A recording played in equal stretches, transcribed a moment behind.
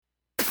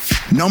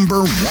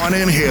number one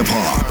in hip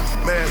hop.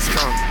 Mask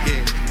on,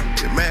 yeah.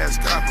 Get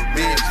mask off,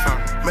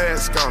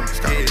 mask on,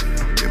 yeah.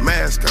 Get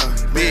mask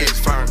off,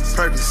 mask on.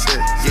 Percocet,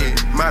 yeah.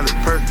 Miley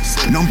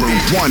Percocet. Number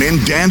one in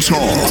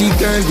dancehall.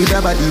 Girl with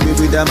a body,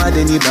 with a mad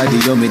anybody,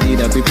 you me need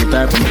a people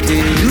type of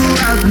thing. You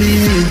have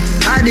me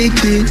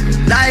addicted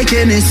like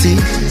Hennessy,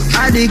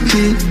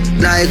 addicted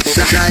like.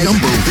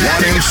 Number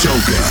one in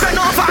soca. Bend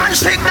over and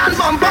shake that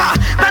bumper.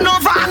 Bend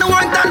over and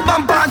work that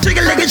bumper.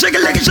 Jiggle leg it,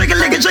 jiggle leg it, jiggle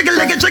leg it, jiggle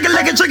leg it, jiggle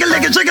leg it, jiggle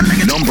leg it, jiggle leg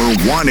it. Number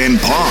one in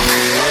pop.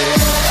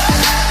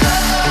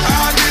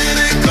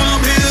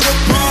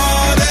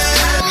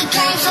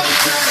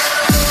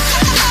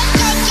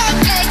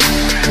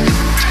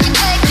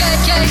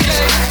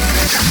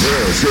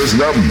 This is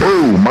the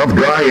boom of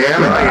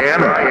Guyana.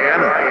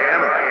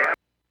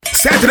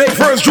 Saturday,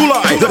 1st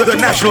July, the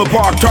National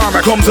Park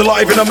tarmac comes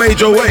alive in a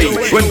major way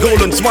when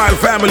Golden Smile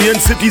Family and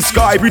City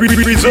Sky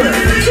reserve.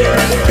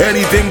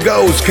 Anything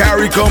goes,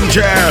 carry come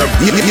jam.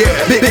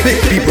 Yeah, big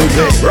people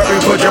say,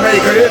 rapping for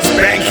Jamaica, it's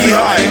Banky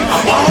High.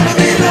 I wanna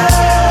be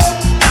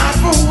loved, not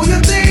for who you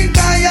think I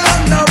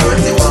am, not what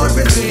you want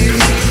me to be.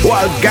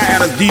 While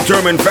Guyana's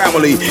determined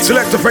family,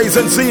 Selector Face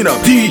and Cena,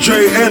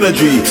 DJ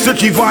Energy,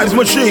 Stitchy Vibes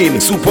Machine,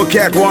 Super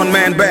Cat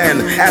one-man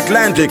band,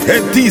 Atlantic,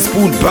 and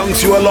Teaspoon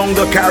bounce you along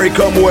the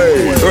carry-come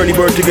way. Early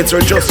bird tickets are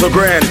just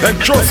 $1,000, and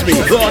trust me,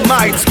 the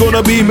night's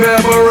gonna be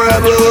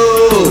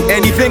memorable.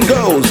 Anything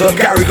goes, a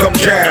carry-come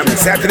jam,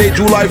 Saturday,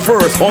 July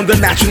 1st on the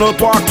National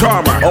Park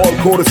tarmac, all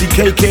courtesy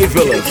KK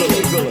Villas.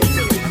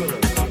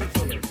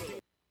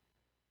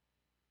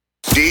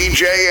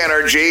 DJ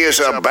Energy is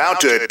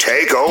about to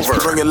take over.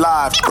 Bring it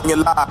live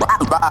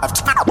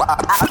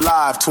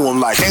to him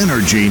like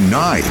Energy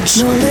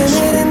Nights. No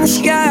limit in the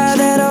sky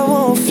that I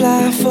won't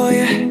fly for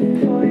you.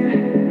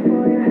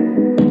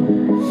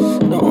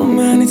 No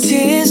amount of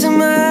tears in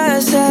my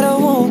eyes that I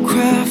won't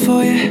cry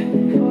for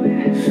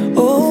you.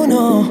 Oh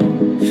no,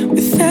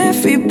 with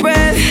every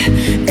breath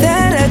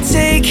that I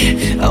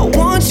take, I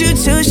want you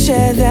to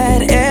share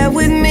that air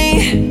with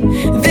me.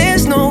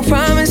 There's no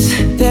promise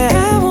that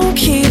I won't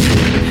keep.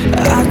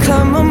 I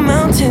climb a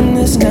mountain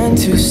that's none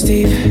too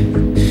steep.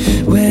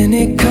 When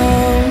it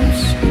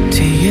comes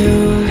to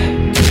you,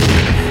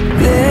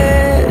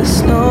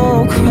 there's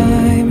no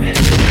crime.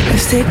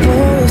 Let's take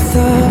both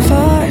of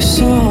our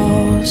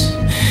souls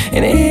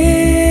and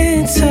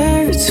intertwine.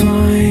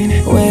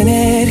 When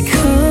it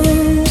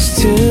comes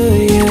to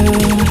you,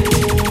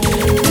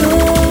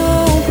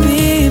 don't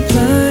be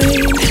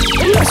blind.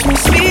 Watch me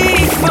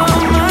speak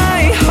from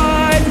my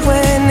heart.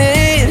 When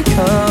it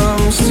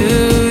comes to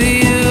you,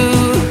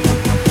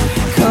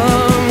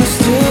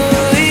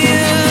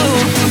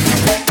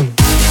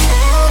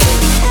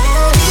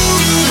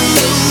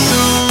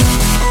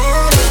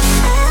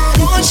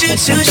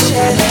 to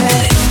share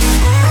that.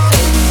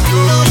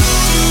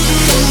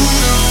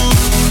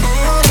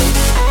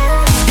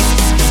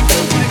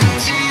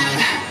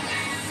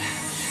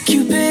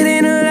 Cupid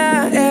in a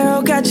lie,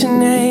 arrow got your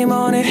name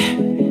on it.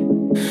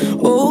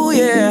 Oh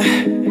yeah.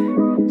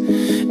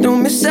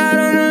 Don't miss out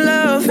on the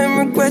love and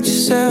regret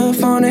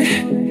yourself on it.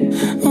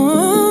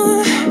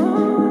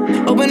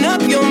 Open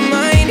up your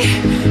mind,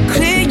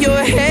 clear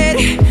your head.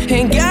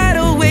 Ain't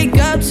gotta wake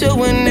up to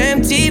an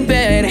empty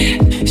bed.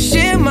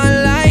 Share my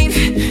life,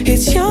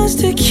 it's yours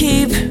to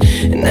keep.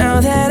 Now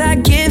that I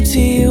give to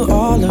you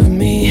all of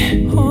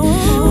me.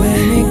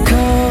 When it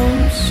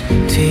comes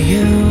to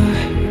you,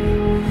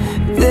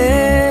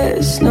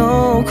 there's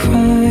no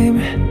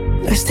crime.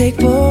 Let's take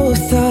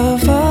both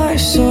of our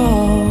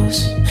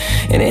souls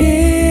and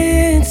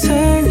intertwine.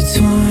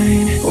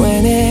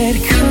 When it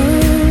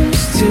comes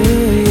to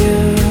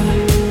you,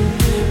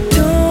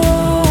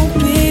 don't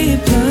be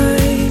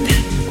blind.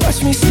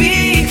 Watch me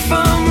speak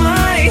from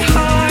my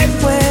heart.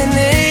 When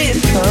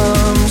it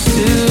comes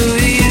to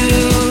you,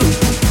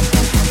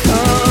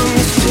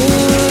 comes to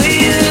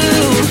you.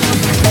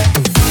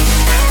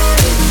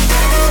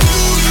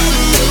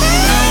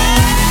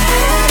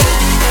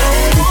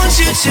 I want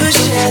you to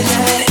share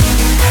that.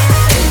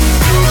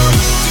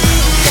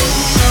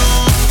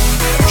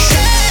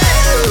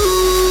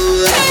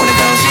 When it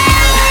comes to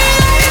you,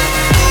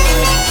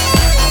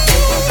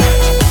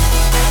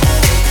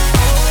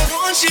 I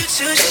want you to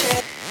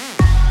share.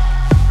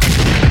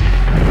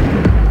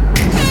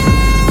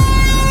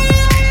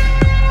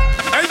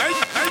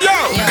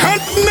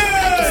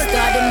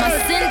 Started my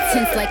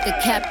sentence like a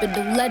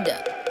capital letter.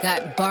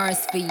 Got bars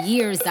for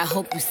years, I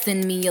hope you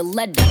send me a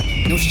letter.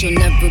 No, she'll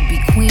never be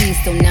queen,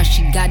 so now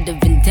she got a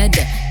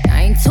vendetta.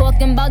 I ain't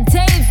talking about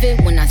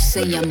David when I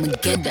say I'm a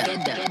getter.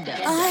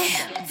 I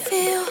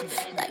feel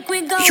like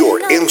we're going.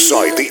 You're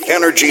inside the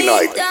Energy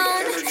Night.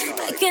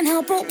 I can't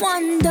help but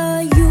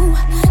wonder, you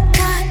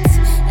got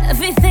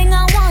everything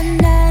I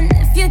want, and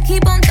if you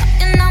keep on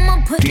talking,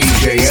 I'ma put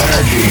DJ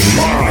Energy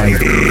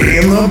live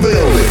in the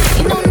building.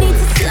 You don't need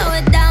to slow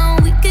it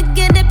down. We could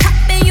get it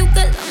poppin'. You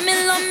could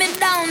love me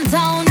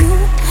downtown. You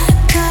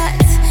got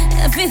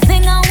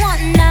everything I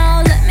want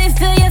now. Let me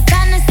feel your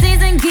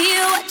fantasies and give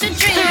you what you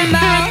dream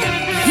about.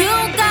 You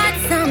got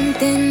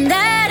something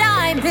that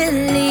I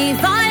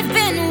believe I've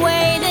been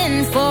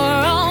waiting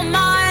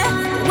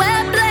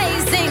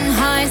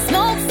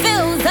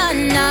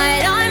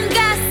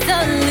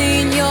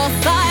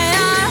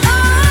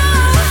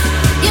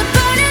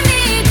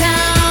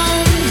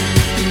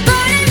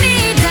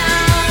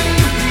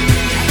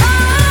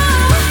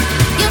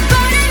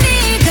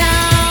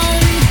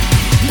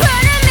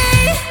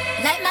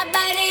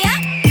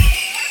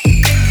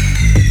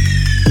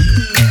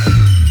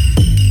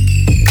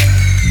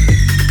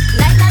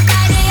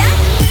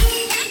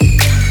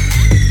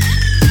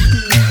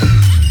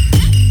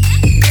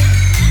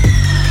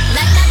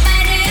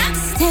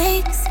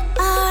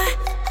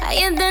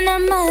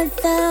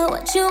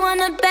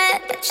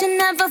bet you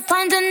never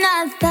find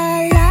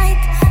another like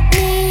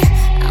me.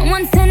 I'm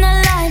once in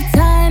a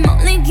lifetime,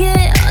 only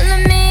get all of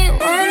me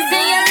once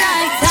in your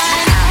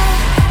lifetime.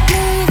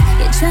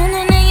 You're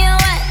drowning in your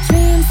wet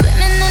dreams,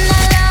 swimming in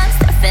the love,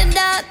 stuff it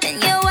up in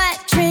your wet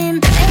dream,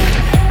 baby.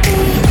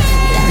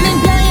 Let me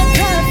blow your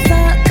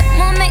cover,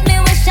 come on, make me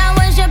wish I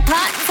was your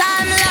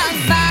part-time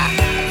lover.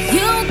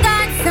 You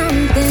got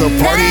something The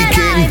Party that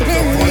King. I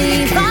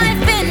believe I've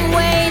been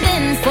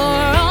waiting for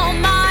all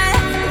my.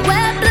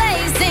 We're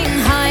blazing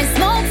high,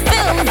 smoke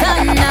fills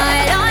the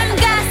night. I'm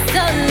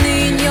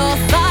gasoline, you're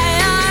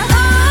fire.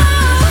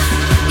 Oh,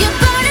 you're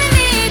burning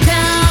me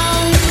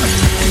down,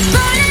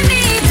 burning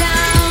me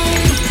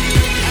down.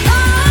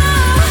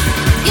 Oh,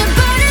 you're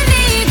burning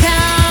me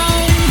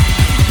down,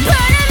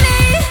 burning me.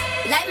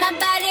 Light my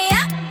body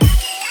up.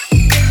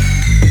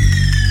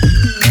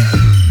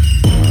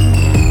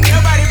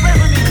 Everybody pray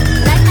for me.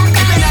 Light my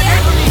body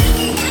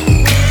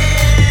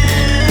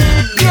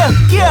up.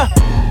 Yeah.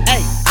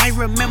 Hey, I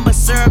remember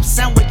syrup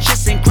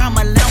sandwiches and crime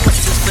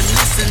allowances.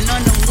 Finessing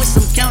on them with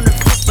some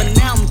counterfeits, but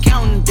now I'm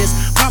counting this.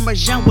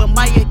 Parmesan where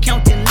my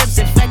accountant lives.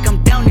 In fact,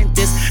 I'm down in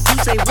this. You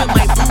say with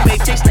my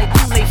roommate tastes like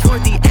Kool-Aid for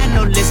the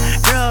analyst.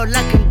 Girl,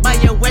 I can buy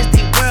your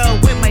Westie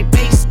world with my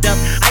base stuff.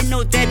 I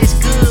know that it's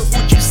good.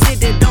 Won't you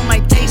sit it on my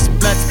taste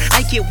buds?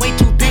 I get way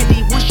too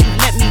petty once you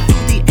let me do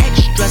the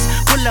extras.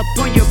 Pull up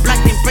on your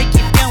block and break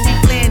it down. We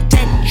playing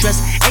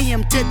Tetris.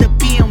 AM to the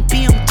PM,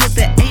 PM to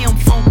the AM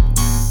phone.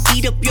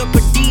 Eat up your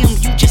per diem,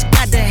 you just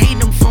gotta hate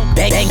them phone.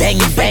 Bang, bang, bang,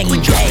 bang,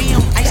 bang.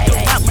 I still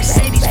got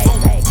Mercedes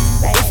phone.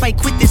 If I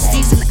quit this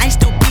season, I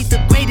still be the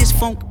greatest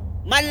funk.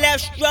 My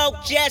left stroke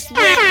just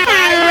went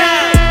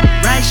viral.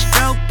 Right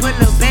stroke put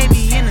a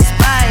baby in a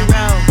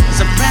spiral.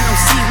 Soprano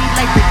C, we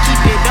like to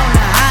keep it on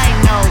the high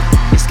note.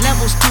 There's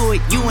levels to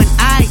it, you and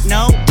I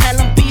know. Tell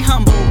them be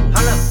humble.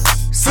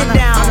 Sit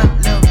down.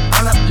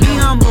 Be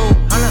humble.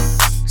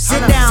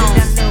 Sit down.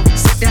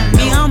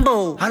 Be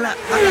humble.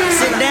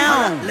 Sit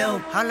down.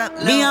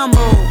 Be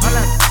humble.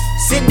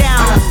 Sit down.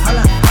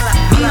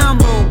 Be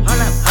humble.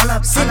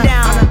 Sit down. Be humble. Sit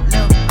down.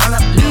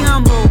 Be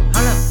humble.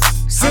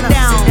 Sit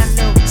down.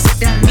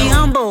 Be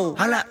humble.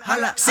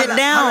 Sit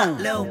down.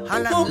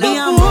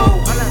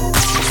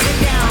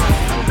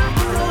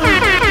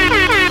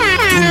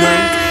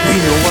 Tonight, we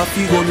know what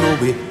we gon' know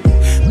it.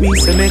 Me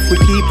say make we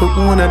keep up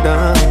wanna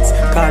dance.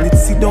 Call it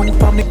sit down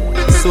for me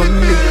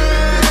Sunday.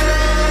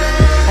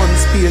 On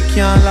spear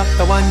can't lock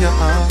the one you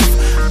have.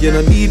 You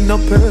don't need no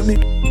permit.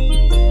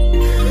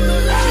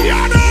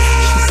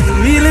 She said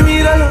really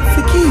me the love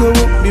for you up.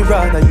 Me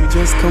rather you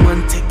just come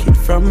and take it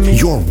from me.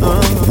 You're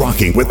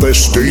rocking with the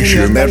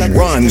station that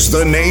runs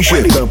the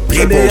nation. The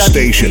People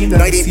Station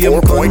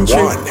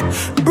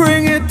 94.1.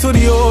 Bring it to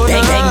the owner.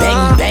 Bang,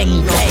 bang,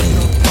 bang, bang,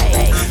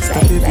 bang.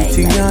 Stop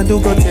everything you do,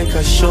 go take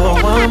a show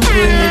and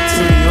bring it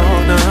to the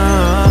owner.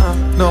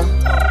 No,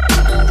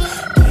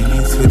 bring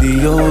it to the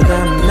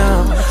owner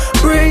now.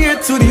 Bring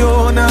it to the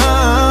owner.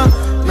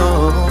 No,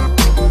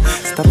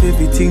 stop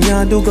everything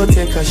you do, go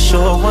take a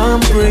show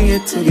and bring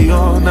it to the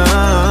owner.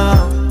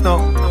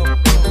 No,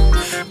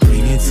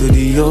 bring it to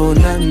the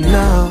owner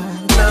now.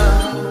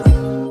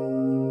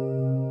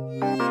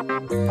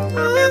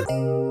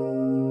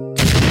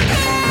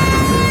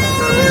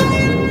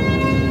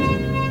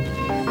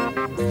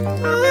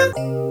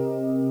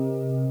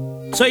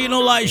 So you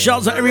know, like,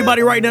 shouts to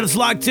everybody right now that's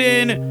locked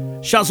in.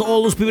 Shouts to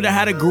all those people that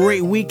had a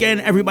great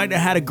weekend. Everybody that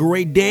had a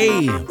great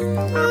day.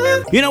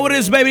 You know what it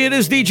is, baby? It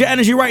is DJ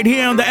Energy right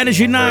here on the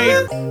Energy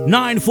Night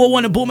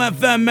 941 and Boom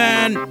FM,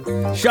 man.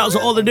 Shouts to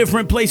all the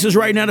different places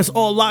right now that's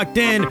all locked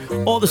in.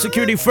 All the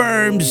security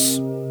firms.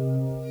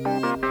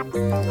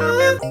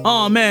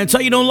 Oh man,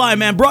 tell you don't lie,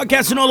 man.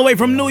 Broadcasting all the way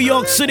from New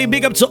York City.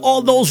 Big up to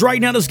all those right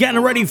now that's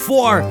getting ready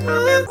for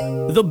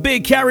the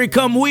big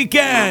CARICOM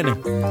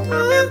weekend.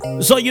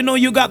 So you know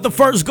you got the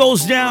first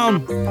goes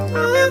down.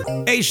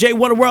 HJ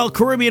What a World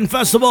Caribbean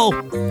Festival.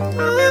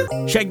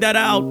 Check that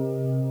out.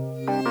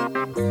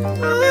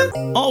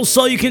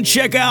 Also, you can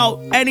check out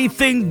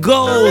Anything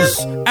Goes.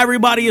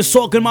 Everybody is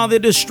talking about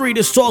it. The street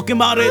is talking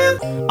about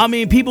it. I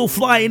mean, people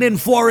flying in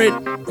for it.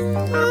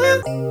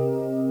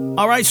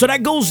 All right, so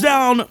that goes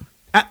down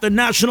at the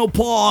National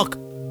Park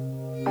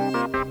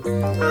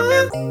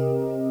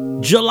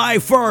July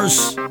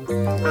 1st.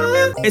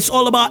 It's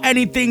all about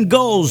Anything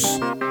Goes.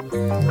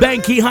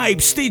 Banky Hype,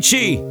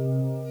 Stitchy,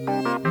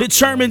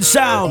 Determined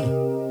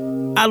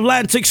Sound,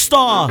 Atlantic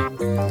Star,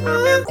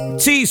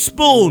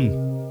 Teaspoon,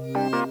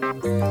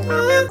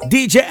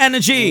 DJ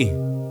Energy.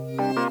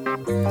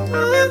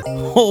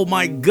 Oh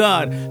my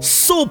God,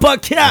 Super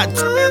Cat.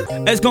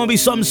 It's gonna be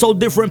something so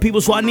different,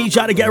 people. So I need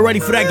y'all to get ready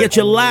for that. Get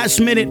your last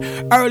minute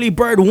early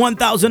bird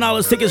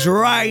 $1,000 tickets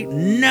right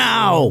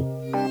now.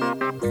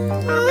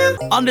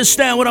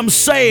 Understand what I'm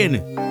saying?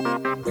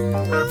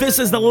 This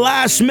is the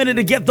last minute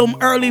to get them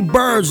early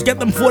birds. Get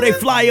them before they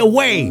fly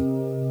away.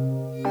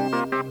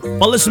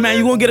 But listen, man,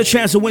 you're gonna get a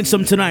chance to win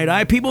some tonight, all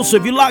right, people? So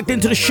if you're locked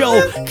into the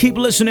show, keep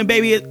listening,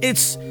 baby. It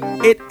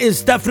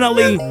is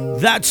definitely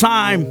that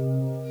time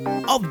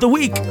of the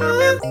week.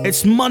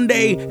 It's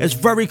Monday. It's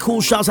very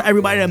cool. Shouts to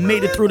everybody that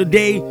made it through the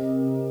day.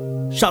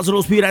 Shouts to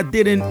those people that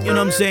didn't, you know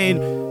what I'm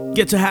saying,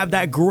 get to have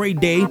that great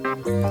day. You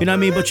know what I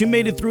mean? But you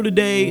made it through the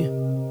day.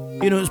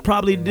 You know, it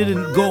probably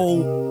didn't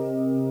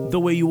go the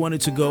way you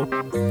wanted to go.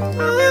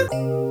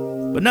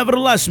 But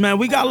nevertheless, man,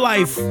 we got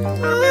life.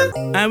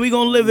 And we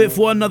gonna live it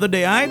for another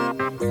day, alright?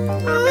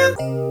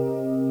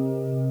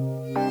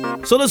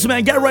 So listen,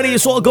 man, get ready.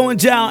 It's all going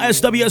down.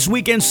 SWS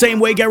weekend, same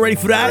way. Get ready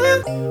for that.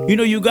 You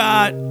know, you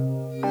got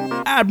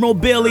Admiral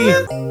Bailey.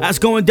 That's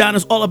going down.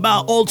 It's all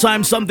about Old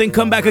Time Something.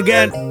 Come back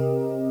again.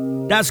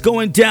 That's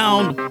going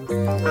down.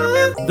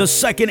 The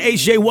second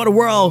HJ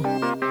Waterworld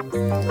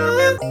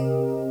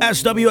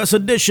SWS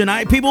edition,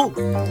 alright, people?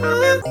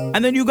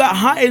 And then you got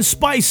Hot and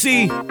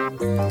Spicy.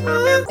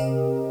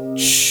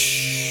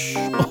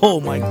 Oh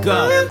my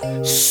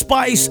God.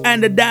 Spice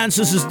and the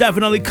Dancers is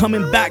definitely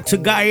coming back to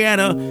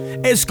Guyana.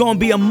 It's gonna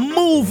be a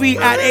movie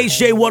at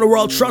HJ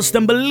Waterworld. Trust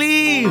and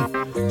believe.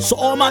 So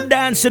all my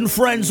dancing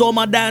friends, all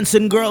my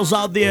dancing girls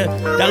out there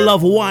that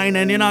love wine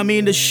and, you know what I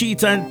mean, the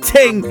sheet and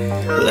ting.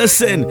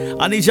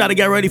 Listen, I need y'all to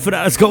get ready for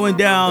that. It's going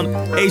down.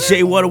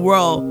 HJ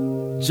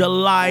Waterworld,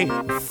 July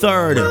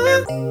 3rd.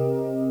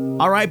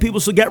 All right, people,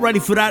 so get ready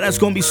for that. That's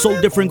going to be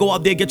so different. Go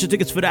out there, get your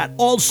tickets for that.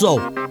 Also,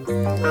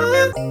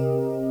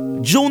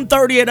 June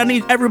 30th, I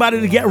need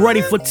everybody to get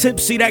ready for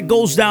Tipsy. That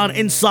goes down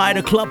inside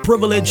a Club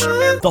Privilege.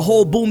 The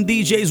whole Boom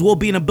DJs will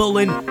be in the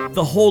building.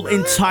 The whole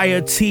entire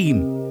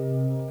team.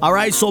 All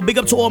right, so big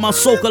up to all my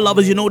soca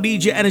lovers. You know,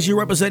 DJ Energy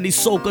represent the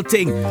soca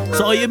thing.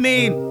 So you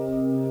mean?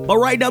 But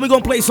right now, we're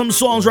going to play some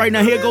songs right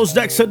now. Here goes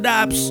Dexter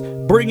Daps.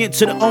 Bring it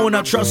to the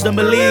owner. Trust and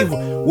believe.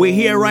 We're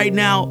here right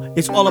now.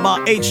 It's all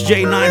about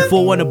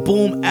HJ941, the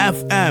Boom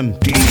FM.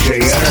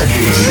 DJ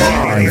Energy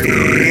live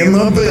in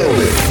the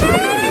building.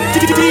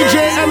 DJ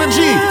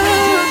Energy.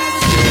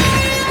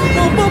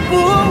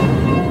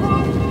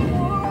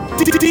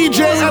 DJ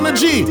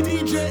Energy.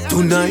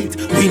 Tonight,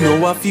 we know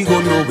what we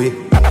go no way.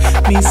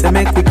 Me say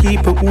make we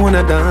keep it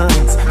wanna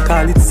dance.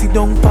 Call it sit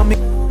down for me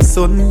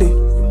Sunday.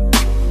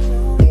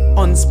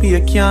 On spear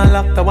can't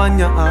lock the one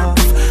you off.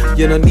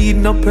 You don't need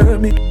no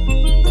permit.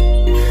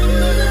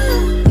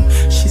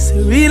 She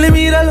said, really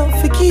me the love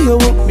for you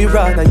up. Me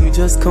rather you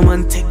just come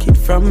and take it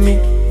from me.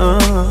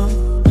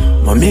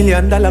 My $1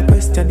 million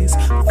question is,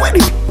 when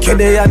the f***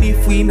 they and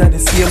if we in the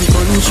same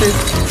country?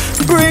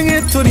 Bring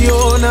it to the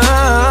owner.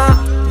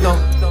 No.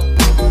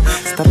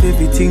 Stop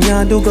everything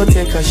you do, go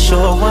take a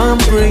show and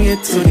bring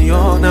it to the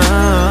owner.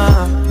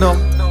 No.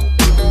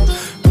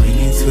 Bring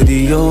it to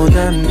the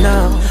owner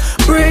now.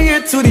 Bring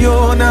it to the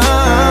owner.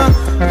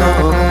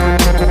 No.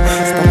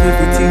 Stop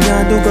everything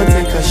you do, go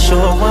take a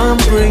show and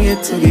bring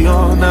it to the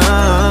owner.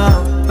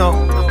 No.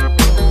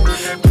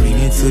 Bring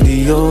it to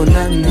the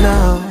owner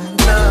now.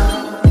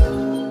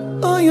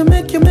 Oh, you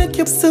make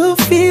yourself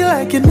feel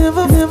like you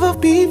never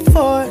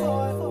before.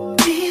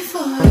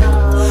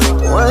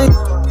 Why?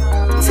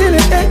 Till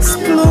it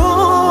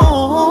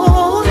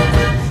explode.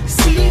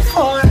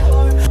 C4.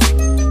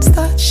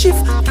 Start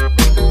shift.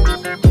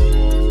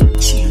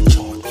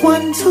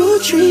 1, 2,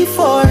 3,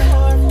 4.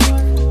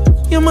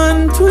 Your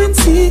man too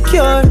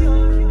insecure.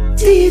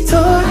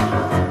 Detour.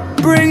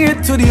 Bring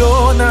it to the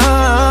owner.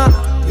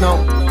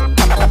 No.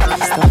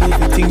 Stop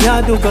everything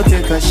you do, go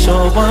take a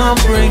show and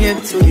bring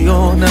it to the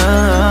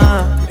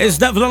owner. It's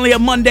definitely a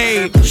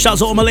Monday. Shouts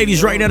to all my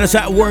ladies right now that's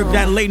at work,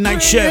 that late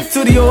night shift.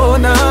 To the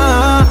owner.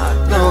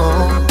 No.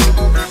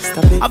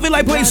 I feel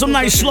like playing some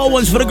nice slow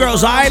ones for the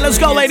girls. Alright, let's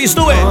go, ladies,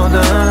 do it. Bring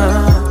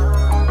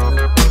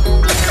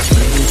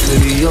it to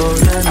the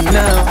owner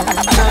now.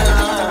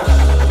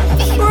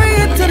 Bring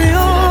it to the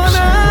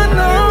owner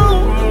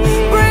now.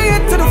 Bring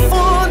it to the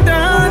phone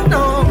down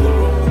now.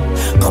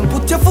 Come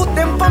put your foot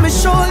them on my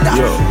shoulder.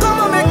 Yo. Come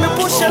on, make me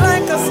push you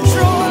like a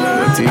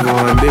stroller.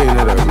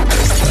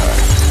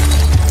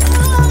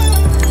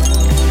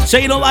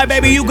 Say you don't lie,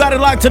 baby, you got it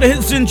locked to the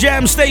Hits and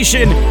Jam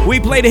station. We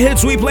play the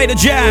hits, we play the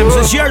jams.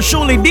 It's yours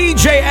truly,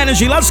 DJ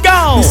Energy. Let's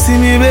go. You see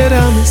me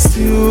better, miss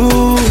you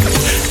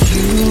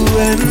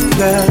and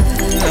that.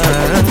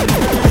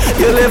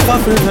 You left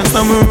off in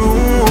some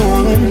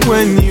room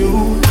when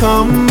you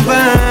come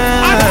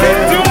back.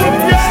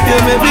 You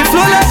make me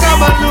flow like a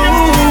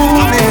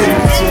balloon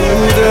into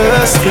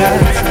the sky.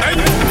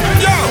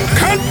 Yo,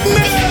 cut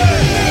me.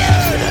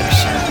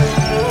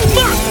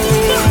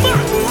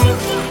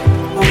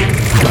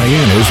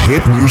 Guyana's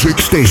hit music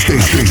station.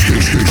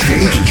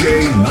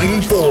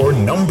 HJ94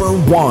 number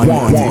 1.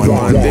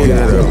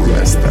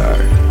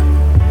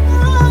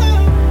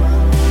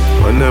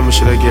 One time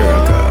should I get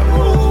a car?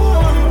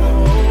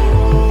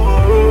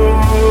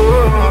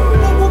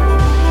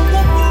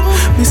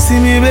 You see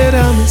me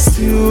better, miss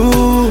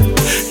you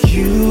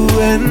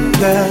and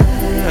that.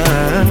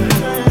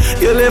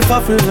 You left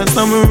off in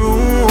some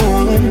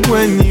room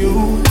when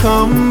you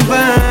come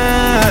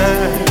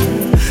back.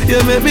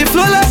 You make me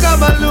flow like a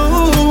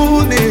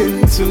balloon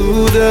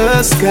into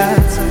the sky.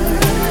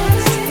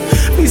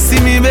 You see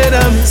me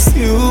better, miss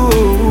you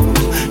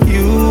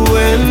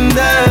and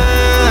I.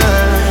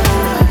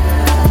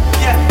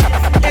 Yeah.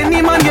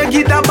 Any man you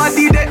get that body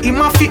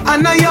him a fi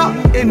honor ya.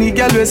 Any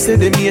girl we say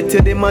them hate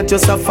you, them a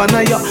just a fan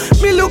of ya.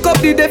 Me look up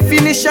the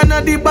definition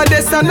of the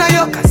baddest honor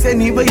ya. Cause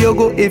anywhere you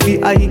go,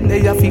 every eye in there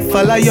you fi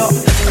follow ya.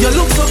 You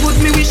look so good,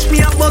 me wish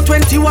me about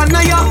 21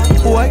 of ya.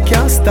 Oh, I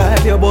can't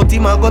style you, but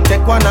him a go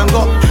take one and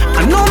go.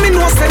 I know me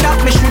know say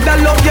that me shoulda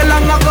love you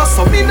long ago.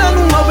 So me no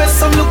know where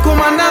some look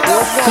come and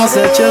go. Cause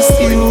it's just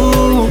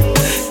you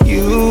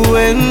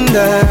and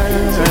I.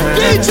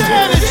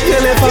 You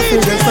never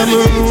forget some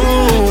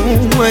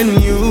room when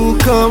you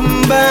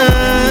come back.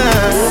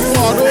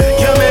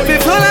 You make me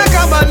feel like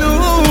a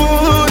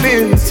balloon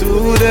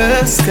into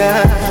the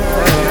sky.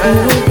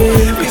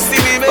 You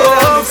see me, baby,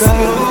 oh,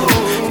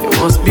 you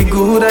must be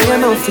good, I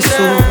know for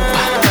sure.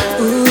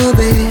 Ooh,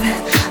 baby,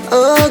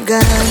 oh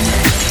God.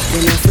 You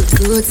know for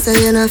good, so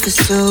you know for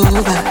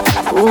sober.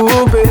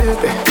 Oh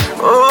baby,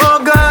 oh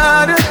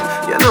God,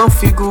 you know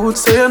for good,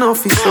 so you know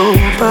for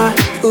sober.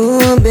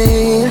 Oh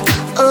baby,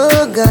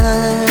 oh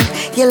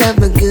God, you love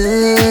me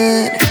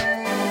good.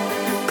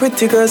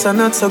 Pretty girls are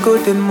not so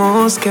good in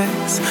most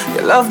cases.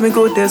 You love me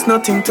good, there's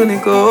nothing to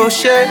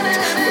negotiate.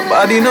 Your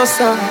body no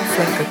soft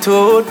like a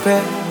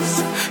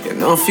toothpaste. You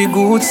know for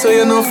good, so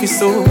you know for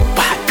sober.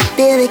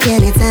 Baby,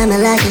 can you tie me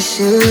like a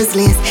shoes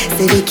list?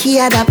 Say the key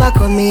I da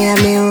pack on me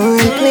and my own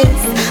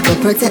place.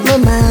 But protect my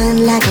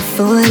mind like a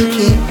phone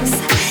kiss.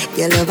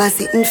 Your love a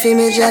sitting for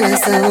me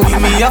jealous of. Give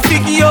me a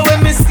figure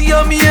when me see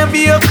you, me and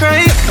be a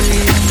cry.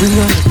 Bring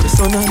on the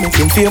sun and make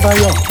him favor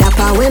you.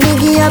 Papa, when me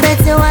give you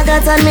bet you I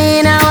got on me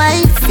in a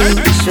white feet.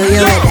 Show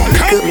you what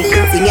that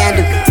little thing I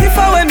do. If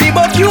I when me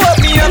buck you up,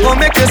 me I go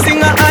make you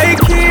sing a high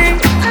key.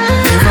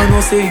 Never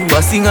know say you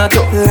a singer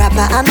too.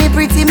 Rapper and me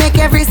pretty make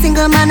every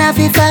single man have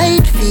a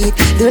 5 feet.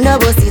 Do no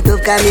bust it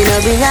up, cause me no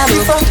bring a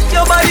move.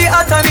 Your body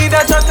hot and need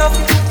a chat up.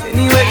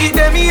 Anyway, it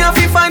dem me have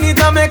to find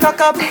it and make a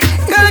copy.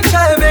 Girl,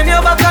 try bend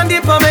your back and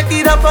dip and make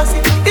it a pass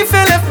it. If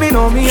you left me,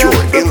 know me. You're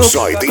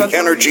inside the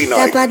energy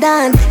night. Step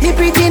down, me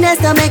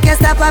prettiness to make you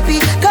stop happy.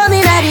 Come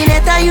in at the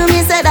net and you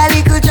me say that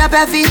little drop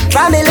your feet.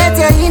 From me let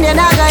you in, you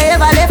never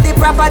ever left the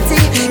property.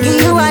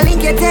 Give you a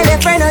link, you tell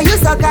a friend, or you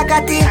so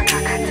cockatty.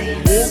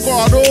 Oh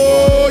God,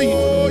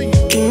 oh.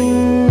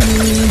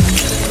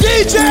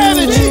 DJ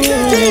Energy,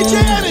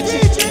 DJ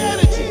Energy.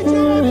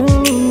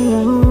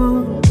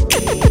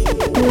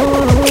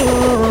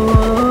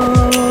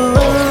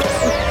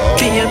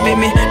 Baby,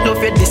 me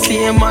love you the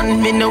same man,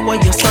 me know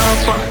what you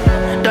suffer.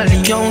 Dolly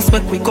Youngs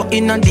make we go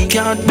in on the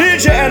yard.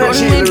 DJ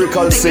Energy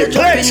lyrical set.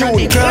 Play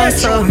tune, play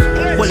tune.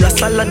 Well, a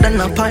salad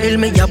and a pile,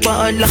 me a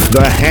ball.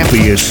 The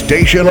happiest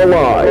station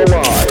alive.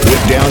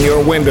 Put down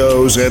your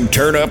windows and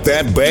turn up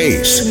that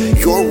bass.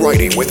 You're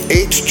riding with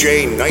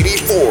HJ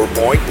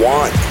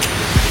 94.1.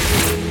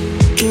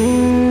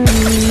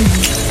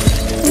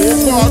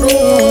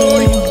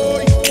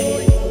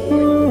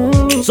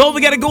 So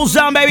we gotta go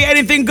down, baby.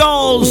 Anything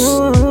goes.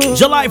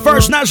 July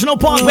 1st, National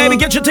Park, baby.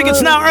 Get your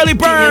tickets now, early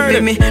bird.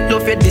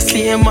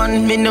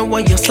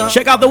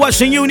 Check out the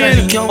Western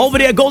Union. Over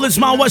there, Golden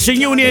Smile, Western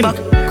Union.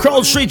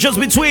 Crow Street, just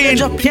between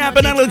Camp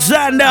and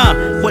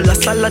Alexander.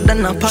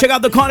 Check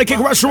out the Corner Kick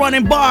Restaurant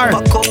and Bar.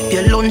 Back up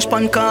your lunch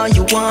pan car,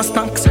 you want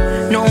snacks.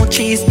 No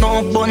cheese,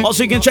 no bun.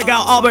 Also, you can check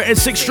out Albert at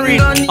 6th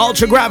Street.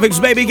 Ultra Graphics,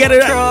 baby. Get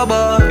it up.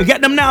 Get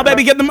them now,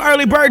 baby. Get them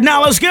early bird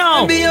now. Let's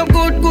go.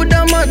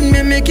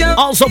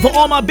 Also, for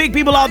all my big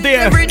people out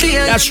there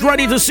that's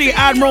ready to see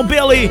Admiral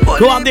Billy,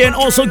 go out there and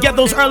also get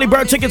those early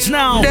bird tickets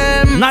now.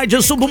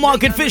 Niger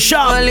Supermarket Fish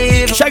Shop.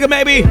 Check it,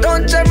 baby.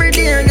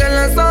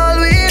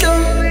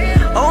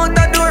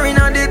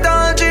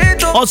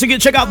 Also, you can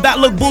check out That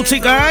Look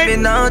Boutique, alright?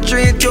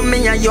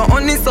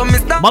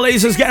 My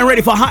ladies is getting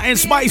ready for hot and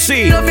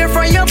spicy.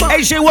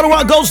 HJ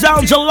Waterworld goes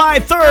down July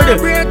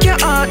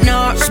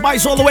 3rd.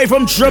 Spice all the way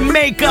from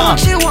Jamaica.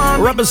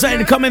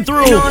 Representing, coming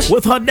through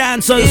with her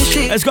dancers.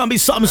 It's gonna be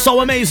something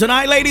so amazing,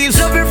 alright, ladies?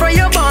 Love you from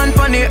your bond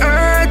from the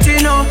earth, you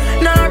know.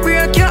 Now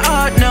break your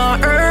heart, now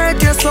hurt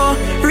you so.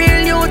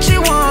 Real you, she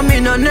want me,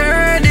 no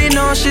nerd, you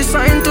know. She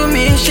signed to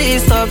me, she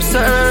stop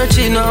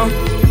searching, you know.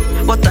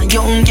 But a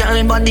young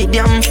girl body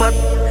damn fat.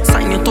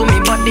 Sign you to me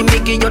body,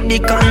 make you the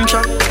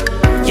contract.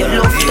 Your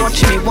love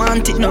touch me,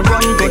 want it, no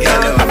run, go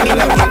down. Me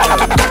love you, back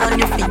it down,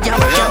 you feel your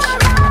cash.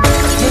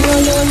 Me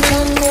alone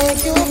can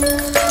make you cry.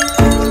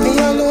 Me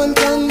alone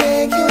can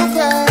make you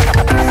cry.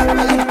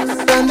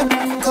 When the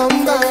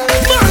come back,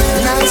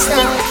 nice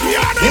time.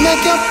 Me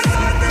make you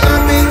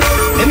happy,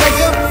 me make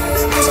you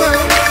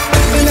smile,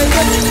 me make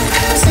you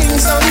sing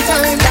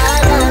sometime.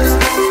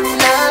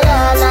 La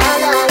la la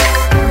la la.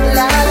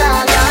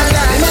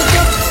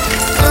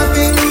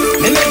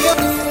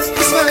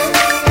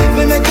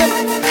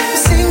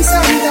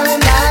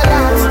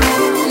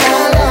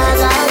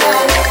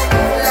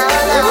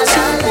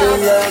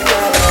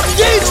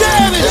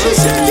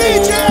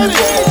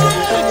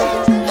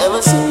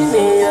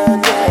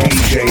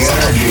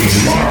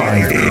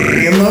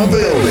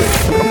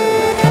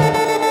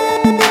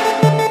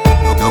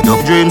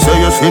 Dreams so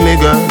you see me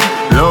girl.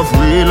 Love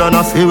real and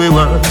I feel we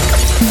work.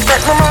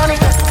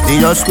 Be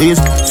a squeeze,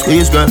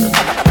 squeeze girl.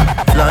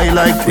 Fly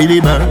like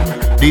Philly bird.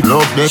 the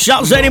love that.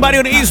 Shouts to anybody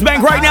on the East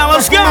Bank right now.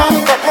 Let's go.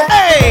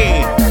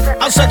 Hey,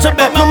 I said to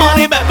bet my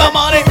money, bet my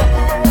money.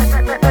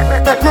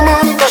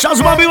 Shouts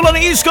to my people on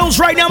the East Coast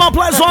right now. My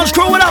Plus One's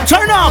crew, what up?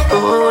 Turn up.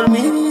 Hold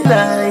me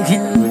like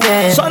you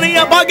can. Sunny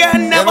up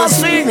again, never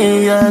see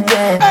me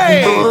again.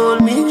 Hey,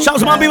 shouts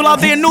to my people out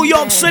there in New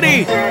York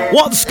City.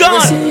 What's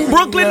gone?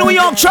 Brooklyn, New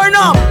York, turn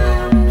up.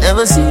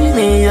 Never see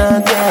me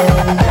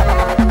again.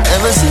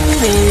 Never see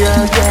me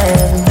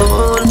again.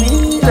 Hold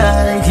me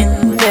like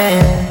you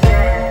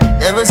can.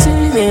 Never see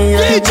me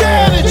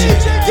again.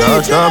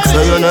 Your talk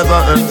say you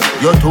never earn.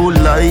 You too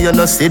lie, you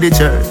no see the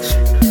church.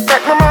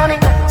 Take my money.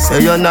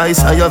 Say you're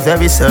nice and you're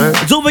very sir.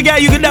 Don't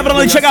forget, you can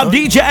definitely check out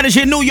DJ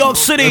Energy in New York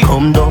City.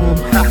 Come down.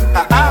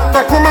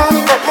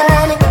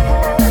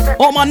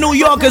 All my New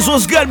Yorkers,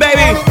 what's good,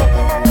 baby?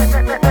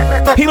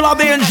 People out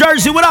there in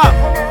Jersey, what up?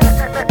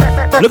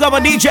 Look up for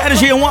DJ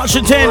Energy in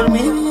Washington.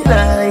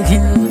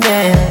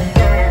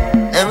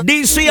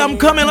 DC, I'm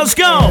coming, let's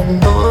go.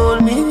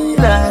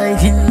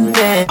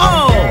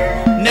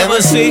 Oh,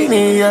 never see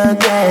me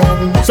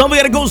again. So we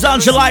gotta go down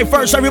July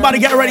 1st. Everybody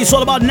get ready. It's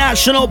all about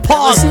National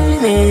Park.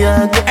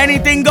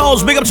 Anything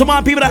goes. Big up to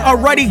my people that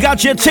already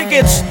got your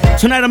tickets.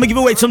 Tonight I'm gonna give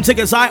away some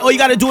tickets. All you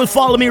gotta do is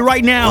follow me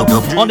right now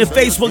on the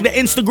Facebook, the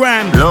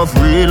Instagram,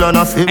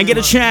 and get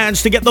a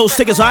chance to get those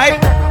tickets. Alright?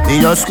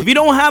 If you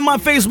don't have my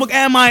Facebook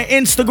and my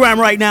Instagram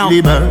right now,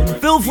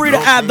 feel free to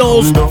add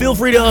those. Feel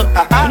free to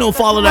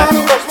follow that.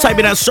 Type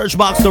in that search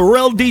box, The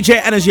Real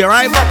DJ Energy.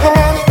 Alright?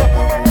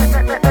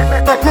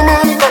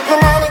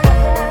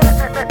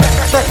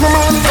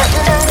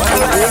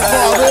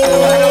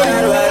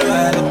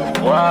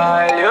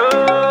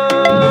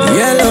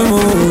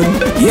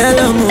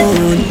 Yellow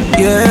moon,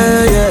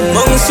 yeah.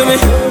 Bounce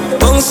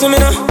to me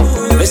now.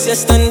 Press your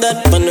stand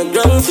up on the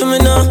ground for me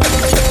now.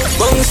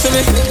 Bounce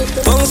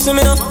to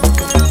me now.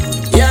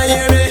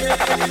 Yeah, me.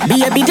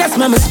 Baby, just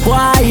mama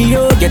spoil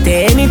you. Get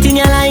anything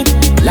you like.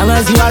 Long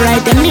as you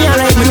alright, then me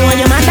alright. Me know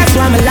you man, that's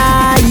why I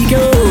like you.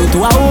 To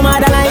a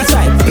woman that likes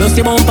right. Plus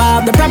you won't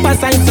have the proper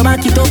sign, so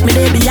back it up, me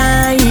there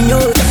behind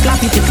you.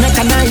 Slap it,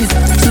 mechanized.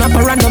 Snap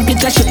a random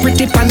picture, she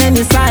pretty on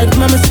any side.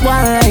 Mama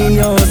spoil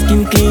you.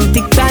 Skin clean,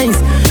 thick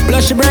ties.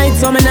 Blush bright,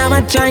 so me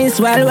never choice.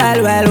 Well.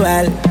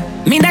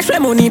 Me dash my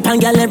money pan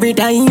girl every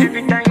time.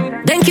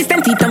 Then kiss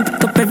them teeth and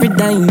pick up every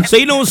dime. So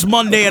you know it's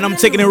Monday and I'm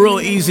taking it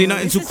real easy,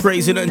 nothing too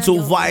crazy, nothing too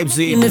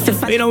vibesy.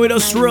 We're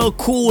just real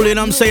cool, you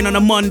know what I'm saying, on a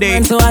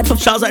Monday.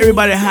 Shouts out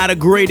everybody that had a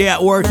great day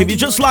at work. If you're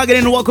just logging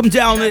in, welcome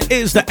down. It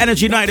is the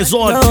Energy Night is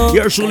on.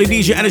 You're truly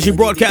DJ Energy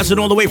broadcasting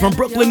all the way from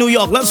Brooklyn, New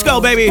York. Let's go,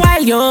 baby.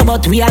 Well, yo,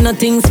 but we are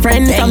nothing's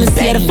friends. I'm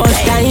see the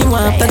first time.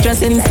 After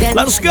dressing instead.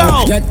 Let's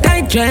go. Your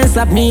tight dress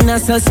up me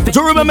not suspect.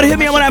 Do remember to hit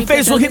me up on that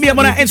Facebook, hit me up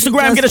on that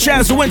Instagram, get a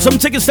chance to win some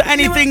tickets to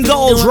Anything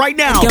Goes right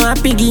now.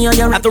 At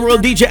the Real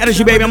DJ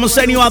Energy, baby. I'm gonna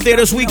send you out there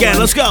this weekend.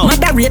 Let's go.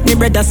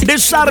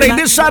 This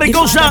Saturday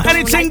goes down.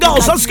 Anything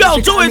goes. Let's go.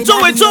 Do it.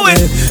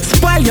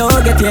 Spoil you,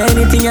 get you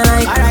anything you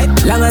like.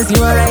 Long as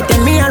you alright,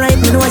 then me alright.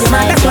 Me know you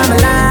man, that's why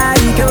I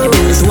like you.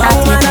 So I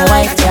want a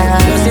wife, girl.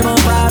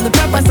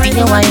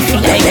 You wife,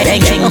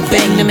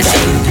 bang, let me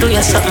say, do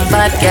you something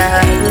bad,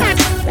 girl?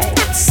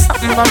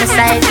 Something by my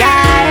side,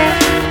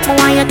 girl.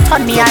 Why you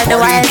turn me all the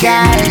while,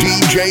 girl?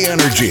 DJ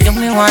Energy. You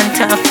me want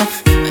to.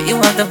 You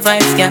have the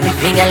vibes, girl.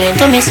 Me girl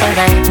into me so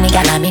right. Me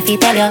girl, me fi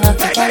tell you.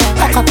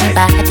 Fuck up me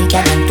body,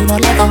 girl, and do no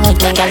level. Me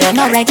girl, you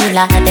no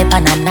regular, dep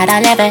on another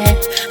level.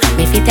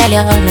 Me fi tell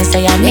you, me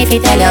say me fi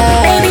tell you.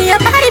 Baby, your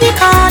body be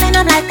calling,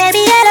 I'm like,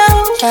 baby,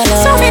 hello.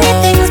 So many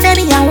things,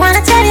 baby, I wanna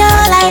tell you.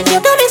 Like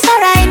you do me so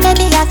right,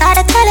 baby, I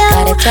gotta tell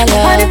you. I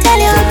wanna tell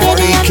you,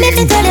 baby, I me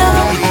fi tell you.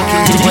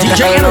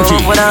 DJ Energy.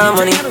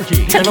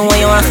 Tell me why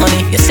you want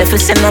honey. You say fi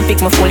send a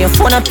pic, my phone, your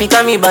phone a pic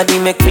on me body,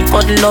 make me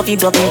cuddle love you,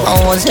 drop me. How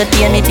was your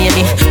day, me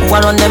baby?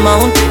 One on them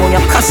out, when you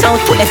cuss out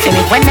to left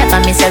me. Whenever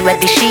me say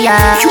ready, she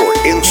are.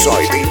 You're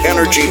inside the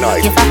Energy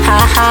Night. Give a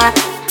ha.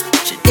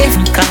 She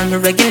didn't call me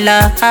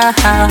regular,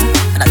 and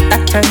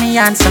that turn me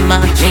on so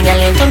much. Me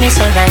girl into me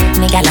so right,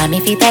 me girl me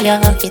fi tell you.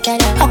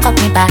 Hook up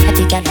me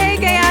body, girl. Hey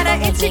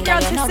Guyana, it's your girl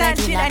Susanne,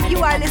 and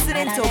you are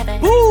listening to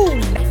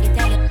Boom.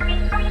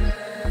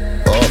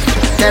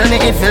 Tell me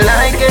if you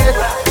like it.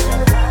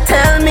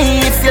 Tell me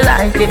if you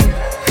like it.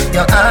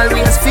 You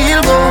always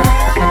feel good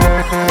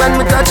when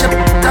we touch up.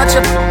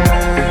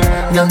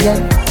 Yo, yeah.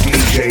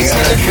 DJ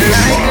Energy.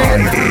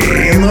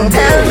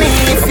 Tell me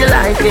if you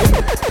like it.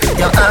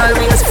 You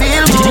always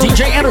feel good.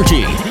 DJ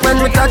Energy.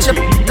 When we touch up.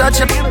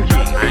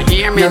 I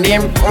hear me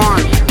name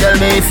on. Tell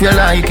me if you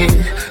like it.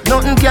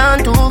 Nothing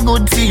can do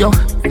good for you.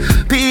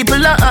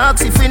 People are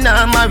ask if we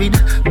not married,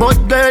 but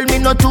girl, me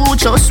no too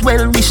just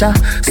well wisher.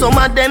 Some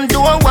of them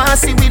don't want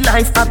see we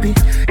life happy.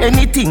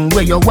 Anything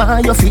where you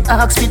want, you fi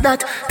ask for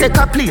that. Take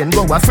a plane,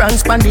 go a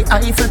France, pan the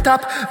Eiffel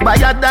top. Buy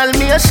a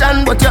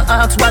Dalmatian, but you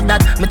ask what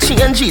that. Me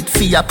change it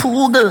for your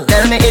poodle.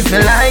 Tell me if you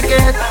like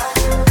it.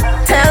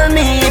 Tell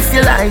me if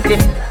you like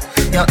it.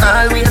 You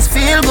always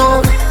feel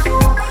good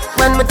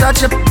when we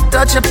touch up.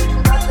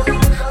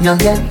 Yeah.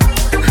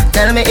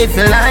 Tell me if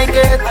you like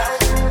it.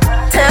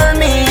 tell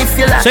me if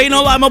you like. Say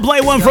no lie, I'm gonna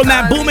play one from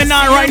that Booming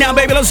 9 right now,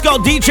 baby. Let's go.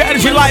 DJ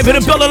Energy Live in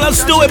the building.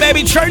 Let's do it,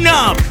 baby. Turn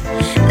up.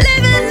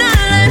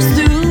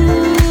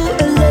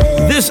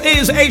 This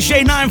is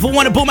HJ9 for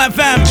 1 at Boom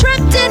FM.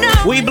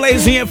 We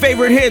blazing your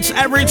favorite hits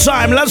every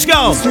time. Let's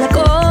go.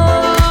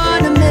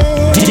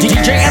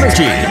 DJ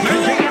Energy.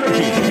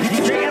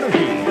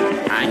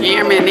 I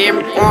hear me name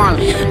on.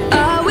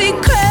 Are we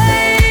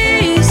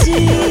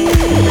crazy?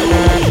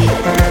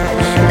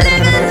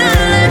 Living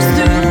our lives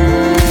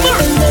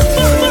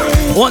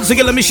through. Once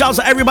again, let me shout out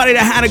to everybody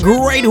that had a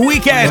great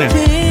weekend.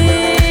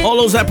 All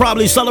those that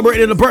probably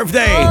celebrated a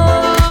birthday.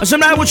 Doesn't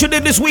matter what you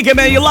did this weekend,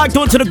 man. You locked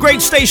onto the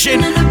great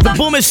station, the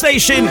Booming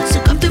station.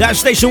 That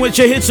station with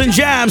your hits and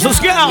jams. Let's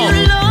go.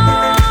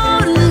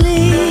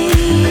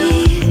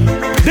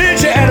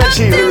 DJ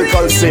Energy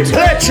lyrical say,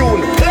 play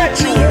tune, play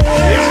tune.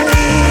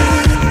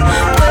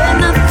 Where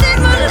nothing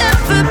will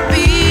ever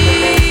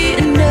be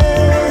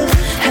enough.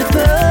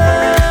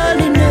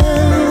 Heaven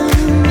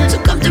enough. So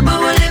comfortable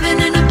we're living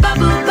in a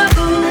bubble,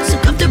 bubble. So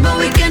comfortable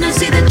we cannot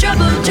see the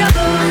trouble,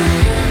 trouble.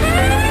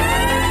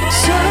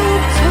 So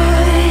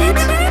put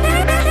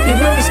your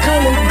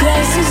rose-colored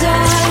glasses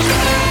on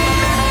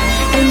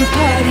and the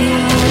party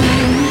on.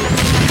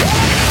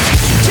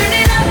 Turn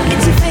it up,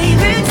 it's your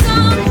favorite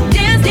song.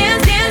 Dance,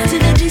 dance, dance to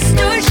the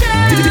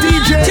distortion.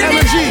 DJ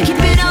Energy.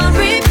 Keep it on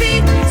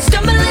repeat.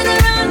 Stumbling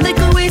around like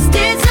a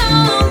wasted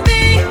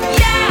zombie.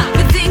 Yeah,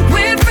 we think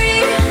we're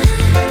free.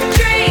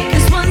 Drink,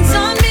 this one's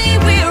on me.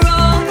 We're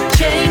all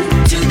chained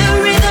to the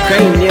rhythm.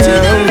 To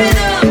the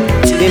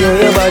rhythm. You know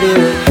your body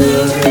look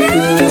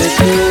good,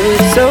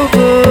 so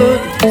good,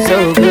 so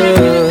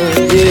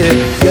good,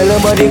 yeah. Girl,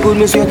 nobody could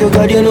miss you to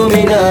God, you know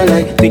me now.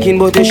 Like thinking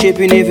about the shape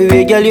in every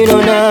way, girl, you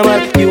know now,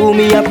 man. You,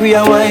 me, a pre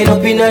and wine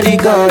up in the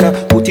corner,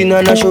 putting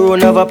on a show,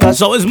 never pass.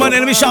 So it's Monday.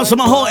 Let me shout out to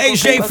my whole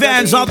HJ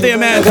fans out there,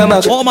 man.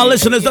 All my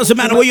listeners, doesn't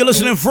matter where you're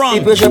listening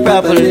from. Shout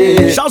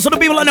out to the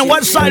people on the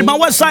west side, my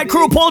west side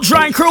crew, Paul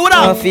Drying crew, what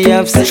up?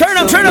 Turn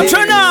up, turn up,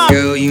 turn up.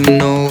 Girl, you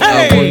know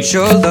I want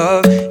your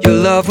love. Your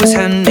love was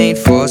handmade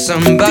for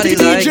somebody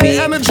like me.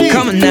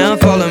 Come on now,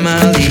 follow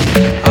my lead.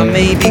 I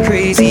may be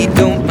crazy,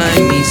 don't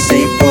mind me.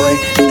 Say, boy,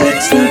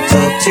 let's not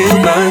talk too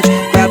much.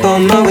 Grab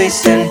on my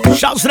waist and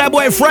shouts to that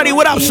boy Freddie,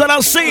 what up, son?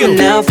 I'll see you.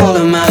 Now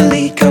follow my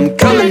lead, come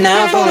on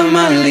now, follow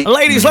my lead.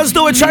 Ladies, let's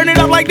do it, turn it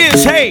up like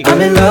this, hey.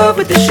 I'm in love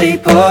with the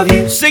shape of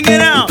you. Sing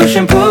it out. Push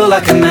and pull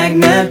like a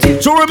magnet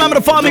do. So remember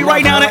to follow me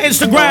right now on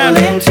Instagram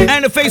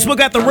and the Facebook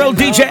at The Real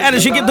DJ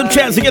Energy. Get them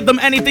chance to get them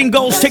Anything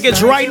Goes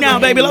tickets right now,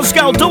 baby. Let's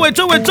go, do it,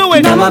 do it, do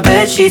it. Now my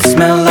bedsheets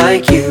smell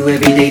like you. Every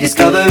day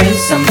discovering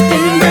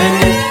something brand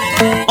new.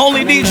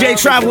 Only DJ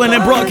traveling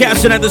and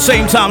broadcasting at the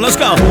same time. Let's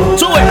go,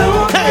 do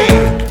it,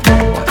 hey.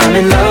 I'm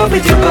in love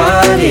with your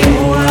body.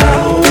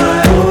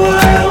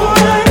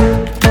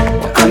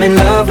 I'm in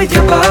love with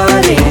your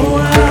body.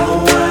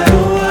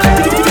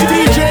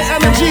 DJ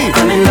Energy.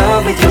 I'm in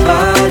love with your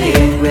body.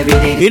 Every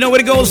day. You know what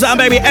it goes down,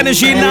 baby.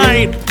 Energy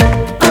night.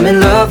 I'm in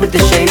love with the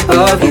shape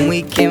of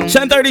you.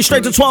 10:30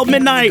 straight to 12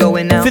 midnight.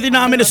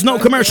 59 minutes, no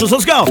commercials.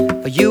 Let's go.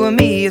 You and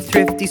me are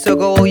thrifty, so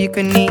go all you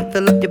can eat.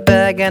 Fill up your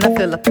bag and I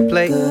fill up the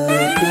plate.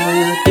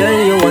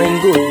 Girl, you wine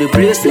good, the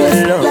place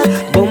is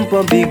love. Bump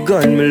a big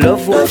gun, me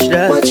love watch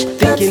that.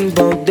 Thinking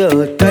about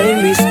the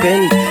time we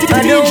spend.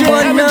 I don't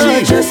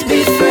wanna just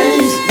be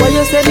friends. Why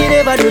you say me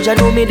never do? You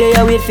know me there,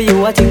 I wait for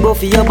you. I think about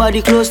for your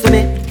body close to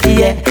me.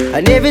 Yeah,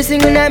 and every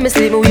single night me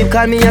sleep, me weep,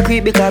 call me a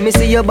creep because me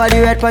see your body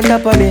right on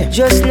top of me.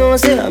 Just know,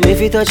 say,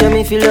 if you touch me,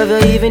 if you love you,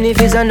 even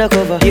if it's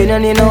undercover. You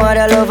don't need no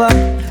other lover,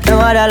 no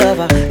other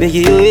lover. Make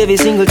you every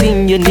single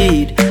thing you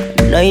need.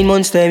 9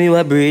 months time you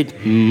a breed.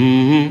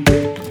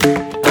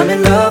 I'm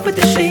in love with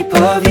the shape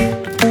of you.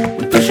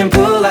 We push and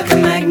pull like a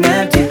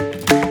magnet do.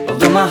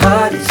 Although my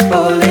heart is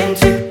falling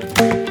too.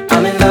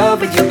 I'm in love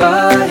with your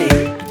body.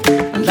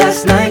 And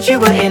last night you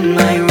were in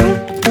my room.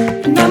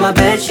 And now my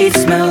bedsheets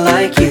smell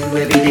like you.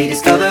 Every day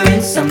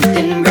discovering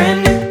something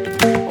brand new.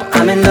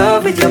 I'm in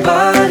love with your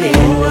body.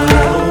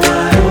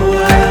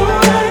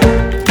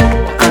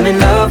 I'm in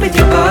love with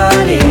your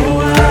body.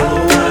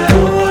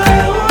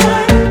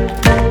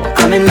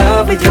 I'm in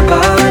love with your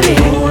body.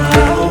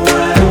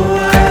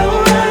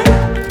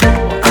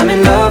 I'm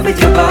in love with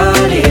your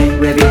body.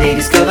 Every day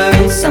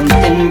discovering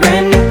something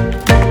brand new.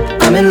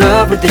 I'm in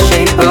love with the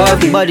shape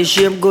of you. Body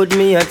shape good,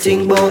 me I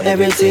think about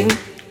everything.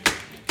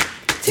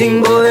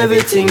 Think about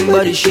everything.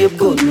 Body shape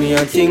good, me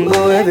I think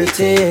about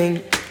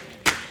everything.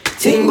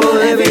 Think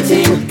about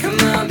everything. Come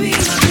on, be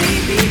my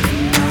baby.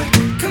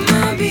 Come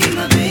on, be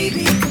my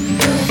baby.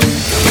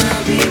 Come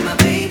on, be my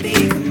baby.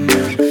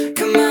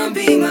 Come on,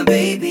 be my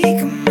baby.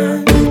 Come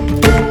on.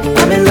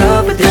 I'm in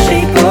love with the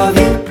shape of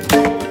you.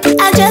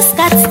 I just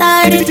got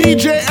started.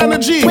 DJ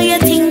Energy. What you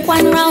think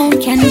one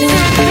round can do?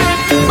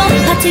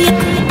 Bumper to you.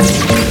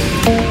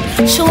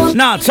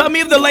 Nah, tell me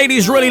if the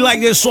ladies really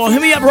like this song.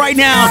 Hit me up right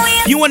now.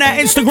 You on that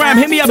Instagram,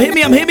 hit me up, hit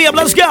me up, hit me up.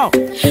 Let's go.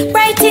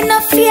 Bright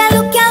enough for you,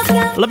 look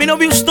out. Let me know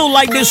if you still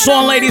like this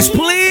song, ladies,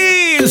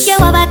 please. You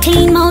have a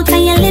clean mouth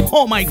and your lips.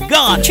 Oh my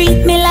God.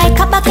 Treat me like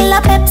a bottle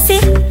of Pepsi.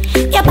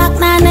 Your back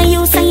man a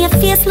use and your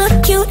face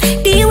look cute.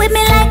 Deal with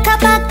me like a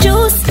back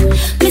juice.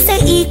 Me say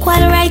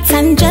equal rights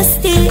and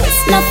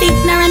justice. No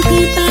ignorant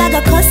people I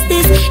go cuss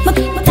this. My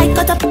tight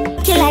got up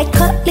you like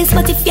cutlass.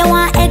 But if you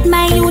want head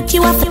my youth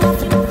you have to.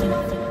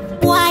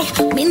 Why?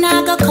 Me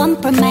nah go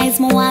compromise.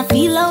 Me want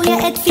feel how your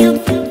head feel.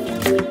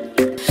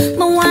 Me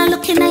want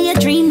looking at your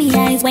dreamy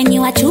eyes when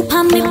you a chew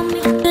on me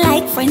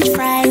like French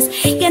fries.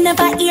 You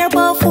never hear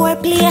about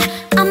foreplay.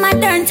 I'm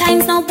modern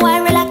times, no boy,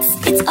 relax,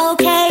 it's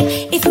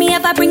okay. If me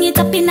ever bring it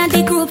up in a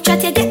the group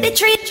chat, you get the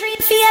treat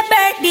for your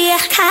birthday.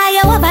 Cause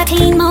you have a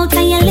clean mouth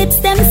and your lips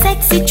them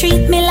sexy.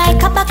 Treat me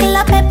like a bottle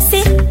of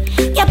Pepsi.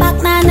 Your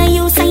back man a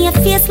use and your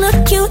face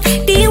look cute.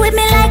 Deal with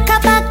me like a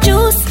back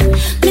juice.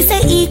 Me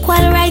say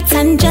equal rights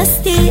and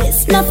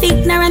justice. No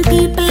ignorant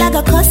people I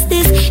go cuss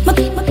this.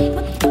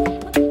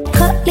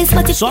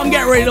 So I'm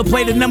getting ready to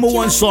play the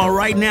 #1 song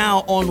right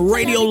now on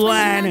Radio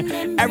Land,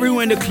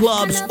 everywhere in the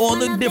clubs, all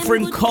the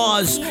different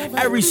cars,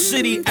 every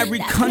city, every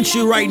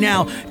country right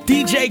now.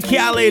 DJ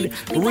Khaled,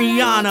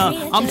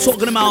 Rihanna, I'm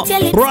talking about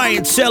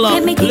Bryson Tiller.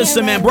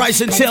 Listen, man,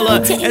 Bryson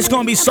Tiller, it's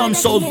gonna be something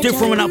so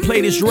different when I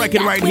play this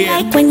record right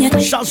here.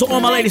 Shout out to all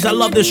my ladies, I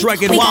love this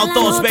record. Wild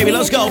Thoughts, baby,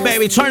 let's go,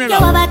 baby, turn it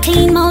up. You have a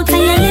clean mouth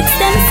and your lips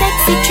them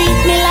sexy.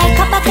 Treat me like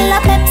a bottle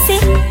of Pepsi.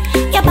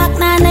 Your back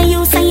man a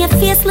use and your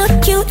face look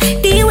cute.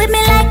 Deal with me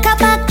like a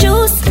back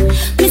juice.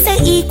 Me say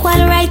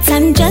equal rights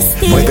and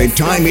justice. By the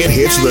time it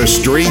hits the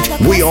street,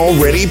 we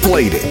already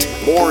played it.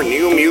 More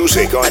new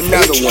music on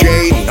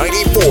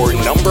HJ94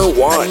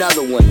 #1.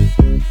 Another one.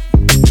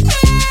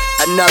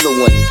 Another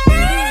one.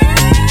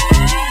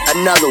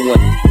 Another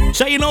one.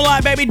 So you know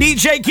what, baby?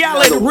 DJ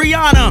Khaled,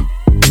 Rihanna,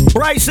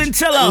 Bryson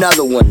Tiller.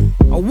 Another one.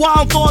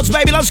 Wild Thoughts,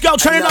 baby. Let's go.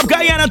 Turn it up,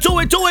 Guyana. Do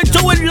it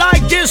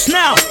like this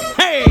now.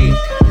 Hey.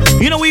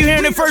 You know we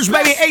hearing it first,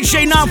 baby.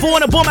 HJ94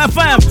 and the Boom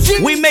FM.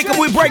 We make them,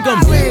 we break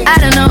them. I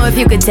don't know if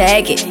you could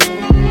take it.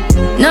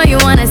 No, you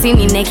wanna see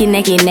me naked.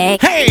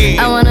 Hey,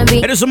 I wanna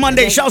be. It is a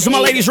Monday. Shout out to my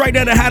ladies right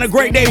there that had a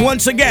great day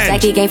once again.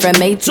 Like he came from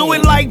me. Do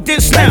it like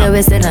this now.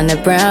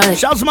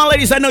 Shout out to my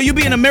ladies. I know you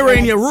be in the mirror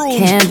in your room.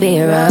 Can't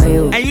be around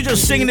you. And you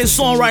just singing this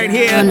song right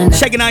here,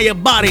 checking out your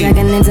body.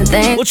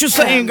 What you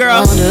saying,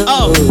 girl?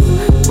 Oh.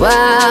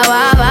 Wow,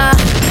 wow, wow.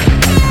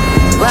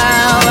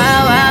 Wow,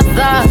 wow, wow,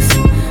 thoughts.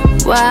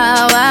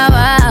 Wow, wow,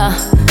 wow.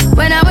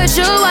 When I'm with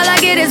you, all I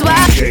get is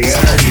wow.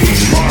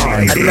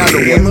 Another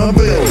one in the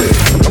building.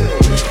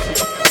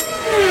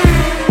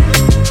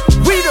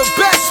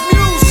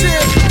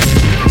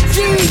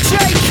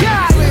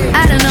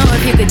 I don't know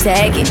if you could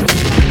take it.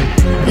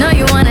 No,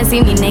 you wanna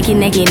see me naked.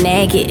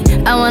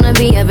 I wanna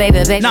be a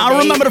baby. Now I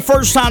remember the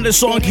first time this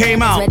song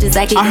came out.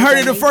 I heard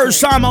it the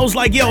first time. I was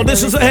like, yo,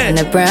 this is a hit.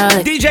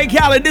 DJ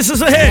Khaled, this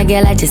is a hit.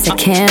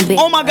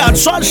 Oh my God,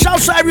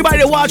 shouts to everybody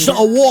that watched the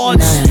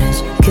awards.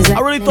 I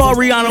really thought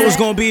Rihanna was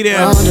gonna be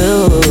there.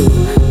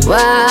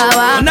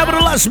 But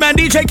nevertheless, man,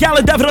 DJ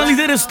Khaled definitely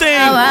did his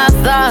thing.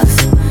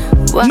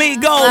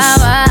 Migos,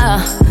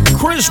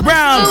 Chris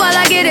Brown,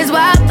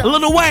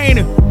 Lil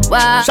Wayne.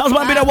 Shouts to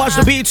my people that watched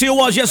the BET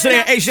Awards yesterday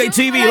at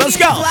HJTV. Let's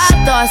go.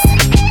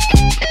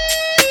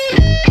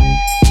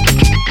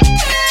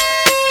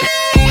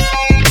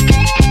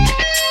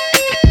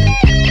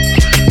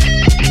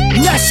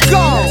 Let's go.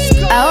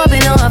 I hope you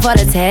know I'm for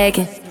the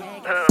taking.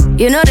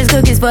 You know this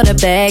cookie's for the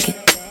bag.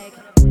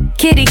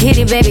 Kitty,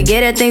 baby,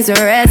 get her things to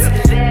rest.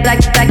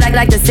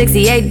 Like the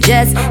 68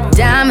 Jets.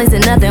 Diamonds are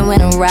nothing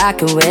when I'm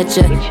rocking with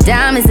ya.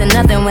 Diamonds are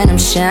nothing when I'm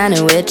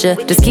shining with ya.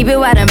 Just keep it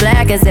white and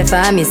black as if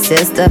I'm your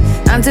sister.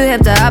 I'm too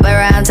hip to hop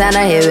around, time to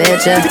hit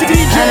with ya. I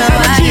know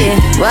I get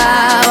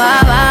wow,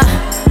 wow, wow.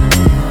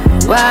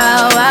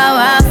 Wow, wow,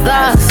 wow,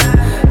 thoughts.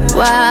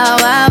 Wow,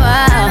 wow,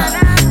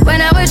 wow.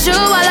 When I'm with you,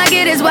 all I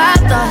get is wild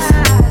thoughts.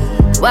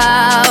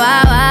 Wow,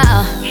 wow,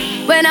 wow.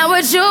 When I'm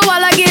with you,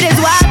 all I get is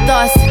wild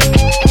thoughts.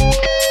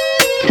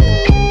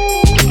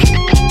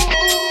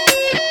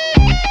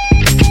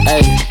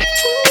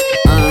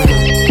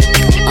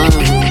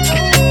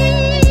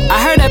 I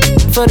heard that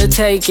for the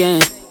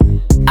taking.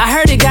 I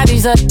heard it got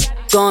these up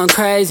going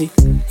crazy.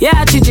 Yeah,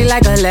 I treat you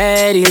like a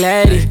lady.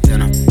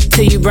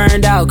 Till you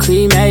burned out,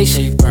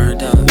 cremation.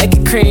 Make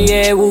it cream,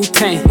 yeah,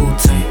 Wu-Tang.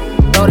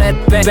 Throw that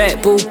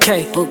back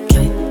bouquet.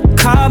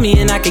 Call me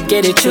and I could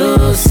get it,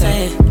 you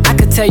say. I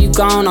could tell you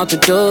gone off the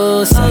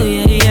door, say. Oh,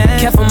 yeah.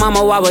 Careful,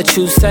 mama, why what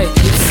you say?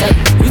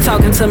 You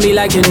talking to me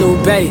like your new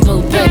babe.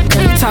 You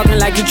talking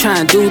like you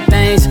trying to do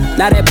things.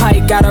 Now that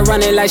pipe gotta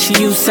run it like she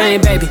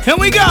Usain, baby. Here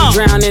we go.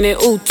 Drowning in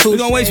ooh, too. We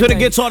gonna wait for the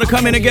guitar to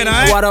come in again,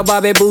 alright? Water,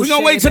 Bobby Boucher. We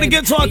gonna wait till the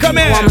guitar come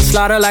in. I'ma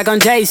slaughter like I'm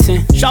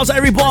Jason. Shouts to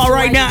every ball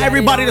right now,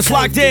 everybody that's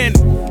locked in.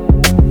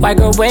 White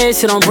girl wear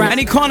shit on brown.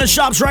 Any corner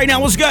shops right now,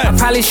 what's good? I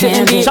probably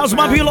shouldn't be. Shouts to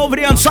my people over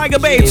there on Tiger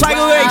Bay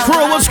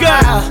crew, what's good?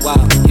 Wow.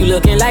 You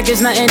looking like it's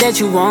nothing that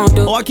you won't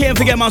do. Oh, I can't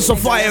forget my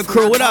Sophia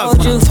crew, what up?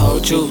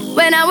 Told you.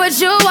 When I'm with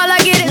you, all I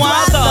get is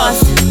wild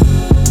thoughts.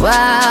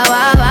 Wow,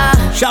 wow,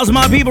 wow. Shouts to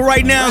my people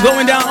right now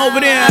going down over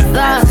there.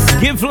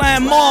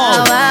 Giftland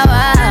Mall. Wow, wow,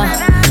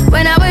 wow.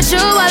 When I'm with you,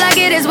 all I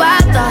get is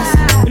wild thoughts.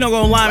 know,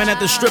 gonna line at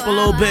the strip a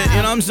little bit, you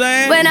know what I'm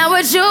saying? When I'm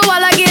with you, all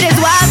I get is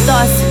wild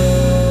thoughts.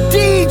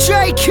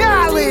 DJ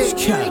Khaled.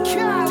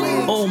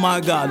 Oh my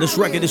God, this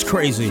record is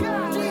crazy.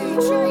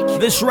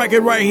 This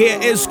record right here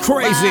is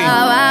crazy.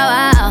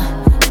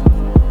 Wow.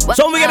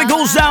 So we gotta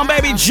go down,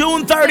 baby.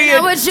 June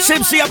 30th.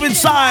 Tipsy up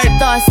inside.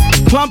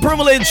 Club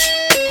Privilege.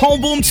 Home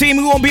Boom team.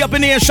 We won't be up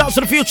in there. Shouts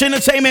to the Future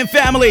Entertainment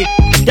family.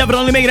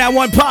 Definitely making that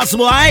one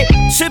possible, alright?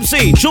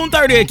 Tipsy, June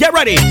 30th. Get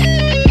ready.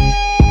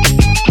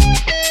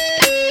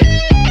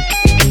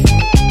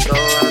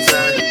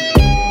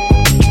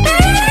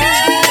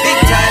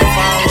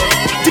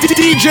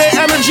 DJ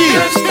Energy.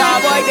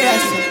 Starboy,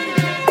 yes.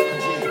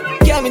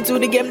 Came into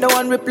the game, no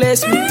one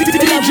replace me.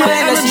 DJ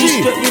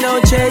Energy. Strip me no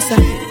chaser.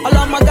 All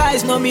of my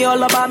guys know me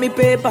all about me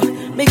paper.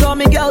 Me got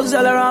me girls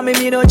all around me,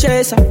 me no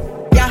chaser.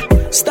 Yeah,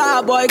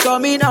 Starboy call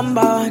me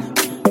number one.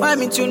 When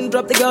me tune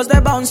drop, the girls they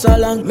bounce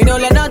along. Me no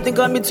let nothing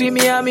come between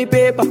me and me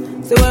paper.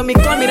 So when me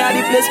come in, I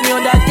replace me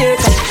on that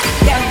taker.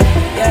 Yeah.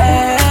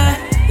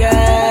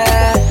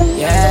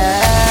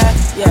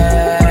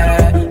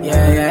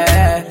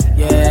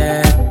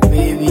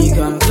 Baby,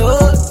 come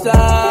closer.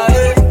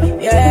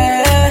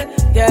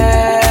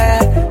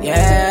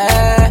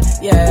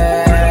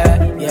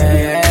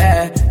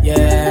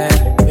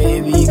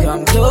 Baby,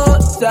 come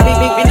closer.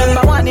 Be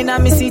number one in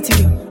my city,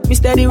 yo. Me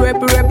steady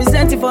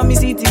representing for me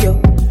city,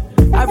 yo.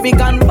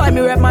 African boy,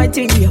 me rep my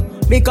thing, yo.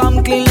 Me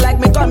come clean like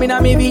me come in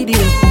on me video.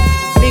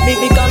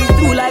 Me come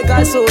through like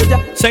a soldier.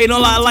 Say, you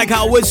know, I like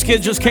how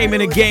Wizkid just came in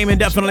the game and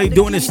definitely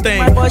doing his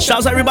thing.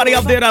 Shouts to everybody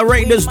out there that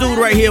rate this dude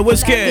right here,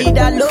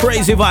 Wizkid.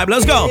 Crazy vibe.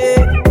 Let's go.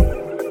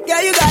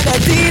 Yeah, you got the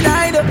teen,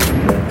 I know.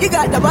 You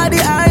got the body,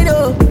 I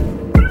know.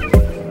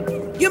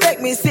 You make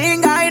me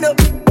sing, I know.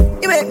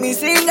 You make me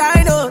sing,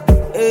 I know.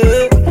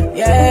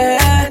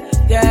 Yeah.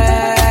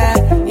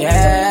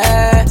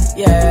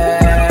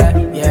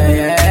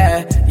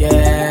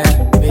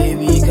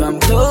 Baby, come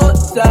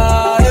closer.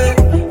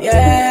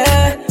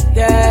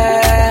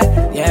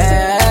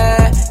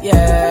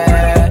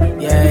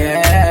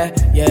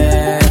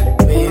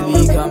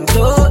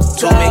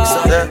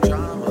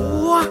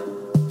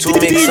 To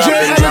mix up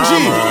in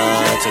drama,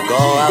 to go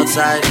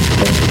outside.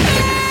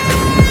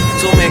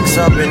 To mix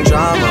up in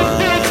drama,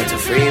 to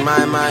free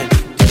my mind.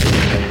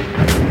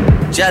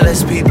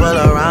 Jealous people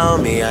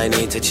around me, I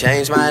need to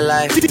change my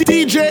life.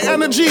 DJ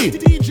Energy.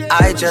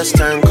 I just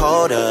turn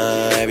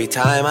colder every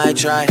time I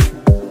try.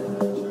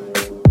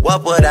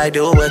 What would I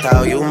do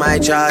without you, my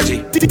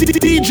Georgie?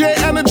 DJ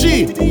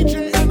Energy.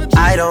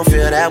 I don't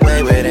feel that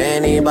way with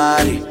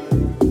anybody.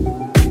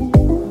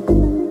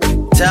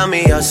 Tell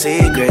me your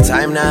secrets,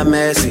 I'm not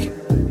messy.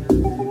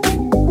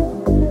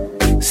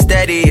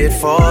 Steady it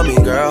for me,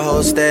 girl,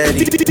 hold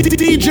steady.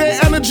 DJ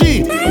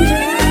Energy.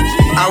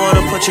 I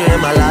wanna put you in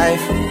my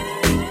life.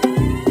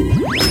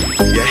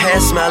 Your hair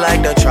smell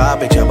like the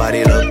tropics, your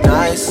body look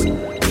nice.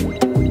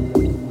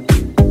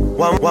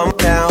 One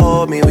can't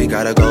hold me, we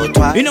gotta go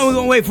twice. You know we're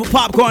gonna wait for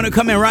popcorn to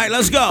come in, right?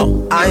 Let's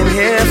go. I'm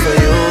here for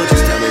you,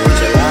 just tell me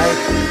what you like.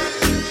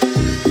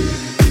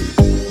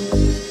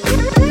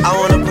 I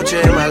wanna put you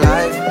in my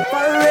life.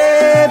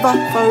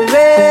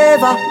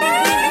 Forever.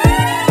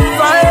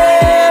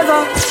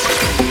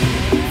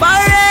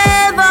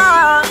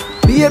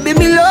 Baby,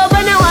 me love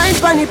when you wine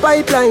pon the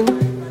pipeline.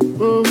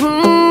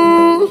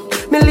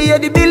 Me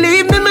lady,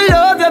 believe me, me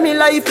love you, me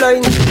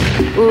lifeline.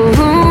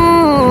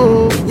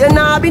 You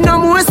nah be no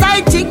more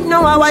side chick,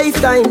 no a wife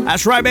time.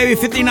 That's right, baby.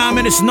 59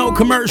 minutes, no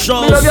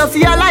commercials. Me love you for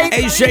your life.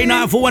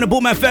 HJ941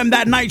 Boom FM,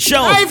 that night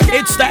show.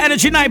 It's the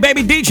Energy Night,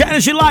 baby. DJ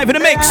Energy live in the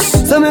mix.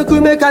 So me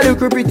could make a look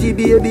pretty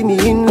baby, me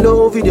in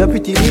love with your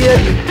pretty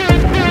baby.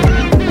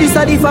 This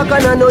a the fuck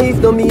and I know if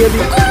no maybe.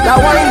 That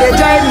wine they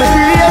drive me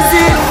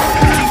crazy.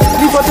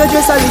 Lift up your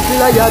dress a little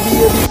like your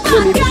baby.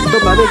 When me pick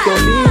up and make you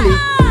feel it.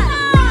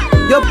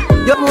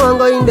 You want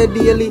go in the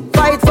daily.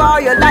 Fight for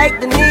you like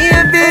the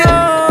Navy. Me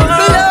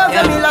love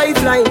you, me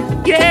lifeline.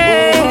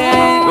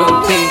 Yeah.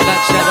 Brooklyn,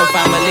 Black Shadow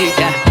family.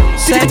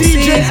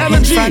 Sexy DJ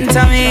in front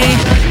of me.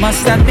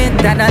 Must admit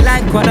that I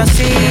like what I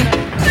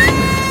see.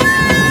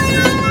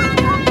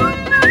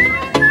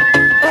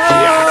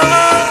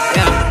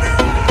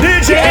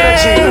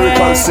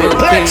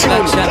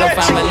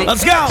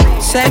 Let's go.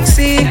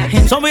 Sexy.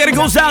 So we gotta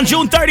go down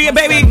June 30th,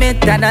 baby.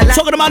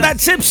 Talking about that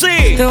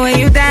Tipsy. The way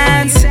you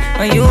dance,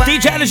 when you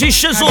DJ Energy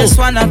Shizzle. I just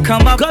wanna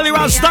come up. Gully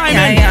Rouse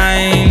Diamond.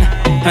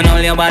 And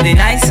all your body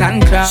nice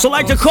and clear.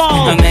 Select a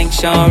call. And make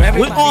sure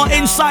we're all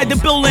inside the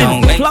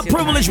building. Club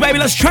Privilege, baby.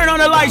 Let's turn on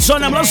the lights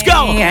on them. Let's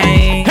go.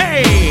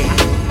 Hey.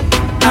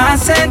 I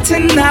said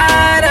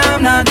tonight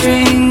I'm not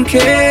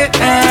drinking.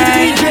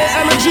 DJ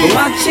Energy.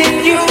 Watching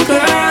you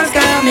girls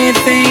got me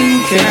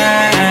thinking.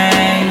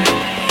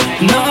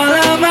 And all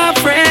of my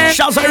friends.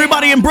 Shouts to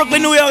everybody in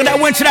Brooklyn, New York that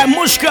went to that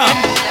Mushka.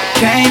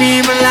 Can't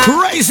even lie.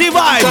 Crazy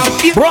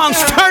vibes.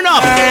 Bronx, turn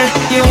up.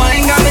 You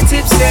ain't got me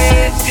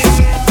tipsy.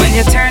 When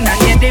you turn on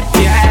your dip,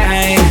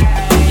 yeah.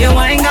 You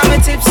ain't got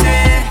me tipsy.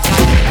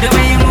 The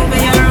way you move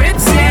your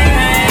hips,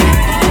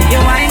 yeah.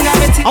 You ain't got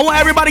me tipsy. I want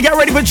everybody to get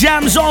ready for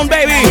Jam Zone,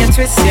 baby.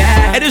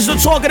 It is the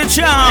talk of the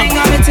town.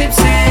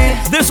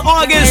 This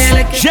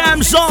August,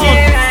 Jam Zone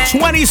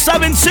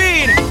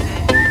 2017.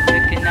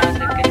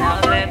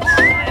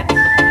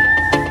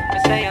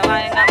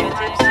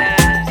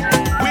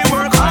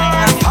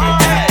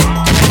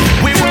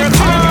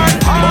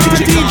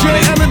 DJ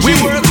Energy. We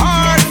work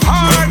hard,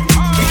 hard.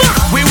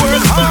 We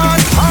work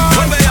hard, hard.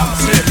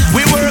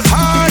 We work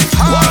hard,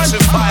 hard.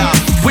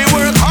 We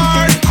work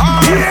hard,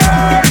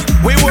 hard.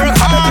 We work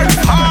hard,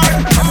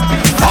 hard.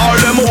 All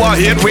them who are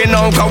hate we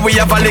know, cause we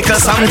have a little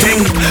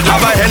something.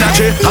 Have a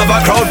energy, have a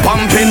crowd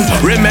pumping.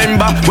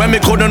 Remember when me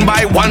couldn't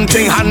buy one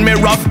thing, and me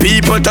rob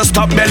people to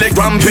stop belly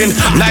grumping.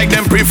 Like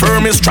them prefer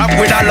me strapped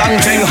with a long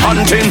thing,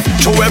 hunting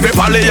through every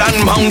valley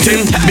and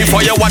mountain.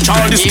 Before you watch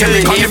all this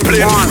steak on the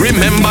plate,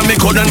 remember me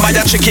couldn't buy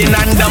a chicken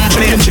and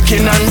dumpling.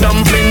 Chicken and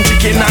dumpling,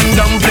 chicken and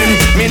dumpling.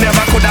 Me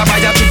never could have buy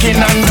a chicken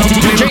and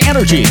dumpling. DJ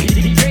Energy.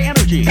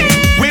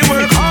 We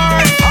work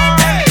hard,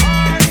 hard.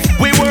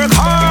 We work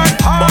hard,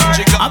 hard.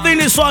 I think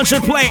this song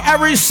should play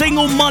every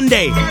single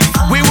Monday.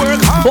 We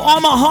work hard. For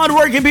all my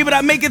hardworking people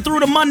that make it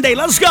through the Monday.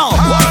 Let's go.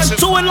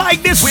 Do it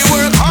like this. We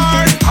work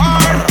hard,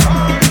 hard.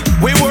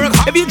 We work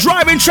hard. If you're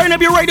driving, turn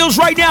up your radios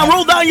right now.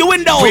 Roll down your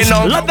windows.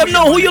 Let them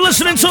know who you're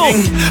listening to.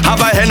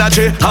 Have a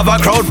energy, have a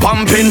crowd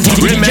pumping.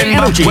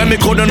 Remember when me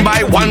couldn't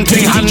buy one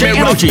thing, and me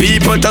rob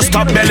people to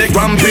stop belly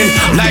grumping.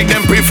 Like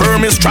them prefer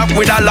me strapped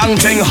with a long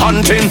thing,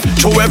 hunting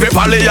through every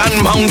valley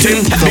and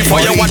mountain. Before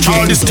you watch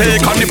all this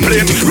steak on the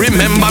plate,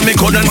 remember me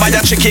couldn't buy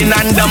a chicken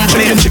and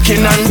dumpling.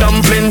 Chicken and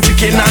dumpling,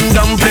 chicken and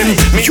dumpling.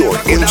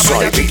 You're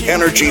inside the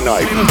Energy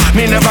Night.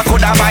 Me never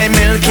could have buy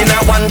milk in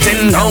a one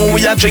thing. Now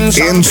we are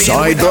drinking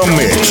Inside the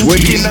mix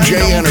with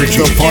DJ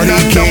Energy, the party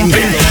king.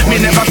 Me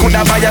never could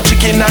have buy a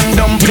chicken and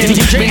dumpling.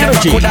 Me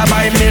never could have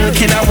buy milk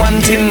in a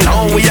one tin.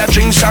 Now we a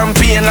drink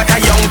champagne like a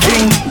young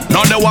king.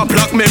 Now they want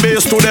pluck me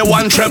bass to the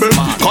one treble,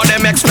 cause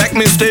them expect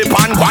me stay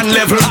on one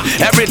level.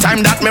 Every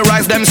time that me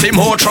rise, them see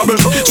more trouble.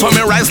 So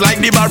me rise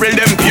like the barrel,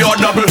 them pure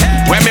double.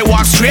 When me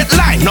walk straight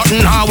line,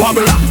 nothing now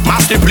wobble.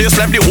 Master place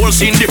left the whole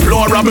scene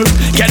deplorable.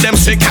 Get them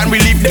sick and we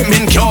leave them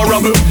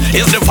incurable.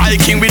 It's the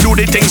Viking, we do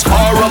the things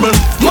horrible.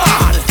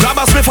 Man, grab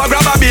a spliff or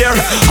grab a beer.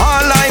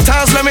 All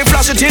lighters, let me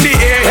flash it in the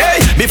air. Hey,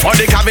 before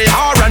the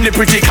caviar and the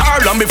pretty car,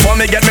 long before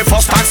me get me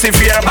first taxi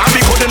fare.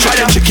 Bobby couldn't buy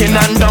a chicken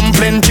and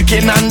dumpling,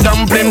 chicken and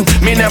dumpling.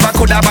 Me never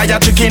could have buy a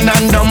chicken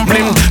and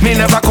dumpling. Me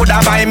never could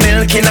have buy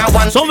milk in a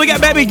one. So we got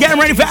baby getting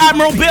ready for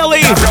Admiral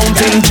Billy.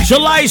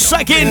 July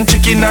 2nd.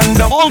 Chicken and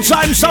dumpling. All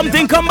time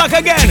something come back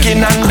again.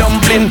 Chicken and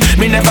dumpling.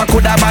 Me never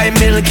could have buy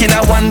milk in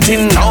a one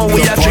tin. Now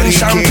we a drink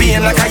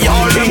champagne like a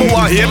y'all. Them who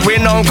are hate we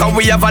know, cause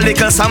we have a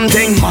little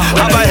something.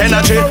 Have a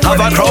energy,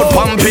 have a crowd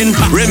pumping.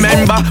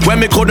 Remember when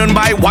me couldn't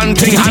buy one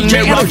thing, and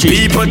me rob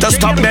people to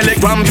stop belly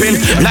grumping.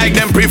 Like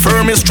them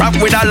prefer me strapped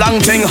with a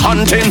long thing,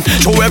 hunting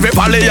through every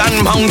valley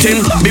and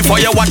mountain. Before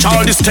you watch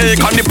all this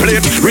steak on the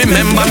plate,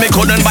 remember me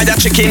couldn't buy a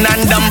chicken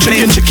and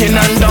dumpling. Chicken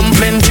and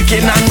dumpling,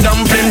 chicken and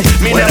dumpling.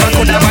 Me never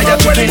could have buy a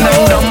chicken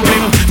and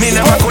dumpling. Me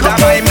never could have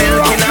buy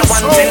milk in a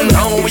one tin.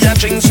 Now we a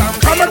drink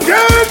champagne. Come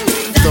again.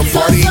 The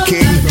party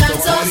king. The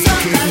party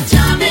king.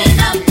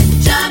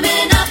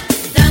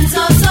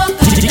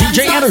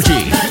 DJ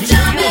Energy.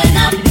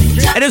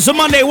 It is a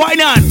Monday, why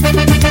not?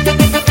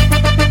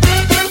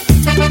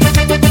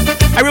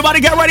 Everybody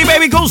get ready,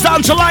 baby. Goes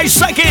down July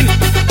 2nd.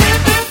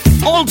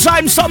 All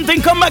time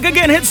something, come back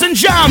again, hits and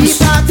jams.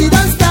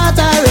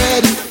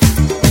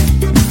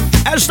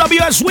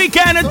 SWS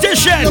Weekend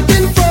Edition.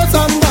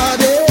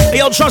 Hey,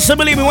 yo, trust and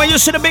believe me, when you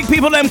see the big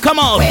people, them come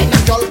out.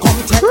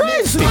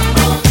 Crazy.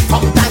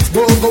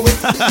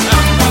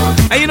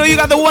 And you know you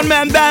got the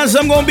one-man bands,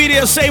 I'm gonna be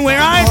there same way,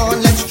 right?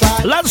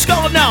 Let's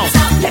go now.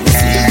 Let me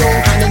see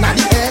your hand in the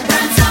air.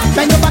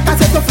 Bend your back and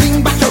set your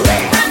fling back your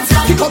head.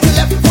 Kick out your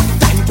left foot,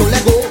 time to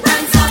let go.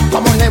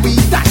 Come on, let we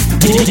dance.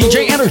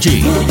 DJ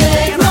Energy.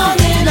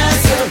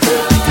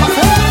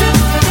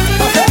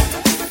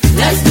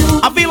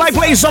 I feel like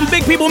playing some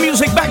big people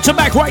music back to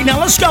back right now.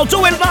 Let's go,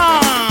 do it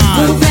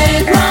live.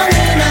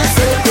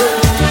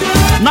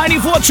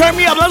 94, turn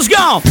me up, let's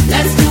go.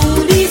 Let's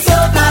do this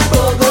soca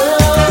go.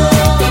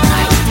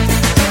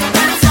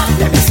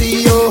 Let me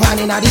see your hand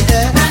in the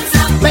air.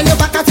 Bend your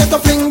back and set your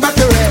fling back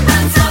your head.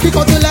 Kick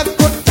out your left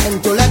foot, time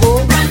to let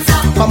go.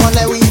 Come on,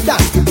 let we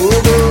dance to go.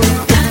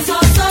 Dance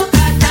all soca,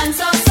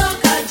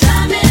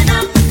 jamming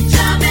up.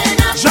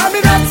 Jamming up.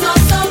 Dance all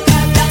soca,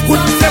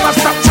 Wouldn't never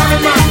stop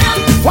jamming, man.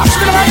 Watch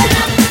me, man.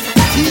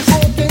 She's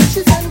hoping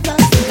she's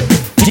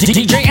in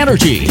DJ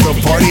Energy. The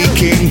party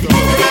king.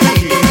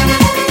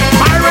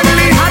 Byron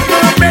Lee, Hot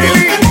Girl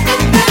Bailey.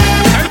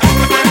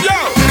 Yo,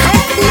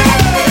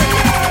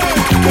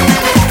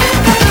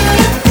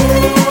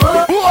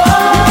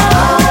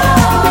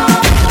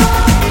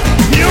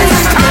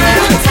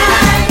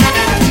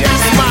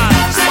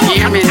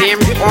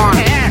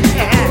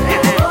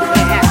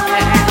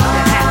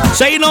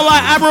 Say you know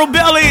like Admiral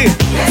Billy.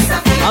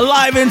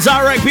 Alive and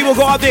direct. People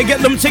go out there, get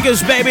them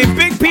tickets, baby.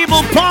 Big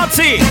people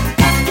party.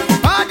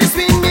 All this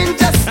mean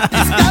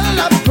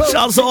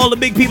Shouts to all the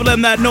big people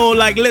in that know,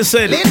 like,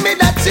 listen,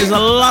 there's a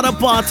lot of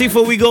party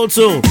for we go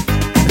to.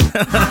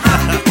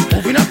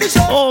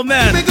 Oh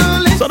man.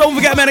 So don't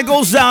forget, man, it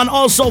goes down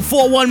also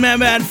 4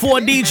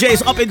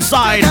 DJs up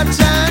inside.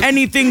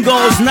 Anything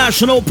Goes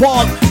National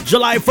Park,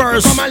 July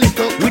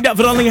 1st. We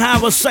definitely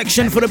have a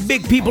section for the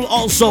big people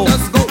also.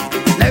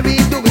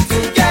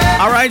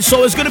 Alright,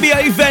 so it's gonna be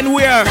an event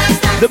where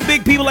the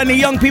big people and the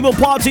young people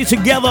party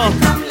together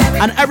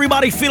and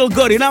everybody feel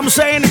good, you know what I'm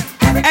saying?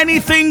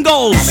 Anything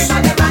goes.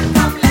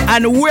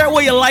 And where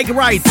will you like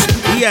right?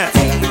 Yeah.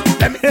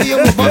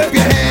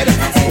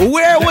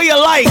 Where will you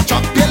like?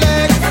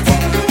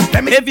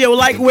 If you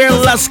like wear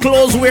less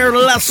clothes, wear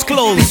less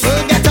clothes.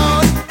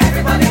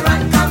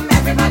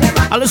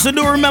 Listen,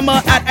 do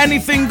remember, at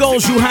Anything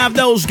Goes, you have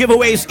those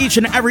giveaways each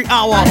and every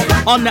hour.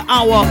 On the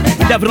hour,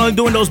 definitely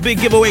doing those big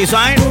giveaways,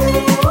 alright?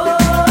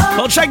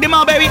 So check them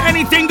out, baby.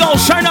 Anything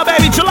Goes, turn up,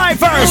 baby, July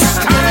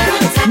 1st.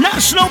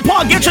 National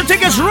Park, get your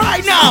tickets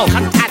right now.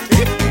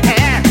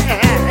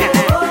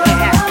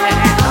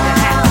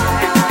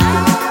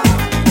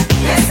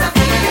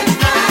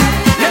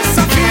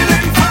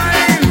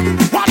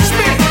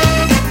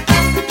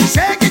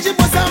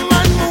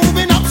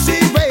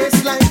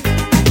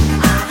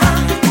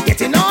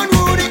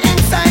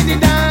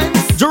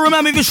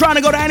 Remember, if you're trying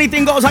to go to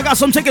Anything Goes, I got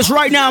some tickets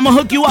right now. I'm gonna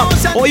hook you up.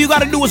 All you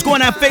gotta do is go on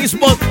that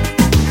Facebook,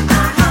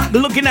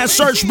 look in that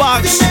search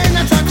box,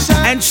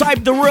 and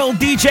type The Real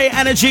DJ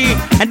Energy,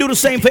 and do the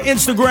same for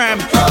Instagram.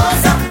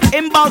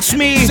 Inbox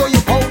me,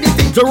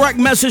 direct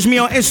message me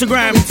on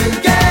Instagram,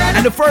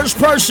 and the first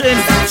person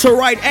to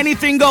write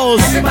Anything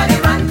Goes,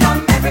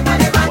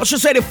 I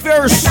should say the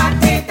first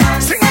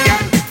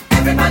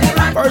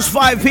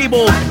 5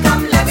 people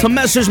to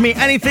message me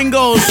Anything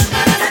Goes,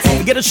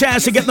 get a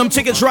chance to get them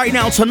tickets right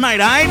now tonight,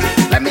 alright?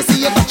 Let me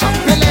see you touch up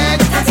your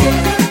leg.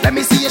 Let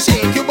me see you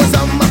shake your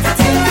bosom.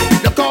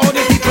 Look how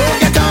the people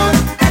get on.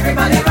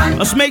 Everybody run.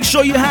 Let's make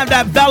sure you have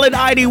that valid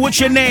ID with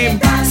your name.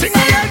 Sing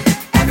again.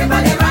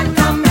 Everybody run,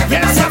 come.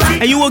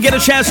 And you will get a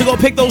chance to go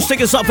pick those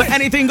tickets up for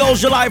Anything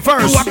Goes July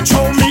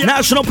 1st.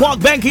 National Park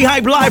Banky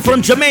Hype live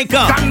from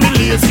Jamaica. Can be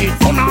lazy.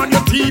 Turn on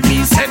your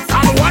TV set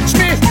and watch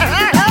me.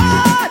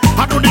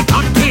 I do the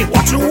party.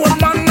 Watch you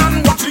old man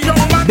and watch you young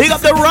man. Big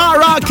up the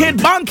rah-rah kid,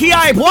 Banky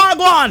Hype,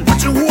 Wagwan.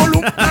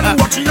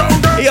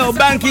 Yo,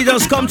 Banky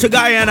just come to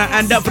Guyana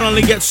and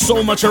definitely get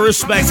so much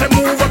respect.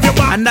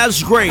 And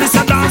that's great.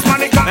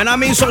 And I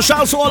mean, so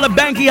shouts to all the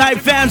Banky Hype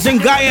fans in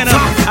Guyana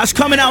that's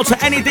coming out to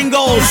Anything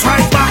Goes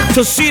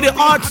to see the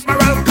art.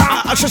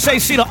 I should say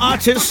see the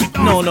artist.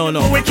 No.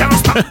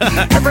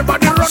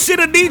 See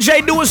the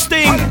DJ do his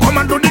thing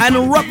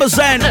and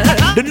represent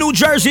the New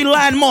Jersey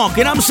landmark.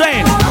 You know what I'm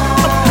saying?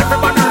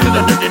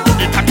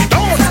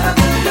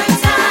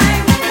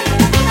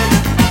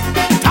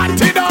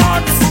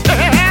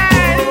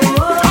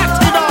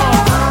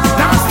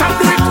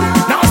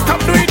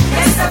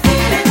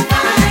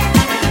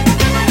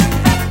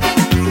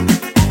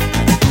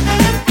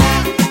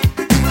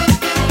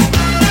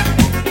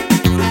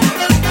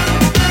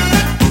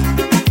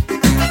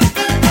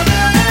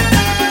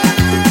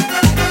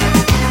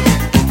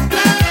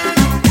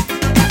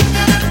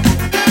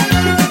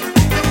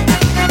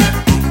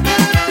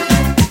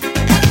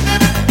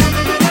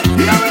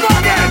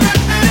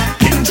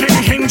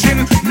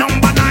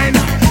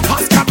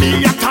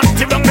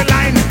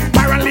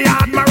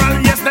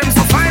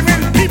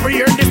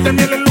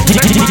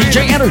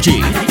 DJ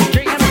Energy.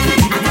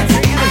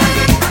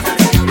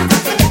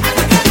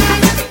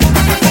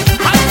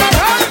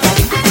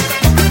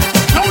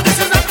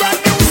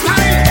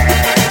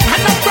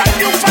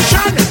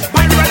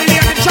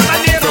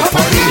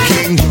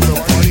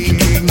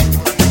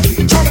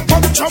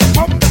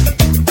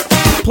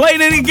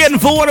 Playing it again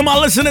for one of my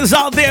listeners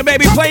out there,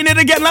 baby. Playing it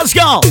again. Let's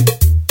go.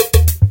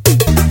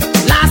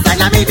 Last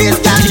time I made this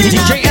guy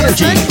DJ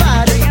Energy.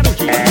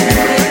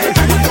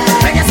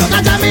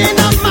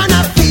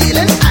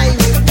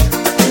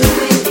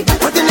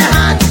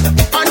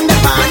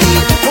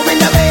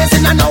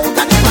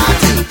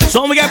 So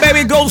don't forget,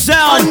 baby, it goes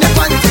down.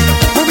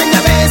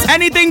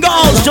 Anything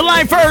Goes,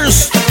 July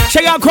 1st.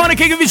 Check out Corner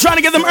King if you're trying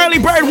to get them early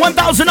bird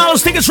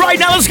 $1,000 tickets right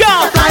now. Let's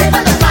go.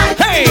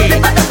 Hey,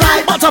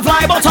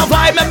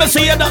 butterfly, remember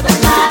see you.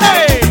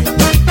 Hey.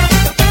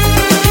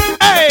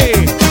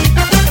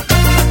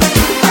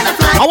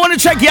 I want to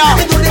check you out.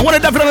 I want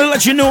to definitely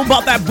let you know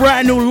about that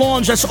brand new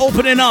lounge that's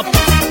opening up.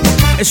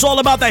 It's all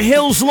about the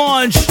Hills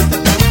Lounge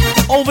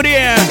over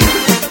there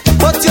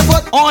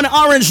on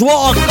Orange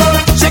Walk.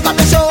 Shake up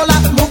the shoulder,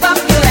 move up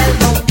your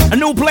elbow. A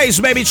new place,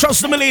 baby.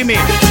 Trust and believe me.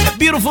 A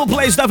beautiful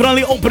place,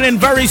 definitely opening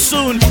very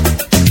soon.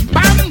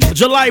 Bam!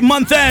 July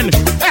month end.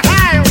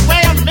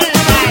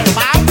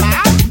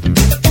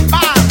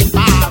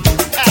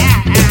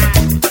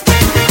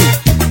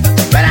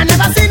 But I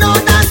never see no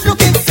dance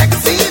looking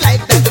sexy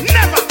like that.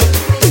 Never.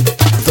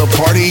 The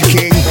Party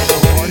King.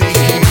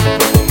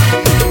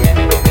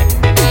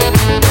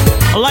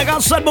 Like I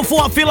said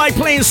before, I feel like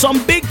playing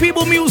some big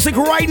people music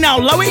right now.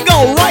 Let me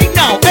go right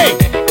now. Hey.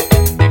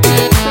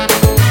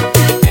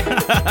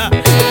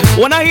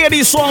 When I hear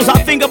these songs,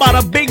 I think about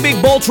a big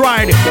boat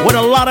ride with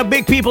a lot of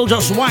big people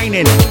just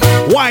whining.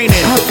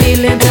 I'm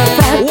feeling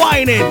the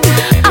whining.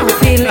 I'm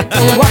feeling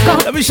the walk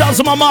on. Let me shout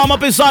to my mom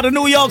up inside of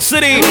New York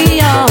City.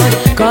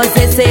 Cause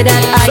they say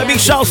that Let me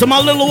shout to my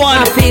little one.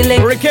 I'm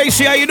feeling.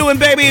 Ricasey, how you doing,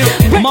 baby?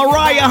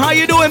 Mariah, how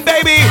you doing,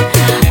 baby?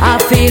 I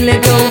feel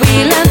it to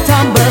wheel and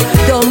tumble.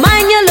 Don't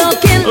mind you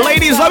looking.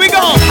 Ladies, let me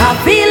go. I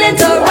feel it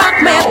to rock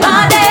my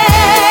body.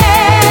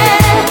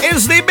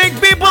 It's the big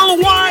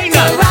people whine.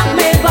 To rock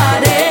my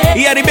body.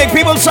 Yeah, the big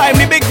people time,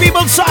 the big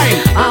people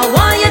time. I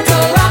want you to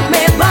rock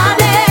my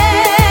body.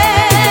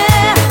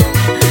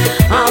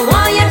 I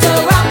want you to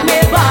rock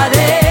my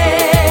body.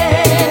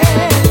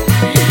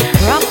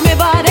 Rock my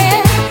body.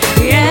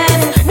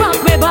 Yes, rock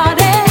my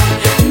body.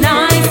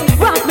 Nice,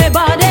 rock my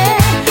body.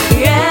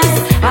 Yes,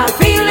 I'm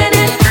feeling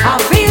it. I'm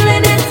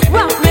feeling it.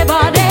 Rock my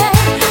body.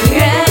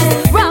 Yes,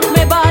 rock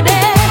my body.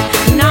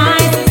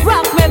 Nice,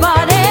 rock my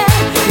body.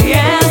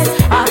 Yes,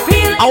 I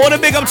feel it. I want to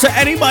big up to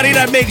anybody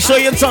that makes sure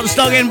you touch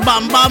down in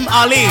Bam Bam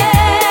Ali.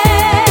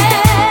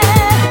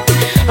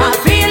 I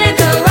feel it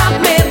to rock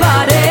my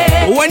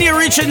body. When you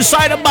reach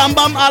inside of Bam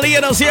Bam Ali,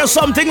 you'll hear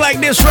something like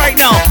this right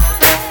now.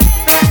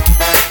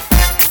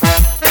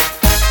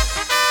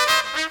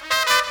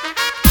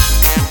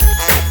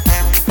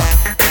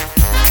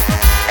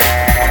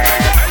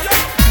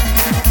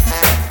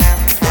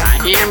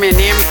 Hear me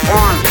name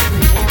on.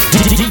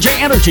 DJ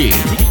Energy.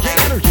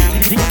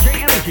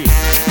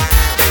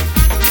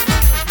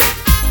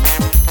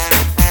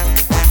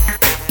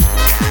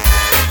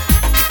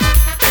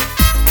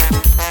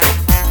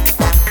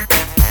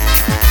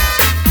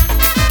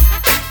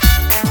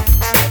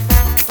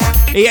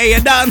 Yeah, you're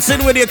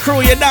dancing with your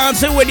crew, you're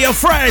dancing with your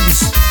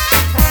friends.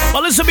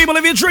 But listen, people,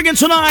 if you're drinking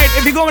tonight,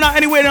 if you're going out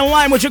anywhere in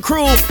line with your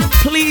crew,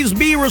 please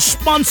be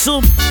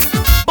responsible.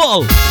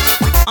 Alright?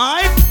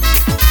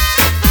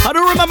 I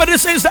do remember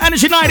this is the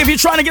Energy Night. If you're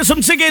trying to get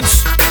some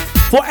tickets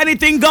for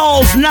Anything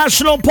Goes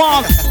National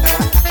Park,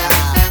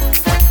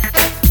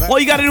 all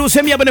you gotta do is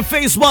hit me up in the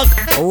Facebook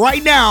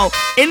right now.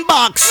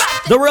 Inbox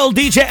The Real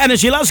DJ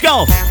Energy. Let's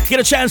go. Get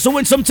a chance to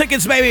win some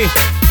tickets, baby.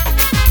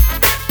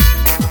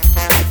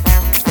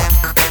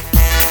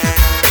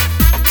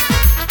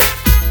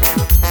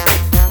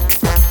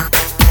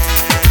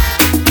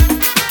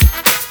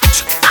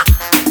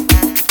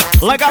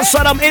 Like I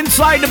said, I'm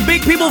inside the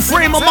big people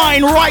frame of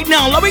mind right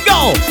now. Let me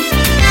go.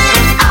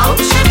 Ouch.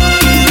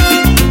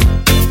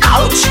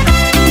 Ouch.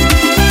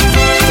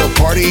 The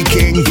Party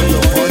King. The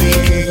Party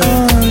King.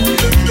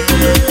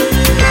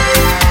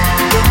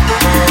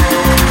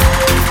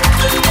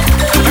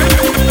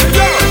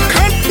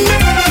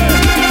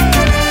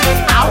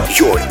 Ouch.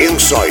 You're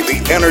inside the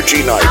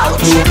Energy Night.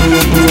 Ouch.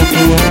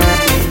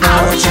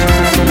 Ouch.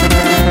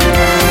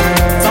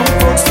 Some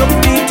folks don't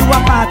need to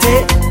a party.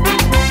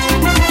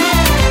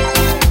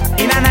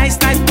 In a nice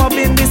pub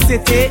in the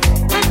city.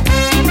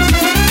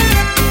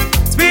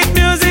 Sweet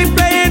music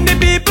playing, the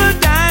people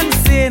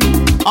dancing.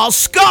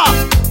 Oscar!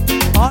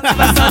 All of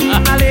a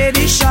sudden, a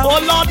lady shout. Oh,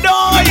 Lord,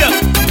 no!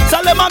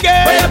 Tell them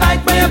again. Where you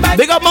bite?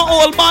 Big up my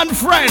old man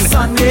friend.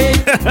 Sunday.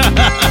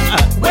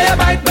 Where you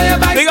bite?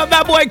 Big up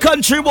that boy,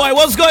 country boy.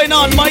 What's going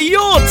on, my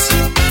youth?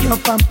 Your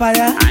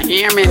vampire. I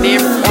hear me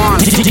name on.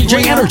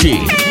 DJ Energy.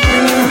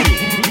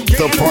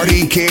 The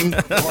Party King.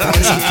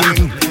 Party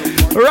King.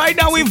 Right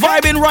now we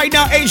vibing right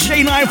now.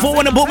 HJ94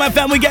 when the Boom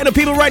FM. We getting the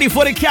people ready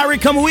for the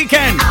CARICOM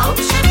weekend. Ouch.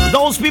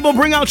 Those people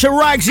bring out your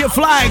rags, your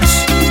flags.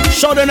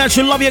 Show them that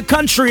you love your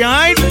country,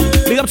 alright?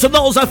 Big up to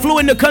those that flew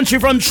in the country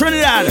from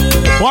Trinidad,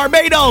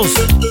 Barbados.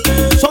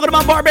 Talking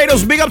about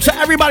Barbados, big up to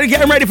everybody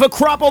getting ready for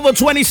Crop Over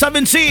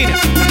 2017.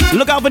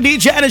 Look out for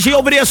DJ Energy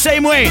over there,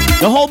 same way.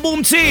 The whole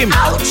Boom team.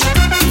 Ouch.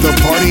 The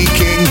Party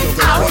King.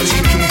 The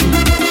Party King.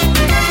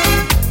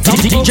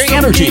 DJ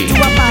Energy. I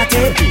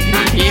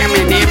hear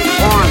me name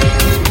on.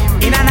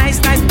 In a nice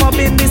pub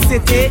in the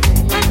city.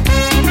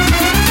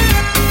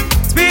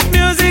 Sweet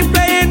music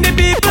playing, the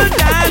people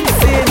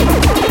dancing.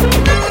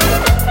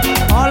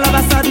 All of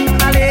a sudden,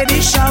 a lady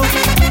shout.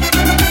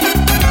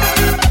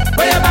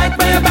 Where you bite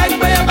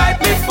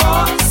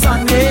before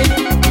Sunday?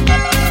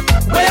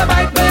 Where you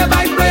bite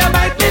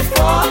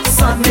before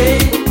Sunday?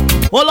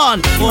 Hold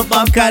on.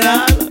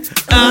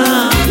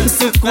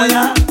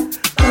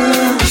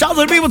 Shout out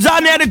to the people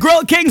down there, the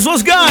Grill Kings,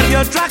 what's good?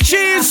 Your track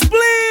cheese,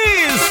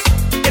 please.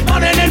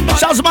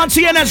 Shout out to my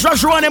TNS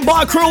restaurant and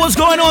bar crew, what's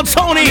going on,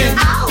 Tony?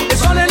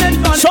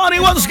 Tony,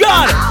 what's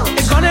good?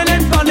 Shout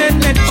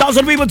out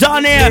to the people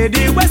down there,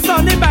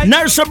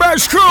 Nurse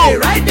Birch crew.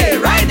 Right there.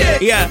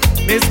 Yeah.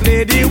 This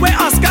lady where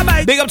Oscar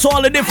bite. Big up to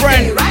all the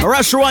different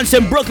restaurants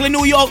in Brooklyn,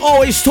 New York,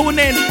 always tuned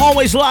in,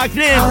 always locked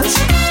in.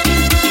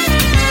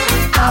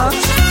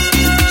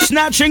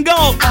 Snatch and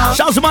go.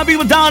 Shout out to my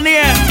people down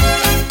there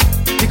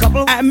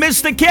at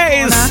Mr.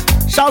 K's.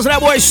 Shout out to that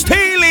boy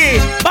Steely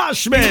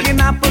Bashman.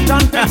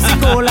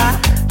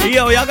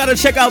 Yo, y'all gotta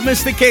check out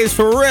Mr. K's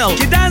for real.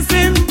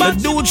 The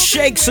dude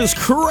shakes is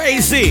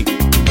crazy.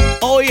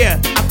 Oh yeah.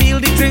 I feel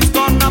the drinks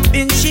gone up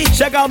in shit.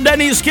 Check out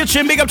Denny's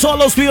Kitchen. Big up to all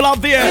those people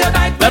out there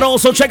that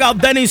also check out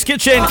Denny's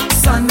Kitchen.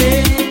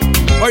 Sunday.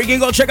 Or you can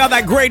go check out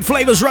that Great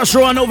Flavors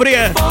restaurant over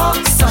there.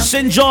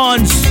 St.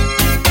 John's.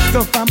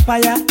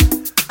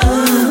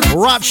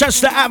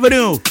 Rochester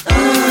Avenue.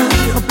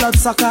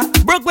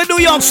 Brooklyn, New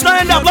York,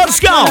 stand up, let's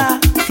go.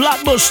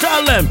 Flatbush,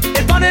 tell them.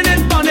 It's burning,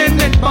 it's burning,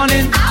 it's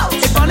burning.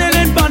 It's burning,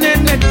 it's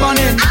burning, it's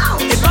burning.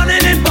 It's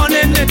burning, it's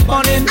burning, it's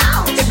burning.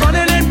 It's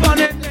burning, it's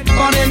burning, it's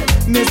burning.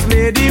 Miss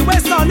Lady, where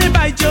Sonny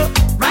bite you?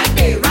 Right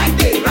there, right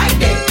there, right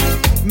there.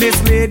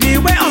 Miss Lady,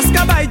 where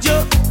Oscar bite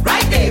you?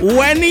 Right there.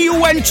 When you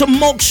went to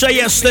Moksha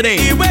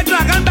yesterday, where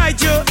Dragon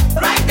bite you?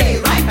 Right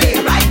there, right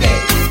there, right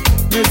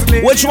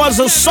there. Which was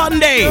a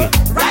Sunday.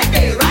 Right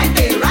there, right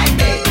there, right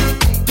there.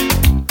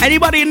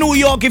 Anybody in New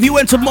York, if you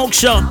went to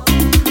Moksha,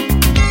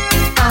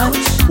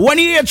 when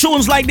you hear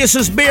tunes like this,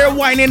 it's beer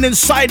whining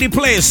inside the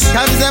place.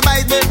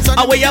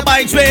 Away your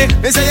bite me.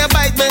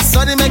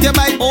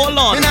 Hold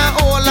on.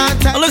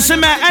 Listen,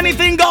 man,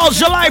 anything goes.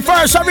 July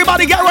 1st,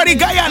 everybody get ready,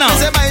 Guyana.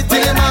 The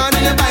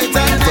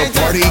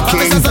party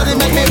king.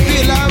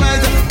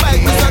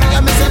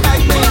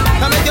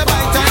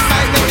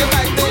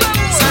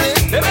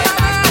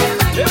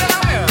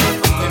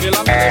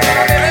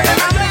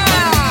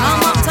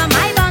 Come up to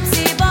my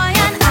bumpsy boy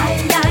and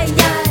ay ay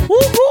ay.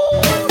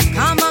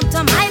 Come up to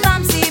my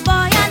bumpsy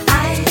boy and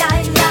ay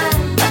ay ay.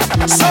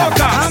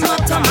 Come up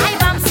to my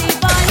bumpsy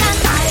boy and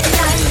ay ay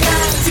ay.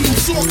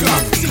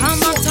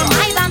 Come up to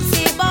my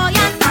bumpsy boy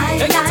and ay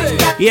ay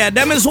ay. Yeah,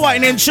 them is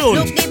whining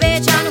tune.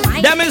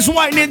 Them is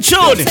whining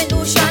tune.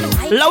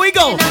 Let we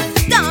go.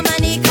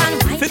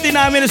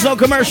 59 minutes no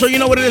commercial. You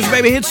know what it is,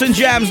 baby. Hits and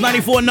jams,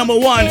 94 number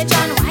 1.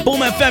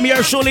 Boom FM,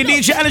 you're surely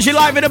DJ Energy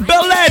live in the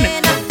building.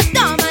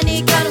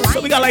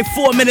 So we got like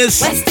 4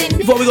 minutes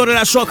before we go to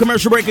that short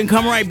commercial break and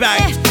come right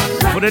back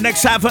for the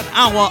next half an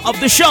hour of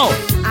the show.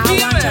 I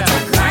want you to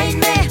grind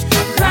me,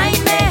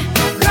 grind me,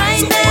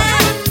 grind me.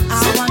 I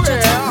want you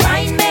to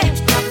grind me,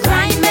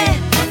 grind me,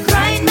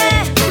 grind me.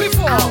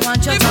 I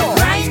want you to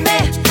grind me,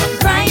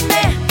 grind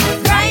me,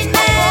 grind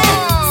me.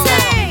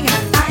 Sing,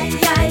 ay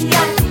ay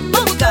ay,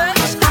 oh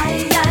gosh,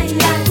 ay ay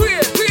ay,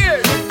 queer, queer,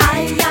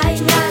 ay ay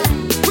ay,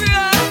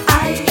 queer,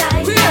 ay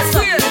ay ay,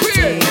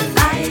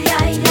 ay ay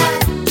ay,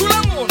 tout le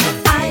monde,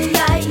 ay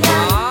ay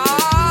ay,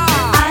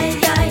 ay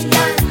ay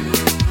ay,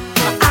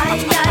 ay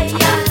ay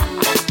ay.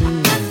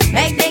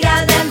 Make the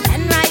girl them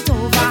bend right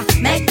over.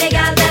 Make the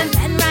girl them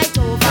bend right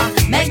over.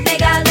 Make the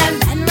girl them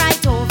bend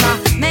right over.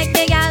 Make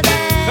the girl them.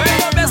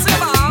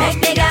 Make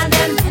the girl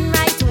them bend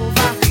right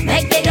over.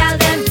 Make the girl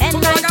them bend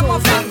right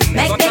over.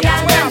 Make the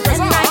girl them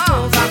bend right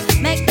over.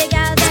 Make the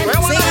girl them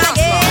sing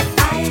again.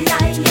 Ay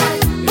ay ay.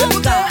 Oh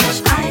gosh.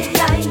 Ay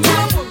ay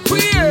ay.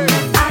 Queer.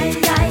 Ay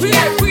ay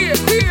ay. Queer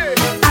queer.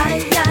 Ay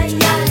ay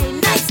ay.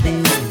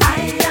 Niceness.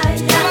 Ay ay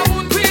ay.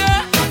 Queer.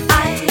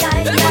 Ay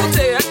ay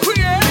ay.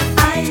 Queer.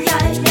 Ay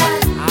ay ay.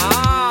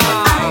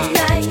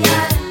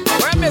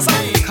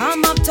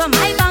 Come up to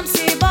my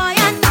bumpsy boy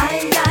and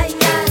ay ay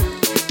ay.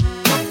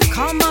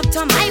 Come up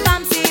to my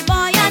bumpsy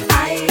boy and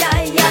ay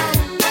ay ay.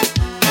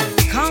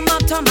 Come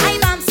up to my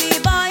bumpsy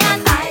boy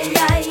and ay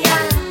ay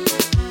ay.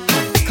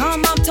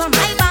 Come up to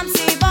my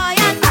bumpsy boy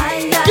and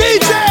ay ay.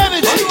 DJ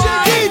Energy,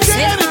 DJ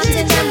Energy.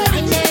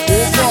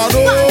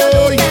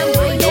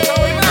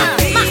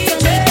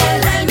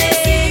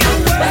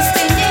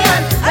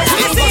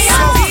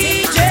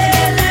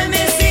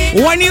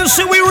 When you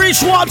see we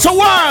reach Water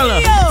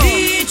World,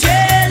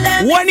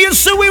 when you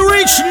see we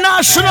reach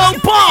National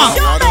Park,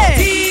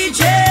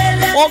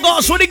 oh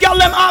gosh, what the girl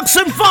them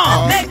asking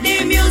for? Make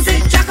the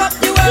music jack up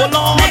the world.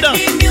 Oh Lord.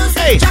 Make the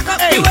music jack up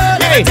the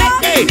world. Hey,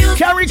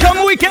 Carry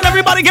Come Weekend,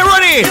 everybody get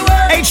ready.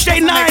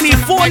 HJ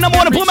 94, number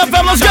 1 to Boom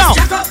FM, let's go.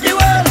 Jack up the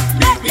world.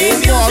 Make the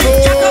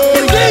music jack up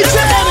the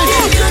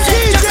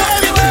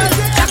world.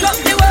 Jack up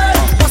the world.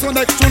 What's on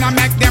the tune and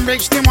make them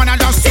reach them wanna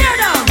just tear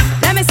down.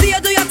 Let me see you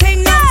do your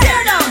thing now.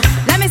 Tear down.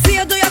 Let me see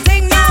you do your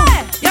thing now.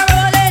 You're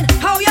rolling,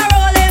 how you're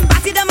rolling.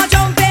 Batty them a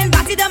jumping,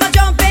 batty them a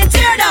jumping.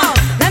 Tear down.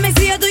 Let me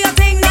see you do your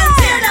thing now.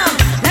 Tear down.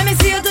 Let me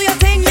see you do your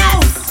thing now.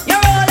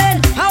 You're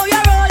rolling, how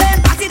you're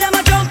rolling. Batty them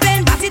a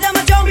jumping, batty them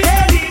a jumping.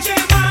 DJ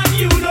man,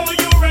 you know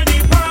you're ready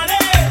party.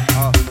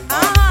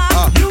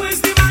 You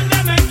is the man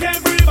that make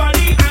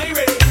everybody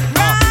irate.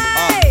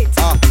 Right.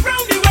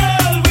 Round the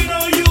world, we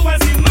know you as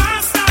the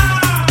master.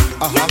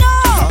 You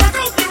know. Back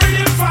up the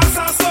rhythm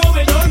faster, so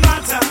it don't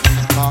matter.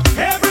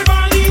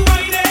 Everybody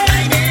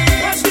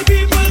whining, watch the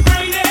people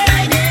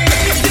grinding.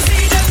 If you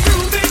see them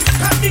grooving,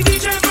 have the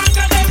DJ man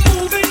got them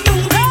moving,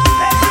 moving.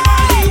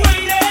 Everybody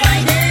whining,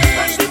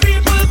 watch the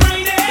people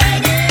grinding.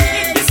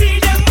 If you see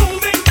them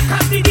moving,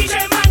 have the DJ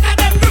man got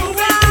them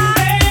grooving,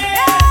 moving.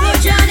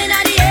 Put your hand in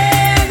the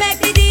air, make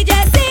the DJ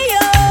see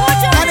you. Put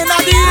your hand in the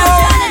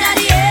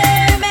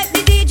air, make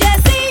the DJ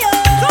see you.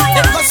 Put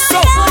your hand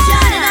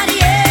in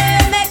the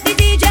air, make the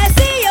DJ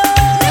see you.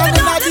 Put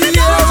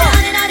your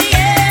hand in the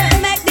air,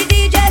 make the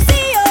DJ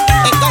see you.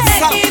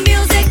 Make the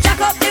music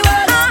jack up the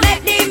world.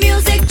 Make the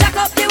music jack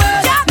up the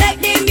world. Make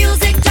the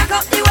music jack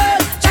up the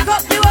world. Jack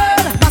up the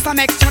world. What's the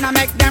next tune and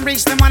make them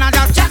reach them wanna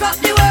just Jack up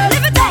the world.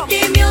 Make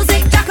the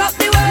music jack up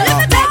the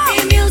world. Make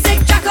the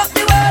music jack up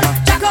the world.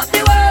 Jack up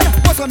the world.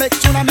 What's the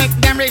next tune and make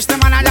them reach the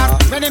man I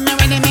just ready me,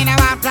 I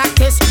want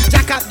practice.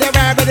 Jack up the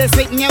verb with the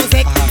sweet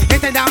music.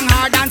 Hit it down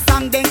hard and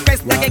song then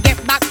Chris. Like you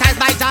get baptized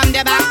by John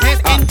the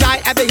Baptist.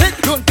 Enjoy every hit,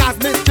 don't cause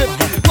mischief.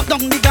 Put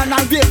down the gun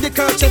and wave the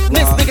kerchief.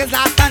 Miss niggas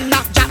last and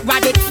knock Jack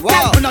Rabbit.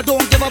 Well, no,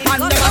 don't give up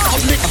and never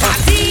submit.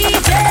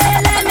 DJ,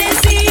 let me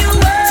see you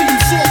work.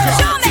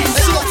 Show me.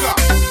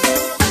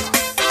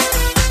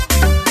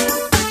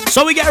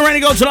 So we getting ready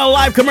to go to the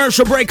live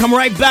commercial break. Come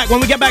right back. When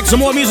we get back,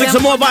 some more music,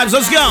 some more vibes.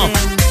 Let's go.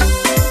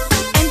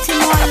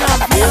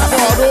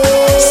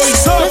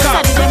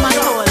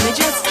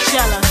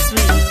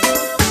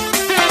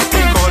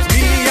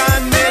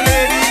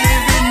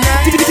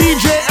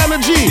 DJ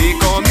Energy. They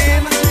come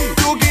in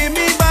to give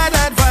me bad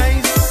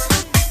advice,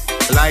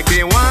 like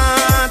they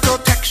want to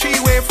take she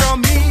away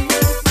from me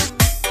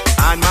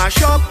and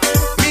mash up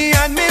me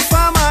and me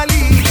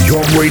family.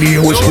 Your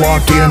radio is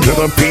locked into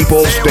the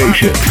People's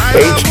Station.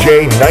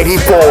 HJ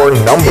 94,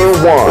 number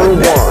 1.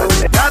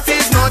 That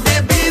is not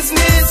their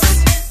business.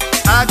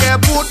 I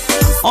get put.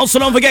 Also,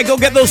 don't forget, go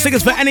get those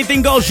tickets for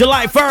Anything Goes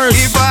July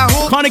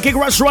 1st. Connie Kick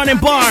Restaurant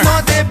and Bar.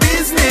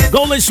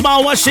 Golden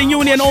Smile Western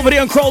Union over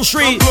there on Crow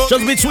Street,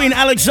 just between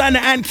Alexander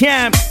and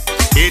Camp.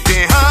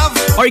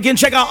 Or you can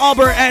check out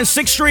Auburn and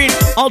 6th Street,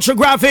 Ultra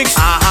Graphics.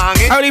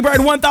 Early bird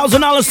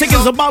 $1,000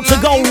 tickets about to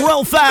go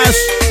real fast.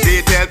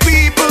 They tell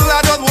people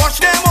I don't watch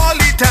them all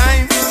the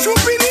time.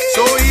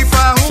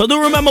 So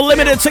do remember,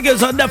 limited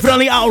tickets are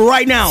definitely out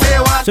right now.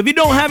 So if you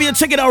don't have your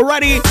ticket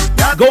already,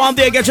 go out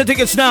there, get your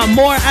tickets now.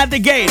 More at the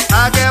gate.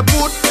 I get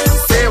put,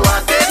 say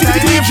what they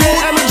DJ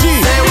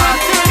Energy. Say what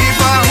if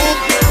I hook,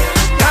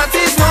 that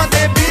is not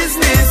their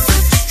business.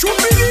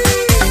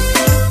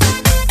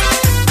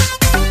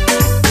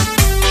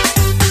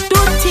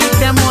 Don't take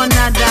them on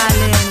now,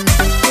 darling.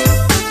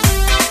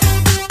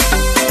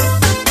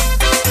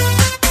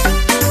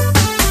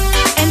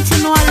 And to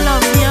know I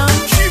love you.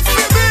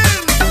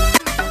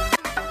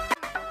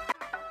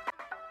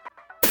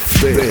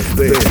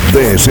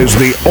 This is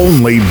the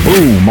only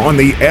boom on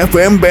the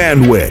FM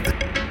bandwidth.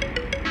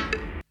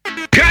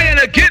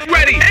 Guyana, get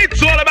ready.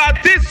 It's all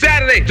about this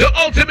Saturday. The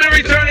ultimate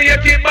return of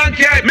Yaki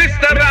Bankai,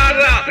 Mr.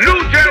 Rara.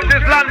 New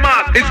Jersey's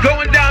landmark. It's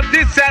going down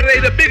this Saturday,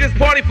 the biggest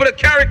party for the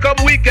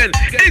CARICOM weekend.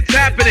 It's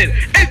happening.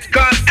 It's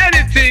called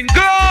Anything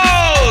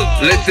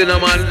Goes. Listen,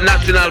 I'm on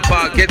National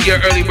Park. Get your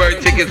early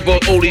bird tickets for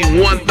only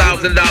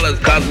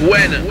 $1,000. Cause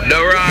when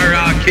the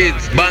Rara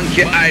kids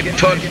Bankai I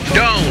touch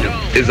down,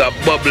 is a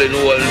bubbling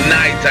all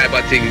night type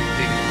of thing.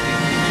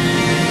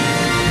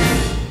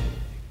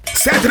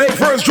 Saturday,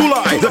 1st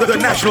July, the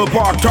National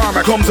Park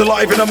Tarmac comes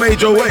alive in a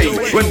major way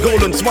when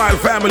Golden Smile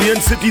Family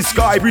and City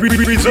Sky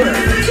reserve.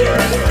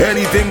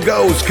 Anything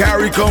goes,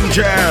 CARICOM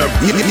Jam.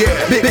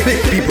 Yeah, big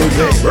people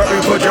say,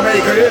 rapping for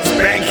Jamaica, it's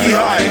Banky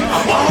High.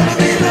 I wanna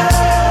be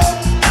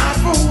loved, not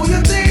for who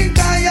you think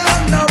I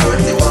am, not what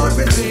you want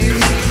me to be.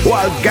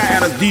 While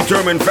Guyana's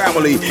determined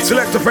family,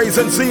 Selector Face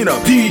and Cena,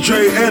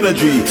 DJ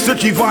Energy,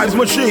 City Vibes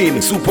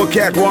Machine, Super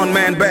Cat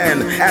one-man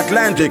band,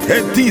 Atlantic,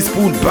 and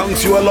Teaspoon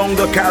bounce you along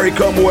the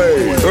CARICOM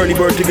way. Early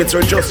bird tickets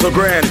are just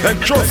 $1,000,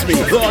 and trust me,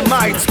 the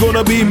night's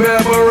gonna be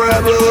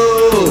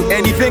memorable.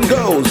 Anything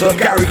goes, a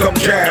CARICOM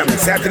Jam,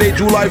 Saturday,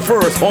 July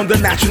 1st on the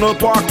National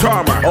Park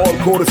Tarmac, all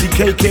courtesy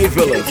KK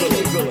Villas.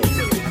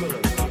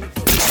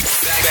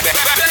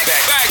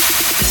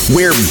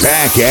 We're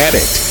back at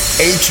it.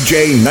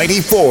 HJ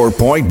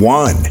 94.1.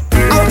 Woman,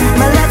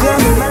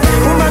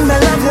 me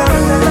love you.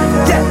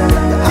 Yeah,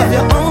 have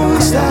your own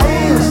style.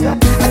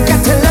 I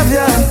got to love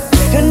you.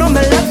 You know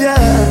me love you.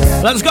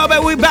 Let's go,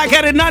 baby. We back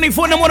at it.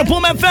 94 number 1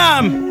 Pullman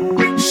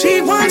fam. She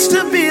wants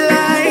to be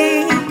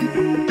like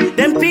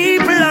them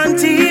people on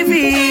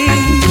TV.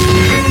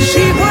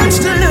 She wants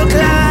to look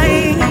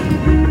like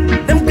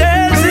them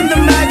girls in the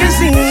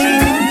magazine.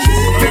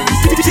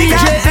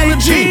 DJ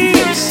Energy.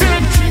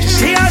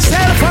 See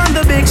herself on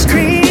the big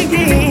screen.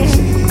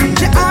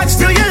 She asks,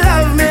 do you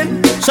love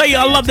me? So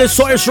yeah, I love this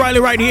Sawyer Riley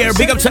right here.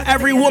 Big up to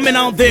every woman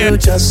out there.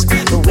 Just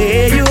the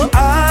way you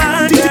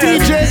are,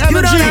 DJ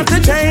you don't have to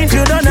change,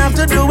 you don't have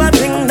to do a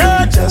thing.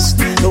 No, just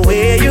the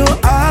way you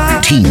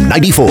are. Team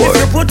 94. If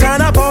you put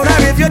on a powder,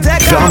 if you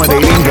take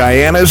dominating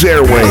Guyana's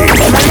airwaves.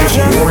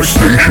 Your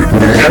station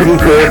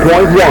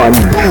 94.1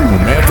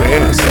 Boom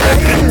FM.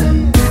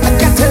 I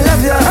got to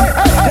love you.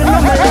 You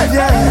know me love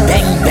you.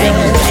 Bang, bang,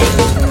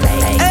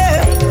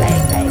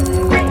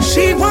 bang.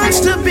 She wants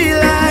to be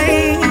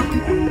like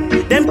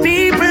them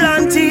people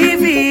on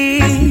TV.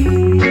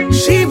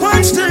 She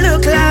wants to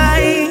look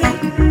like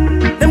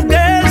them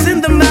girls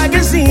in the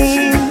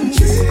magazine.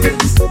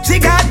 She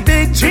got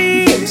big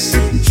dreams.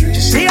 She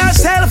see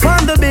herself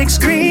on the big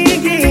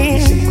screen.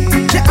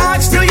 She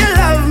asks, do you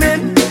love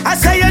me? I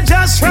say you're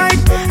just right.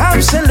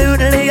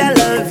 Absolutely, I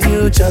love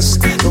you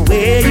just the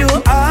way you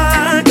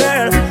are,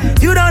 girl.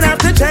 You don't have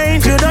to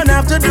change, you don't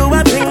have to do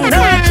a thing.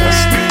 No,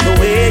 just the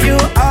way you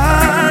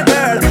are,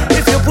 girl.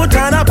 If you put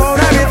on a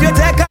powder, if you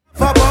take off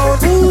a boat,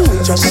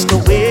 just the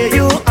way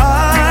you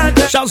are,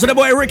 girl. Shouts to the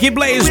boy Ricky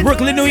Blaze,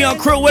 Brooklyn, New York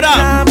crew, what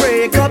up?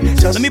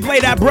 Let me play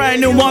that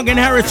brand new Morgan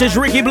Heritage,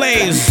 Ricky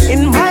Blaze.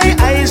 In my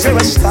eyes, you're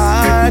a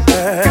star,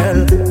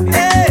 girl.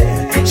 Hey.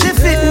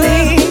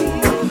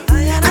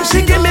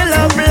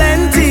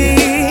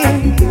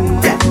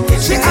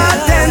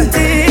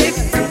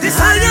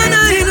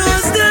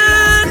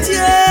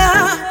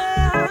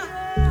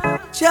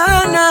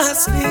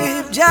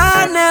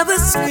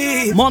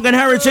 Morgan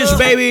Heritage,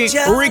 baby.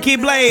 Ricky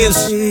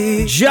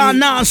Blaze. Jah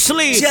not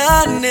sleep.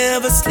 Jah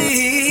never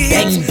sleep.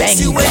 Bang, bang,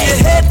 See when bang. your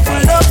head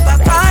full of a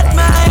bad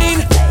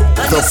mind.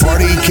 The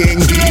Party King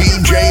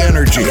DJ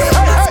Energy.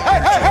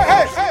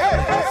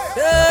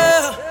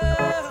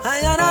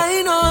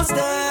 I knows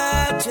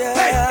that,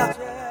 yeah.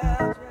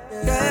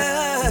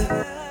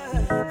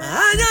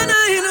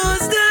 I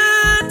knows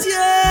that,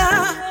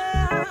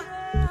 yeah.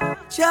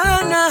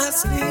 Jah not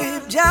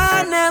sleep,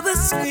 Jah never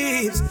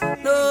sleeps.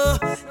 No,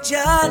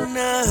 Jah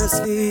not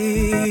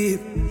sleep,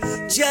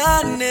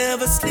 Jah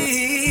never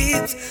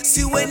sleeps.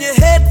 See when your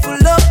head full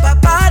of a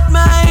bad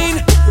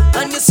mind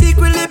and you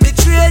secretly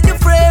betray your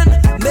friend.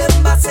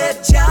 Remember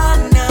said Jah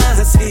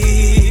not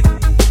sleep,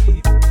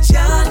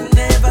 Jah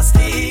never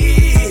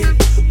sleep.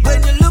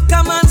 When you look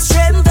a man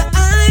straight in the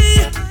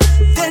eye,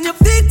 then you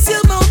fix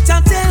your mouth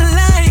and tell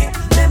lie.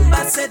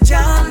 Remember said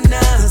Jah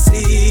not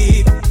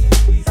sleep,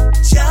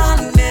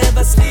 Jah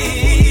never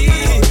sleep.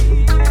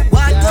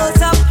 What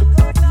goes up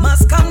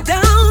must come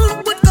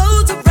down. What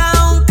goes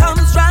around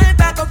comes right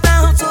back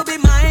around. So be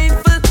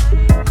mindful,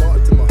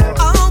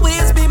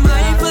 always be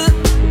mindful.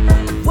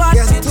 What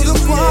you do,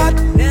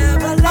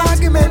 never let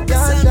argument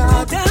go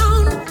down.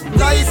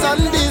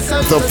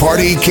 The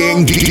Party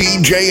King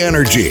DJ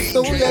Energy.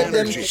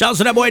 Shouts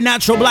to that boy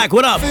Natural Black.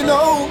 What up? You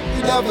know,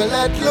 you never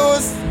let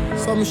loose.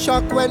 Some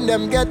shock when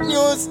them get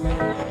news.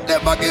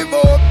 Never give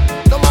up.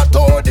 No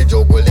matter the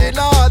juggling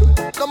hard.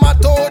 No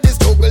matter the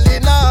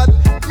struggling hard.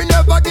 Me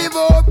never give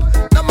up.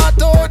 No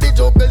matter the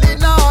juggling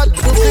hard.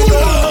 You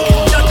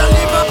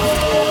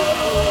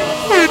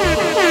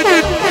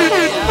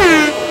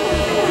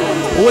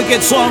know,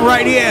 Wicked song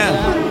right here.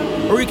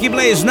 Ricky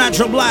Blaze,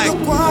 Natural Black.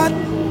 look what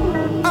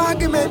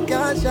argument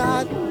got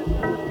shot.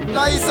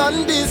 Lies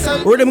and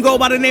decent. Rhythm go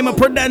by the name of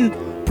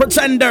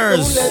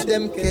Pretenders. Don't let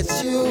them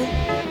catch you.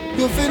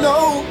 You feel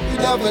know you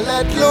never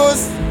let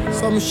loose.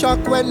 Some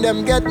shock when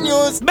them get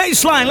news.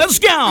 Baseline, let's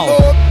go.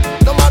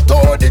 No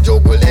matter the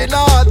juggling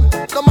hard.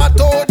 No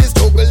matter the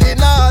struggling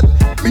hard.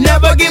 Me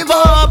never give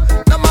up.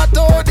 No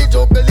matter the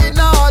juggling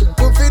hard.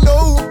 You feel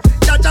know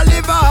that I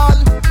live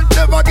on.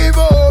 Never give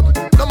up.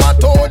 No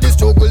matter the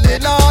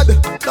struggling hard.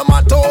 No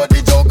matter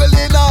the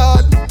juggling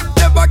hard.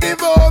 Never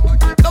give up.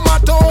 No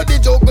matter the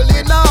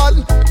juggling hard.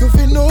 You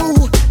feel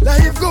know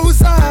life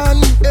goes on.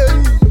 Hey.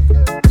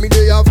 Me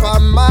day off a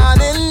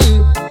morning.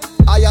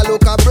 I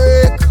look a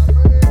break.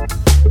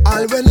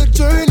 All when the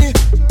journey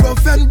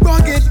rough and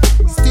rugged.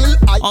 Still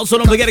I Also,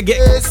 don't forget to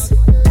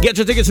get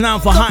your tickets now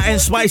for Hot and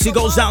Spicy.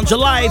 Goes down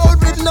July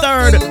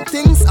 3rd.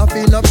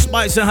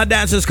 Spice and her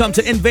dancers come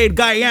to invade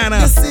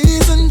Guyana.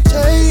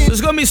 There's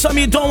gonna be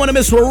something you don't want to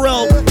miss for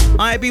real.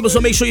 Alright, people, so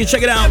make sure you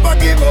check it out.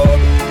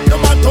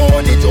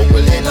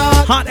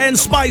 Hot and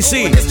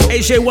Spicy,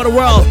 HA What a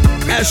World,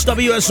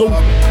 SWS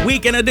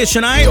Weekend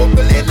Edition, alright?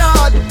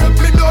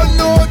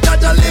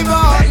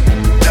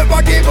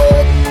 Never give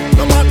up,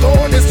 no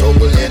matter the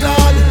struggling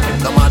on,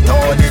 no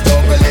matter the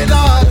juggling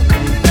on.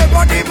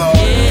 Never give up,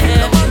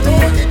 no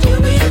matter the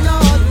juggling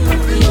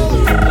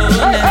on.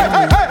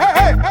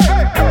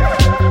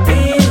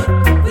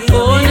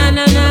 Oh na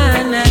na na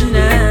na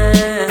na.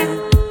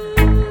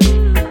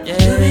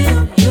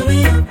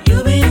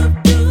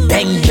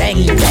 Bang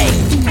bang bang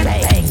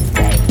bang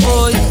bang.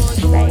 Boy,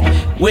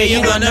 where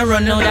you gonna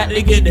run now that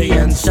the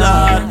Gideon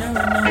start?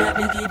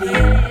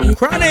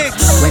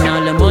 Chronics. When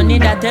all the money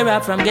that they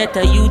rob from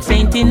ghetto youths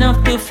ain't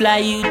enough to fly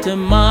you to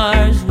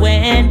Mars.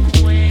 When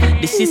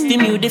the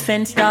system you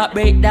defend start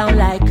break down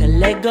like a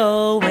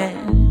Lego.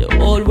 When the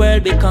whole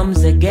world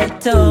becomes a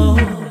ghetto,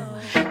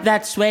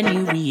 that's when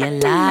you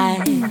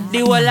realize the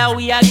whole of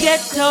we are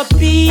ghetto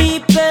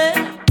people.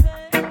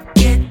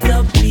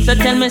 Ghetto people. So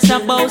tell me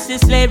some boss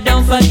is slave,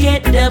 don't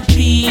forget the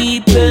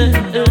people.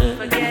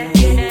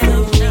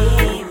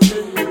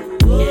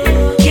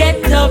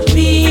 Ghetto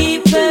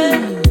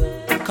people.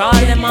 Call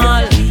them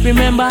all.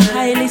 Remember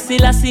Haile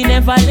Selassie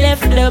never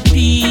left the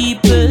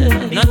people.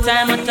 No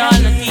time at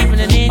all, not even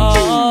an inch.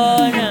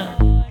 Oh no.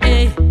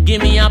 Hey,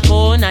 give me a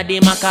phone, a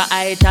demaka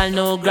ital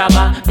no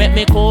grabber. Make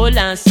me cool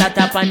and start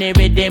up on the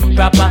rhythm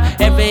proper.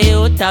 Every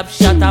you tap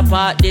shut up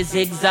at the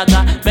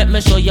zigzagger. Make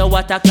me show you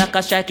what a clock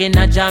a strike in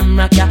a jam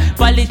rocker.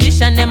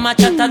 Politician them a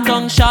chat a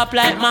tongue sharp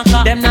like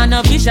maca. Them not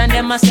no vision,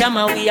 them a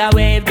scammer. We a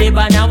wave the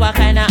banner. What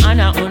kind of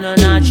honor? Uno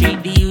not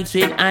treat the youths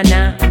with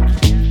honor.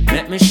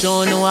 Let me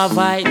show no a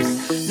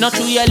vibes. Not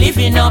true you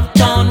living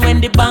uptown. When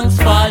the banks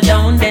fall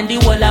down, then the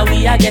whole of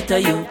we a get a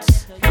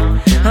youths.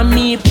 And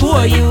me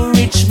poor, you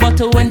rich, but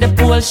when the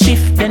pole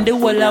shift, then the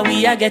whole of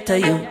we a get a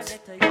youth.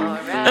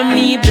 And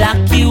me black,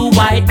 you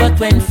white, but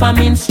when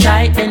famine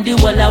strike, then the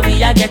whole of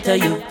we a get a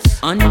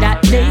youth. On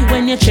that day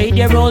when you trade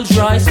your Rolls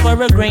Royce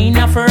for a grain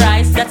of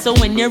rice, that's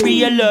when you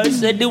realize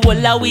that the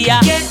whole of we a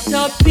get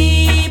up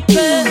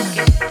people.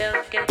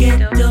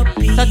 Get up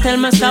people. So tell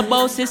me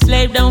about this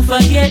slave, don't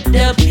forget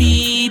the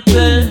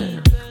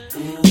people.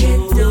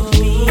 Get up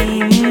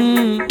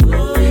people.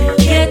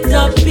 Get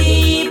up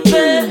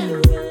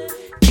people.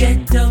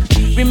 Get up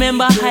people.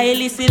 Remember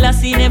Haile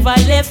Selassie never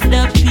left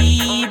the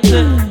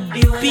people.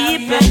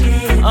 People.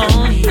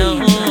 Oh no.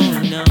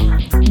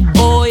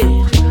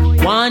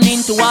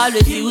 Warning to all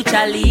the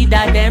future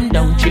leader them.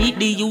 Don't treat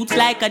the youth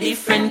like a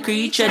different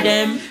creature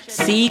them.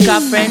 Seek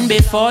a friend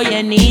before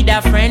you need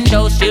a friend.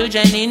 Those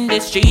children in the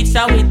streets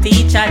how we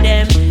teach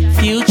them.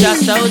 Future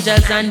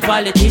soldiers and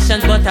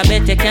politicians, but I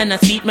bet you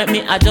cannot see it. Make me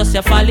adjust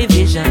your folly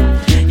vision.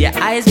 Your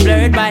eyes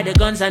blurred by the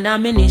guns and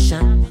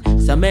ammunition.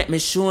 So make me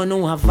show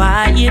no a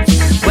vibe.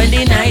 When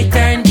the night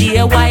turn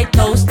day, White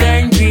House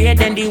turn grey,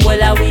 then the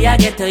whole of we a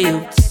get to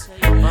youths.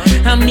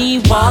 And me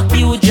walk,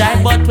 you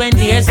drive, but when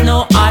there's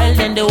no oil,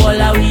 then the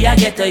whole of we a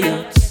get to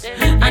youths.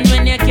 And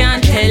when you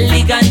can't tell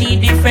Liga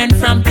need different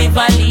from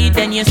Tivoli,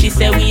 then you see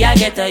say we a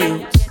get to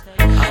youths.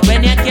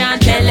 When you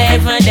can't tell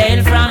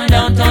Evandale from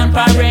downtown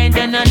Parade,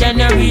 then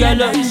you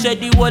realize say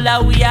the whole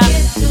of we a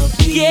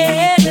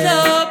get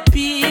up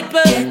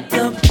people.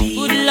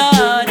 Good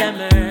Lord have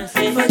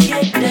mercy.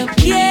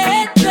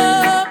 Get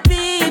up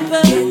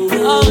people.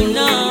 Oh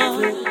no.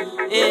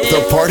 The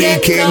Party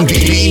King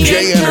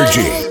DJ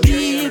Energy.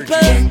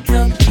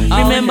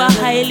 Remember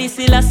Haile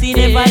Selassie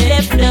never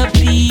left the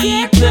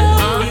people.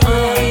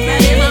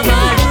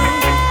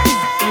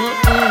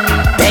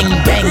 Bang,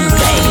 bang,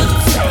 bang.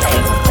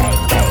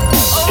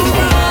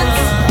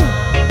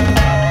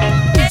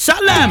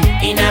 Salam.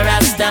 In a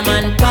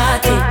Rastaman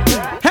party.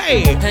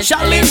 Hey,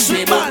 Chalice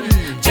Ribbon.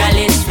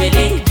 Chalice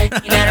Willie.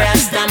 In a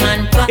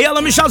Rastaman party. Yeah,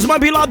 let me shout to my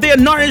people out there,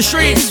 Northern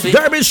Street,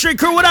 Durban Street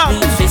crew, what up?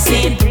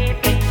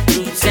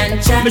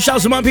 Let me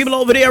shout to my people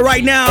over there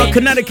right now,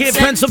 Connecticut,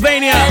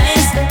 Pennsylvania,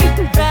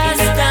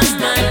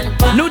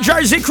 New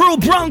Jersey crew,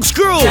 Bronx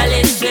crew,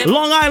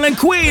 Long Island,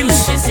 Queens,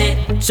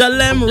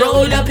 Salem,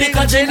 roll up, pick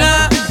a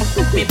dinner.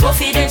 Me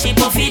puffy then she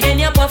puffy then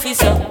you puffy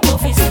so.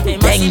 Bang,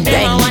 bang,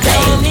 bang.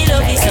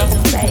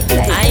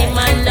 I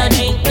man no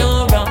drink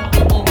no rum.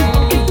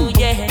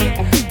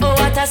 Yeah. Oh,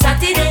 what a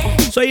Saturday.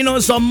 So you know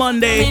it's on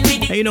Monday,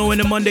 and you know when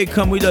the Monday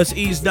come, we just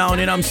ease down,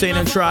 you know what I'm saying,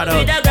 and try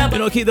to, you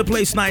know, keep the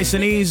place nice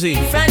and easy.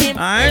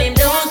 Alright?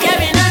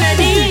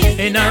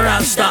 In a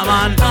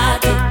Rastaman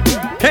party.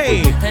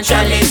 Hey,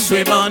 Chalice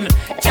Ribbon.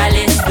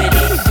 Chalice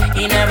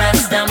Willie. In a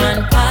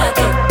Rastaman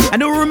party.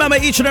 And do remember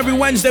each and every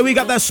Wednesday we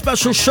got that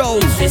special show.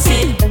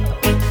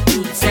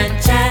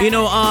 You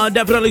know,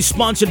 definitely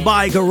sponsored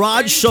by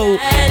Garage. So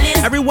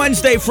every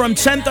Wednesday from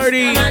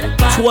 10:30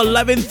 to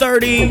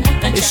 11:30,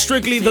 it's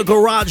strictly the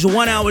Garage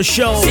 1 hour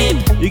show.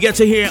 You get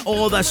to hear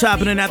all that's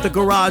happening at the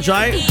Garage,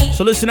 right?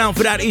 So listen out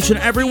for that each and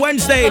every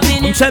Wednesday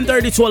from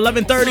 10:30 to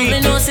 11:30.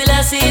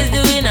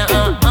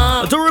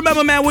 Do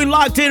remember, man, we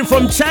locked in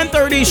from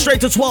 10:30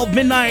 straight to 12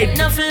 midnight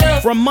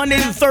from Monday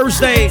to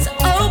Thursday.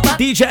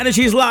 DJ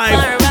Energy's live.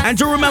 And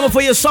do remember,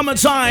 for your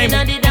summertime,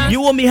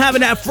 you will be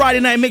having that Friday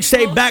night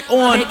mixtape back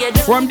on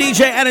from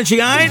DJ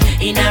Energy, alright?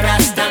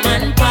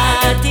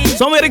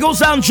 So when it goes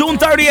down June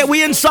 30th,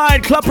 we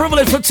inside Club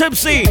Privilege for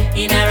Tipsy.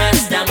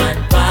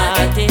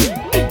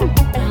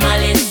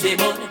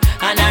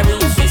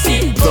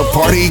 The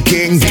Party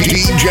King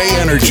DJ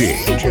Energy.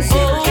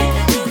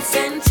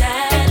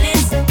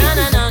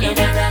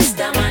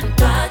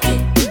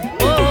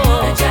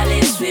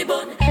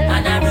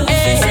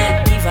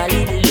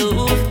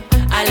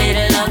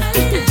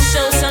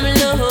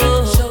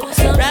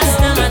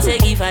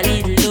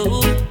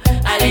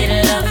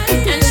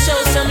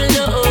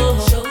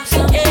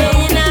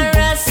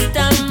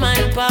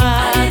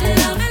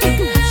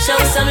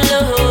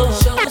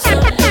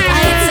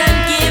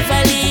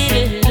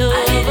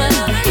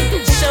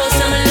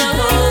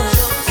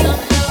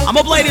 I'm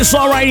gonna play this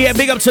song right here.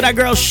 Big up to that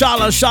girl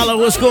Shala. Shala,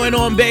 what's going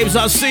on, babes?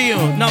 I'll see you.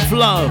 Enough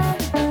love.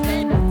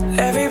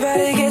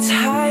 Everybody gets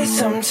high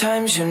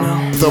sometimes, you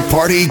know. The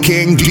Party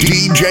King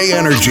DJ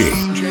Energy.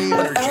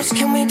 What else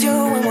can we do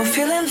when we're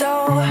feeling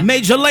low?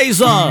 Major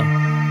Lazer.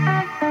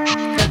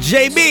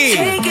 JB.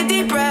 Take a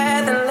deep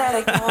breath and let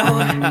it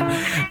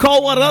go.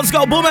 Cold Water, let's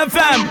go. Boom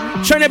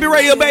FM. Turn up your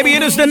radio, baby.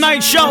 It is the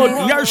night show.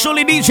 You're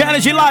surely DJ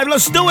Energy Live.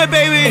 Let's do it,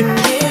 baby.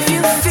 If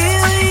you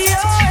feel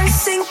you're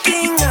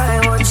sinking,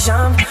 I will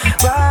jump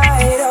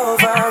right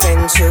over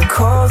into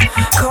cold,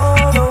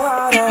 cold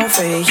water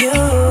for you.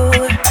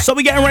 So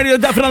we're getting ready to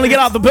definitely get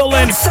out the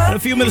building in a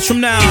few minutes from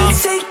now.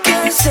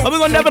 But we're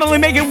gonna definitely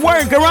make it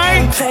work,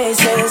 alright?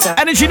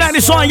 Energy Night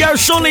is on. You're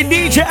surely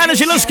DJ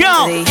Energy. Let's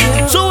go.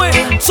 Do it,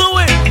 do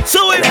it,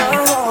 do it.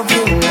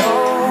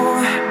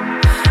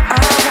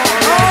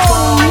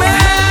 Oh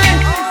man,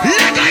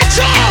 let it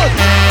talk.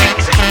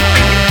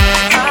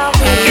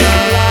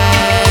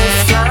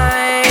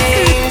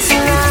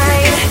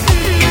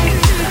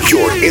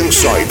 You're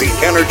inside the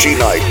Energy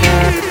Night.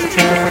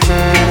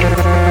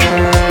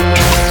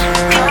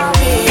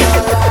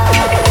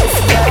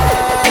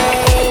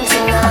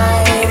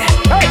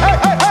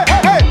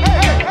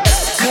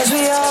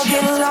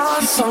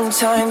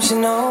 Sometimes, you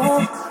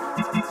know,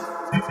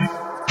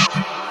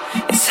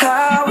 it's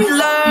how we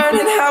learn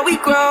and how we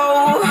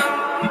grow.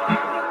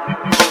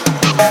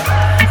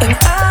 And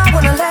I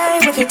wanna lay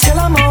with you till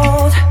I'm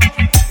old.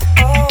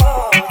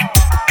 Oh,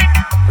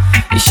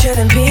 you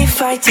shouldn't be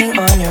fighting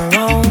on your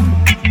own.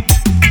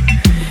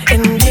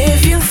 And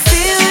if you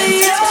feel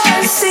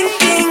you're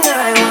sinking,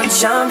 I will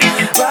jump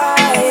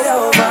right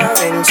over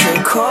into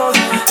cold,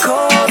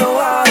 cold water.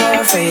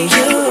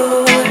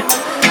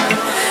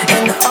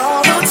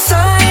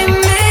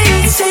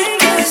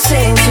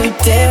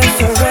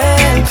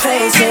 different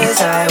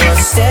places, I will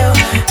still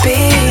be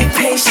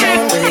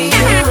patient with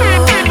you.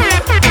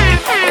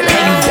 And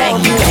I won't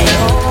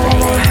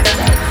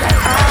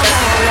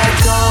let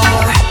go.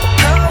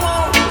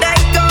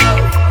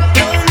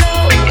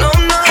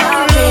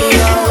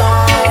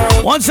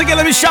 Once again,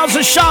 let me shout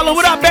to Charlotte.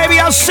 What up, baby?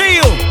 I'll see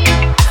you.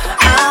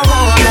 I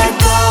won't let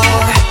go.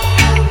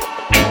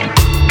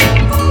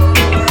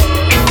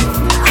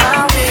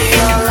 I'll be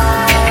your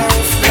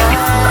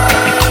lifeline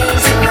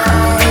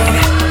tonight.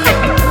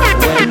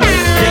 When the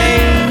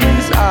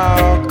days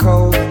are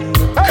cold and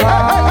the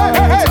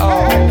cards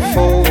all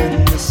fold,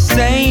 and the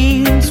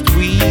saints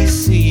we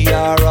see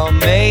are all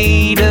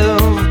made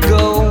of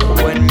gold.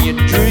 When your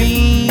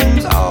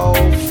dreams all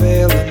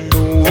fail and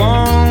the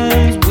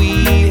ones we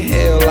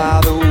hail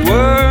are the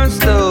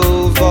worst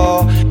of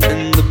all,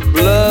 and the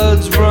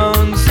bloods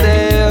run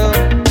stale.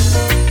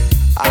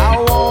 I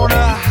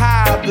wanna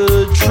hide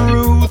the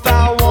truth,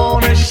 I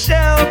wanna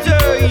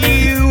shelter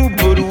you,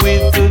 but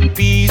with the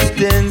beast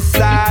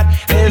inside,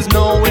 there's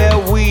nowhere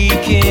we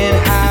can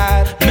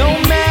hide. No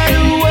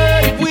matter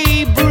what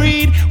we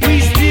breed, we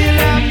still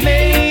are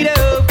made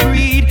of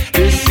greed.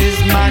 This is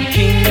my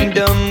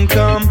kingdom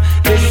come,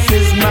 this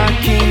is my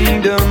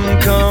kingdom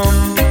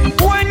come.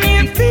 When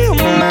you feel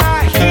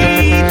my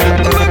heat,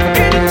 look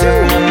into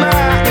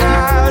my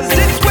eyes.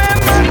 It's where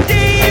my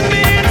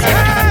demons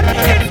hide,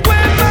 it's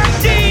where my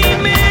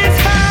demons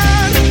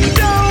hide.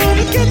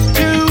 Don't get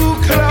too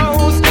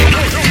close.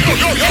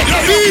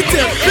 Beat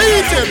it,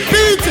 beat it,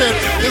 beat it.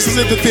 This is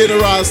Entertainer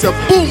Ron. Say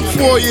boom,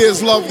 4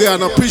 years love there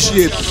and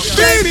appreciate.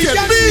 Beat it,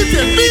 beat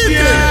it, beat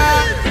it.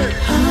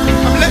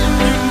 I'm letting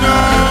you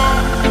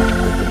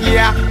know.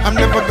 Yeah, I'm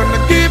never gonna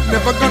give me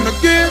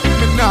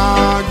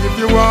nah, give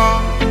you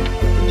up.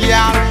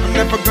 Yeah, I'm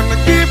never gonna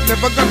give me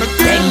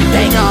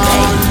nah,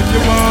 give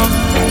you up.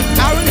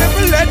 I will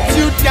never let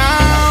you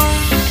down.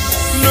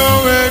 No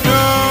way,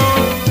 no.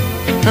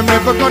 I'm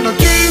never gonna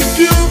give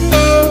you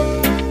up.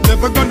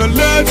 Never gonna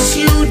let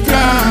you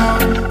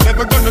down.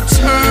 Never gonna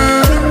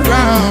turn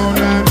around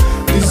and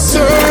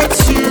desert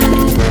you.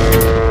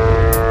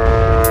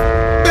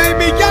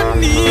 Baby, I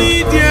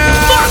need ya.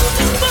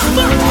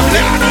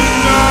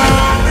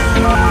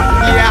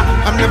 Yeah,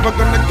 I'm never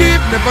gonna give.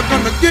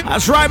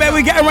 That's right, man.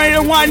 We getting ready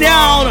to wind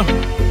down.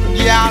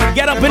 Yeah.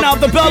 Get up and out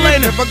the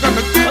building. But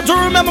to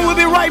remember, we'll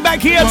be right back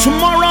here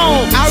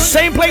tomorrow.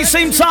 Same place,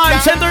 same time,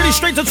 10:30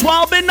 straight to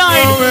 12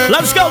 midnight.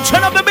 Let's go.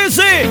 Turn up the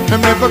music.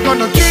 I'm never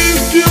gonna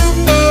give you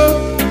up.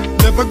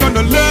 Never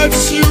gonna let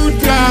you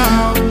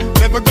down.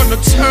 Never gonna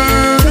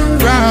turn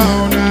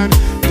around and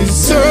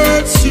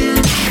desert you.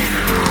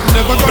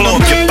 Never gonna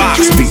make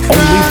you the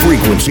only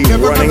frequency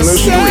running the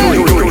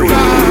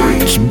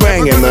streets,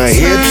 banging the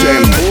hits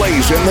and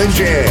blazing the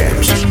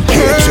jams.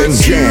 Hits and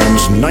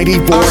Jams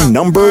 94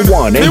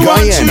 #1 in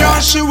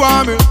Guyana. She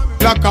want me.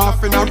 Lock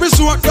off in a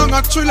resort down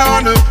at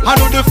Trelawney. I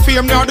know the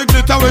fame now, the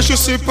glitter where she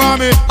sip on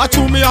me. I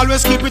told me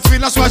always keep it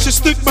real, that's why she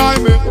stick by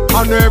me.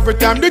 And every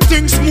time the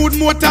thing smooth,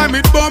 more time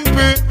it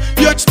bumpy.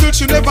 Yet still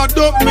she never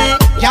dump me.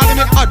 Yeah, let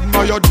me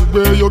admire the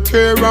way you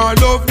care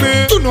and love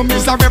me. You know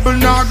me's a rebel,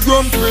 not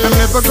grumpy. I'm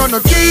never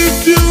gonna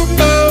give you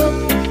up.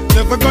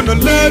 Never gonna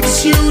let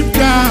you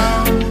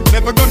down.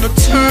 Never gonna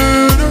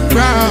turn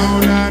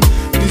around and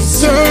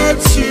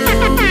desert you.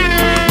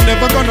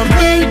 Never gonna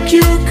make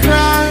you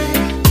cry.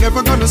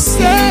 Never gonna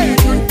say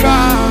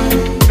goodbye.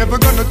 Never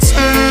gonna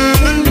tell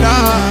a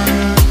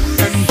lie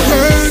and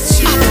hurt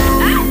you.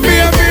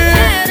 Baby,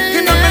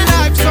 you know my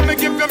life, so me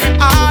give you me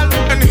all.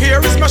 And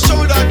here is my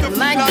shoulder to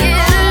fly.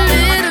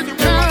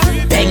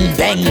 Bang,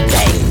 bang,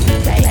 bang.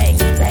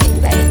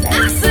 I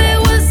say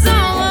what's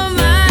on my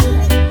mind.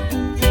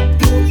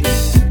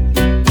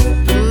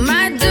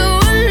 Might do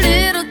a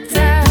little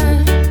time.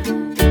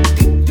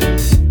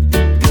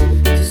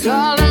 'Cause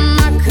all of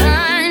my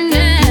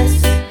kindness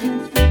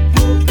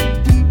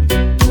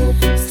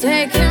is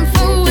taken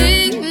for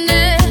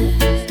weakness.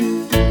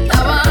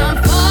 Now I'm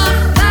 4,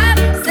 5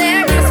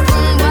 seconds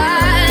from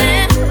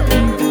wildin'.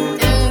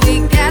 And we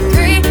got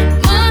 3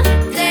 more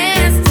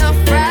days till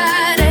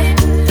Friday.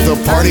 The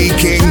Party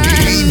King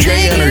DJ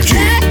Energy.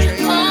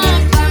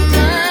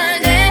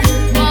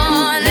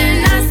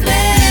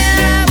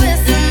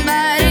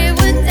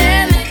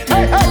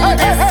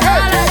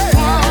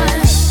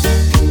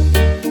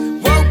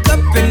 Woke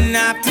up an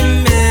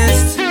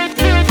optimist.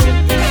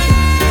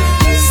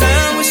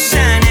 Sun was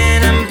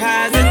shining, I'm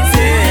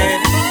positive.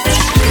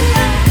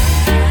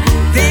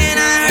 Then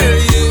I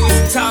heard you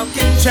was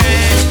talking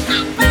trash.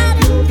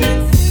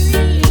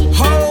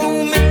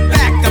 Hold me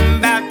back, I'm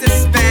about to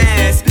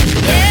spaz.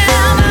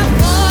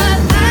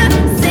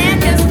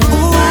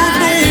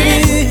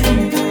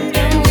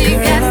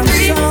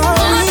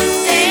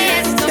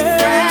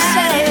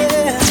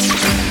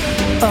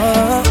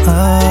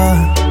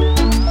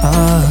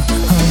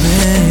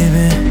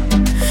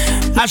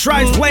 That's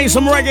right, playing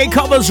some reggae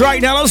covers right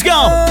now. Let's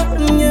go.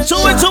 Do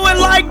it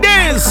like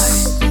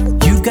this.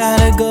 You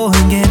gotta go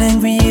and get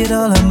angry at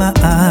all of my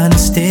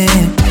honesty.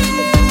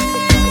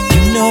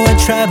 You know I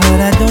try, but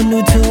I don't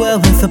do too well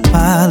with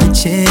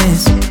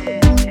apologies.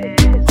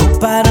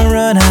 Hope I don't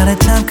run out of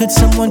time. Could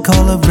someone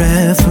call a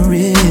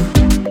referee?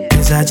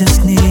 Cause I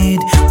just need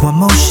one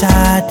more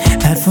shot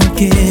at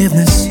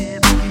forgiveness.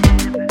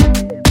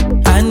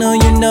 I know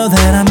you know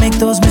that I make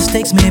those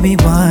mistakes maybe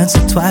once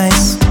or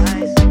twice.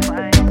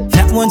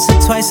 Not once or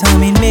twice, I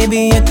mean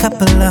maybe a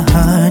couple of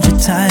 100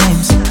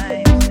 times.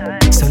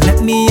 So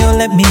let me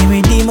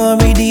redeem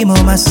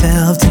or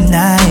myself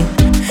tonight.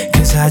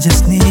 Cause I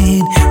just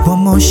need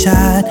one more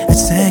shot at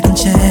second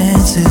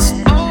chances.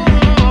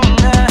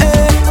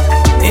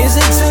 Is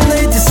it too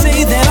late to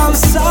say that I'm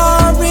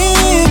sorry,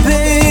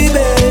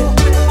 baby?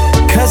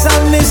 Cause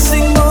I'm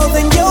missing more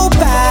than your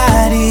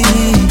body.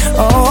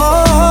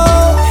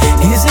 Oh,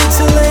 is it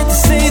too late to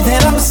say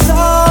that I'm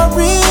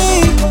sorry?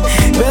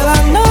 Well,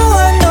 I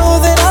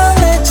know that I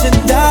let you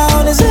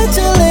down. Is it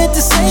too late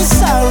to say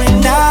sorry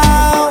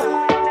now?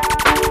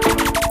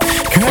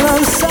 Girl,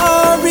 I'm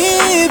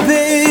sorry,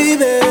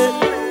 baby.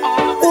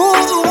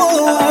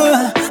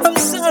 Ooh, I'm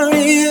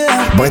sorry,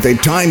 yeah. By the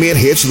time it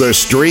hits the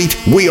street,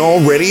 we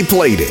already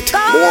played it.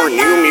 More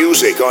new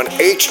music on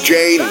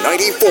HJ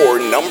 94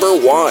 number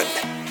 1.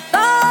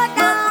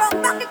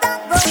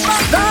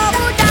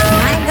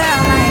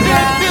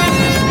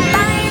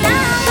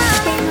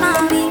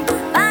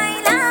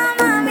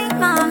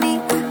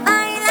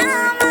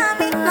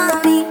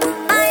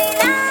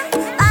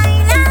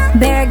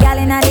 Bear gal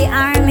in the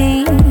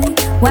army.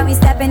 When we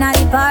step in at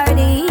the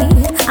party,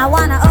 I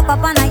wanna hook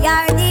up on a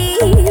yardie.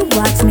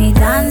 Watch me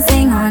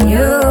dancing on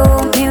you.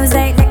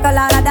 Music take a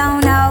lot of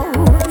down low.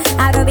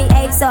 I do be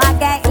age so I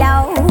get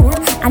low.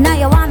 I know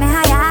you want me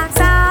how you act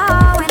so.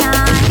 When I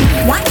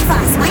one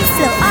fast, one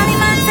slow. All the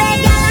man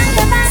say gal and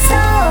the man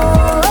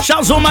so.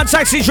 Shouts all my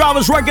taxi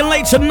drivers working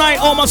late tonight.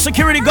 All my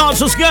security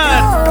guards was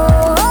good.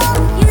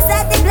 You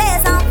set the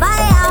place on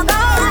fire.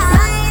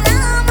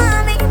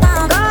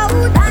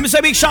 Let me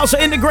say big shouts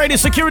to Integrated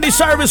Security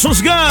Service.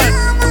 What's good?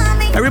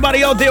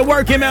 Everybody out there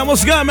working, man.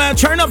 What's good, man?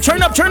 Turn up,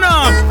 turn up, turn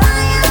up.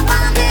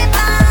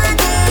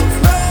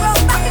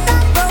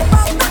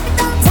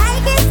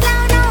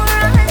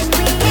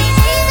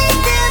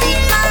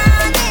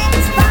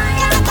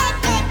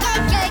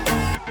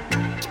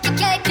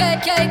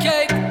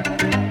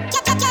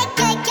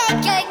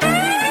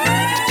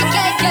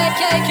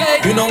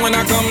 You know when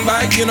I come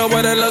back, you know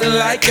what it look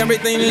like.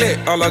 Everything lit,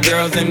 all the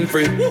girls in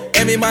free.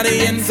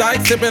 Everybody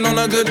inside, sipping on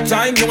a good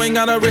time. You ain't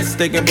got a risk,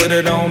 they can put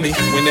it on me.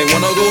 When they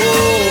wanna go,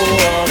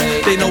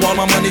 they know all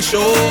my money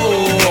show.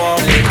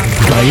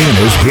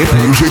 Diana's hit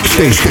music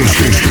station.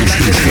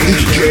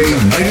 HJ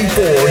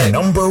 94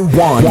 number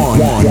 1. I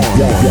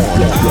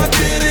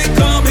didn't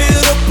come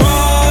here to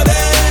party.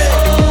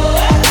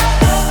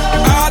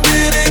 I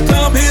didn't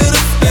come here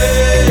to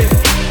stay.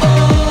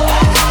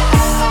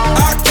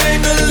 I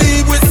came to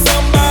leave with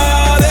somebody.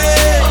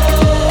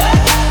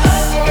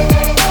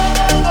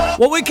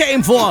 What we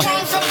came for?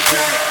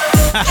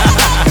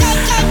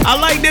 I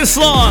like this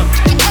song.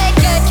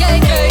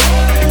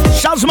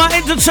 Shouts to my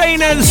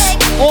entertainers,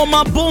 all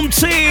my boom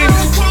team.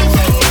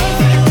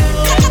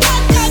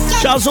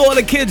 Shouts to all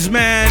the kids,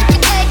 man.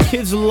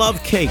 Kids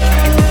love cake.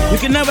 You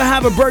can never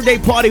have a birthday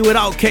party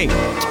without cake.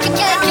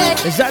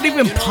 Is that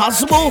even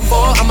possible?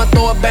 I'ma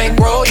throw a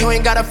bankroll, you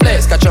ain't got a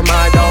flex, got your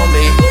mind on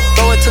me.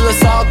 Throw it till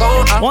it's all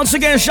gone. Once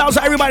again, shouts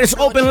to everybody that's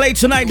open late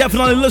tonight.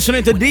 Definitely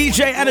listening to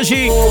DJ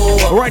Energy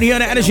right here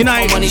on the Energy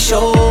Night.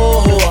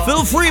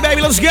 Feel free,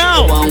 baby. Let's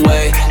go. One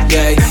way,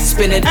 yeah,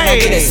 spin it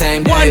back in the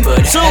same day. 1, 2,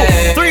 but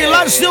 3,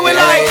 let's do it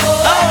like.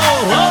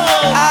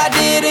 I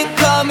didn't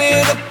come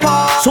here to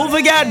party. So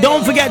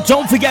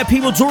don't forget,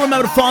 people, to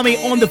remember to follow me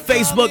on the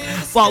Facebook,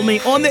 follow me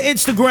on the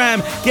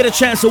Instagram, get a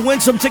chance to win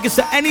some tickets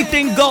to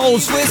Anything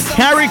Goes,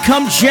 Carry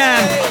Come Jam,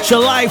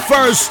 July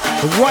 1st.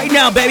 Right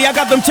now, baby, I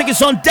got them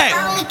tickets on deck.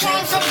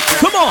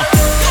 Come on.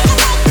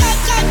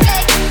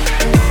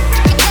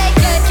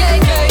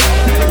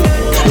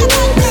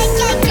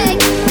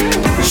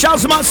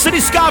 Shouts to my City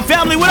Sky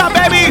family. What up,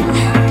 baby?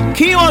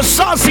 Keon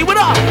Saucy, what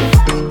up?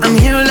 I'm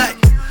here like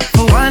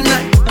for one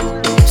night,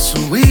 so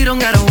we don't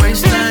gotta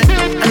waste time.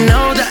 I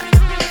know that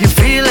you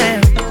feel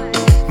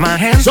it. My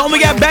hands. So we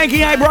got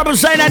Banking Hype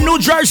representing that New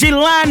Jersey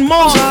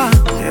landmark.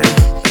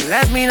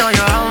 Let me know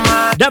you're on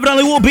my.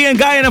 Definitely will be in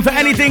Guyana for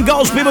Anything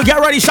Goes. People, get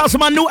ready. Shouts to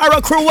my New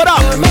Era crew. What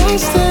up?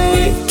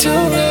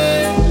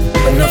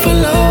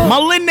 My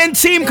Linden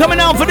team coming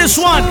out for this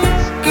one.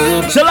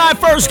 July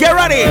 1st, get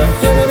ready.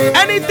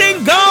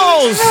 Anything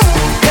Goes.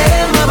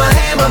 Hey mama,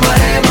 hey mama,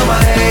 hey mama,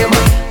 hey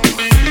mama.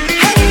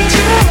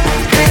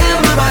 Hey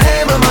mama,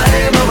 hey mama,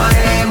 hey mama,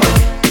 hey mama.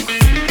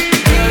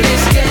 Girl,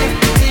 this game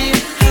is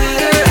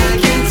better, I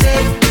can't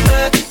take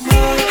much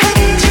more.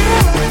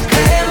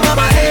 Hey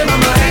mama, hey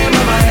mama, hey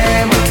mama,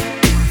 hey mama.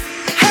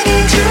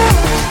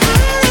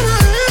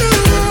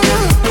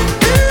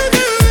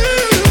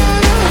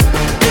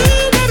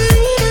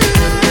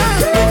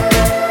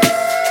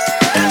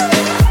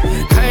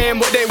 I am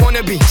what they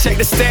wanna be. check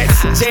the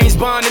stats. James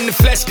Bond in the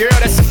flesh, girl,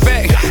 that's a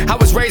fact. I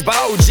was raised by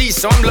OG,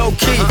 so I'm low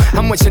key.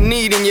 I'm what you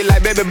need and you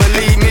like, baby,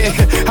 believe me.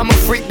 I'm a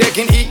freak that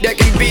can eat, that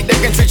can beat,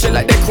 that can treat you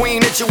like that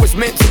queen that you was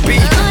meant to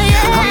be.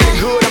 I'm that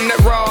good, I'm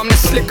that raw, I'm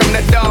that slick, I'm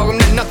that dog, I'm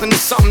that nothing to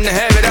something to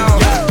have it all.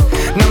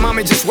 Now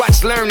mommy just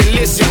watch, learn, and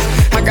listen.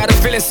 I got her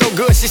feeling so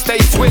good, she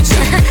stays switching.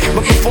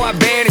 But before I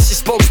banned it, she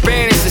spoke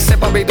Spanish. She said,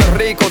 Papito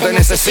Rico, te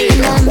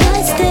necesito. I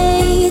might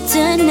stay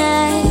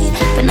tonight,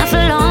 but not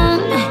for long.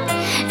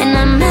 And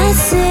I might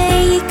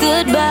say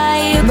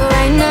goodbye, but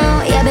right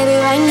now, yeah, baby,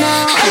 right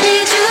now, I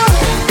need you.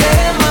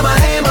 Hey mama,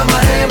 hey mama,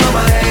 hey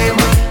mama, hey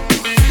mama.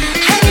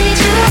 I need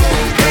you.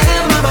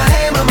 Hey mama,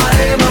 hey mama,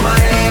 hey mama,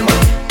 hey mama.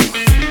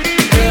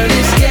 Girl,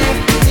 it's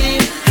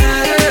getting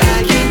hotter, I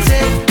can't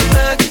take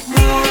much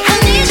more. I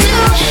need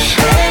you.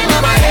 Hey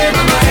mama, hey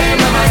mama, hey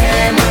mama,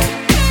 hey mama.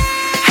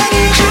 I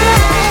need you.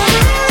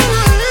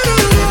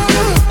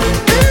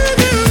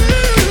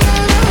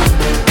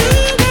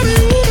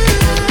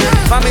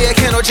 Mami, I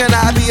can't no gender,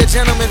 I be a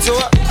gentleman to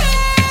her.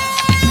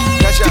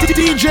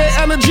 DJ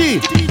Energy.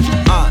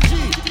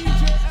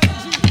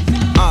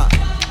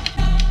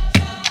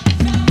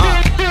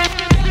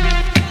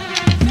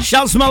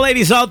 Shouts to my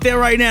ladies out there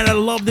right now that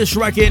love this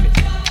record.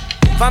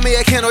 Up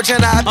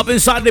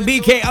inside the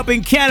BK, up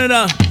in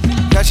Canada.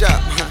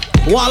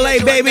 Wale,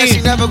 baby.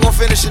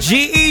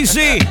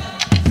 G-Eazy.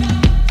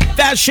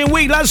 Fashion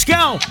Week, let's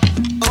go.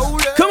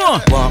 Come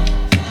on. Walk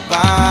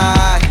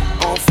by,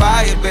 on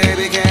fire,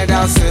 baby, can't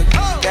doubt it.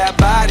 That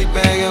body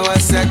banging,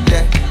 what's that?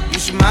 You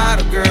should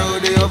model, girl,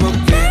 with the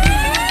overbid.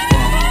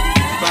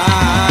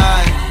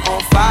 By, on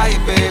fire,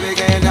 baby,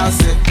 can't doubt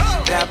it.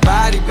 That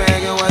body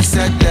banging, what's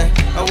that?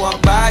 I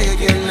walk by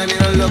again, I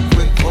need a look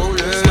quick. Hold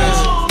it.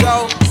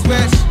 Go,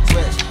 switch,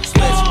 switch,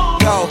 switch.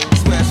 Go,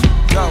 switch,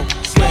 go,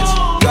 switch.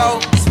 Go,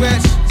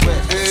 switch,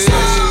 switch,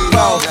 switch.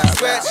 Go,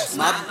 switch,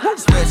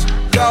 switch.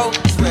 Go,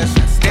 switch.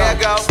 There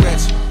go,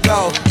 switch.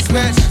 Go,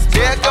 switch.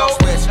 There go,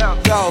 switch.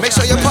 Go. Make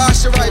sure your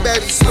posture right,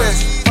 baby.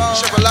 Switch.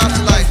 Triple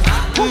lobster like.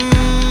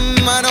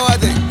 I know I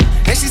think.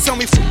 And she told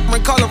me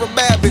and call her a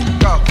bad bitch.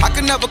 I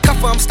can never cuff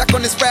her, I'm stuck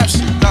on this rap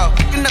shit.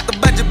 Looking at the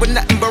budget, but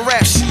nothing but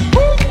rap shit.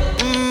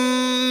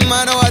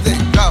 I know I think.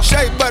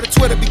 Shade butter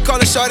Twitter, be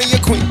calling shawty your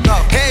queen.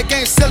 Head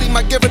game silly,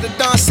 might give her the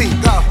Don C.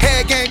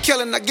 Head game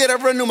killing, I get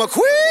her a new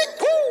McQueen.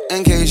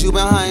 In case you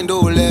behind,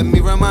 oh, let me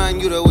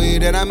remind you the way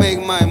that I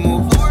make my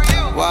move.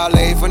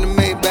 Wale from the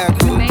Maybach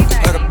crew.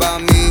 Heard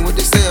about me, what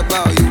they say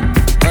about you.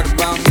 Heard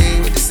about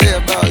me, what they say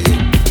about you.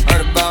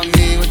 Heard about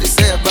me, what they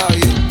say about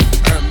you.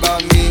 Heard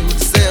about me, what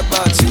they say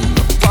about you.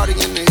 Party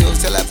in the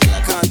hills till I feel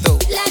like condo.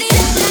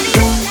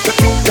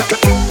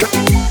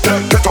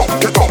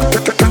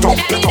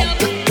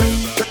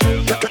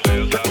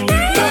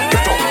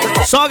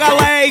 So I got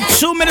like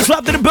 2 minutes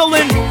left in the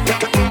building,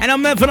 and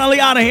I'm definitely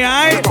out of here,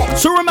 alright?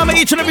 So remember,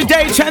 each and every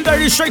day,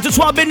 10:30 straight to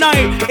 12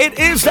 midnight, it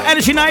is the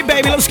Energy Night,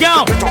 baby. Let's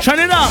go. Turn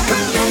it up.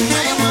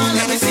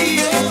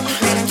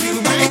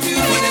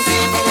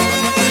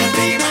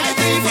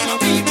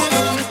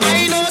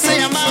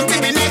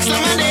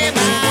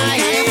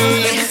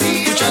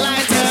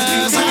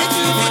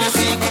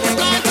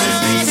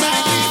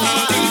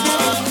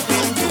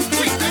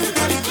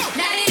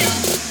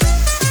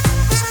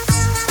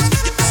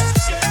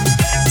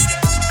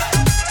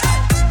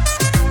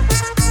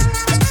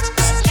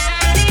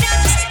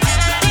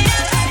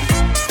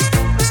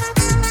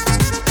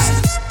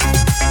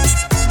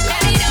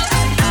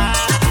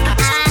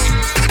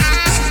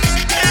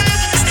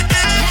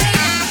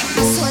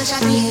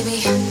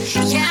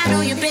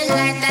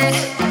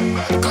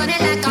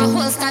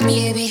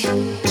 Baby,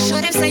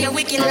 show them say you're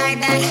wicked like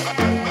that.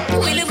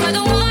 We live where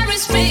the war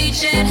is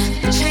raging,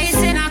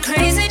 chasing our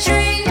crazy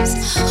dreams,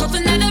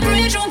 hoping that the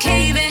bridge won't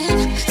cave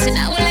in. So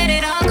now we'll let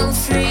it all go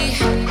free.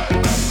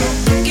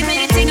 Give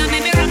me the thing, I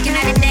made me rockin'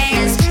 at the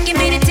dance. Give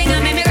me the thing,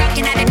 I made me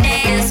rockin' at the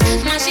dance.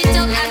 My shit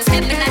dope, I'm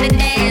stepping at the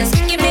dance.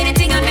 Give me the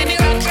thing, I made me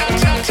rock, rock,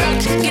 rock,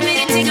 rock. Give me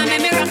the thing, I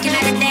made me rockin'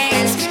 at the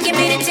dance. Give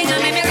me the thing, I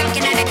made me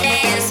rockin' at the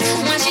dance.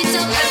 My shit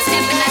dope, I'm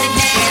stepping at the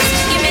dance.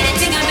 Give me the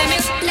thing, I made me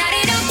light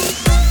it up.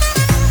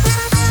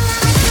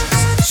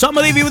 So I'm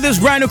gonna leave you with this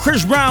brand new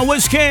Chris Brown,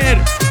 Wizkid,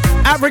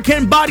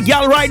 African Bad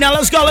Gal right now.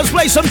 Let's go, let's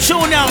play some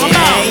tune now. I'm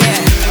out.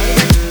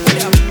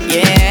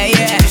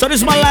 Yeah. So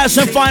this is my last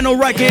and final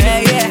record.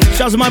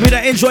 Shout out to my people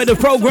that enjoyed the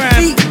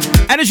program.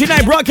 Energy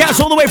Night broadcast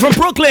all the way from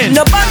Brooklyn.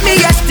 No bought me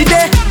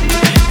yesterday.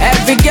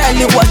 Every girl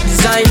you was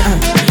designer.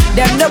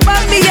 Them no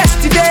bought me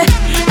yesterday.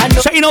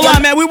 So you know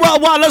what, man, we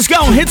worldwide. Let's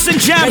go. Hits and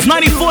jams,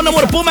 94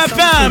 number Boom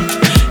FM.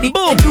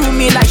 Boom.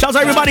 Shout out to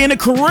everybody in the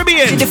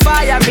Caribbean.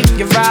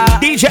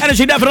 DJ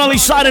Energy definitely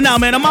signing out,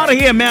 man. I'm out of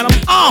here, man. I'm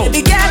out.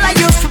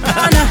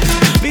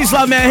 Peace,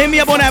 love, man. Hit me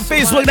up on that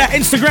Facebook, that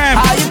Instagram.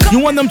 You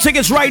want them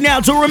tickets right now.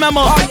 So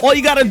remember, all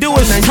you gotta do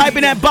is type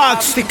in that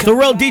box, The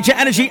Real DJ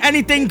Energy.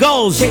 Anything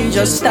goes. Change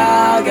your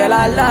style, girl.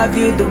 I love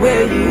you the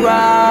way you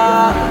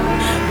are.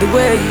 The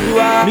way you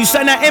are. When you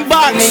send that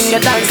inbox,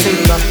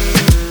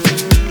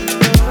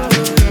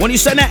 when you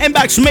send that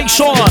inbox, make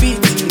sure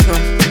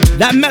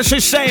that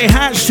message say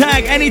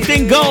hashtag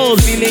anything goes.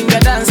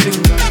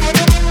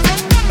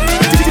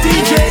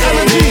 DJ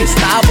Energy.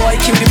 Starboy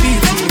kill the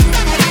beat.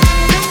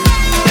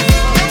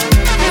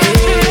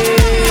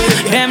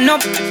 Them no.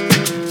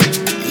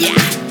 Yeah.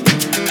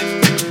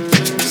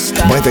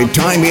 By the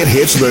time it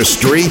hits the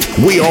street,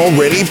 we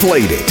already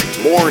played it.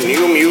 More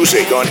new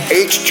music on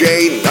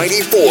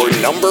HJ94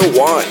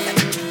 #1.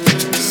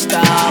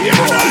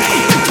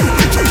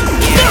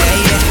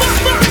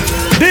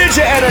 DJ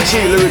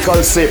Energy,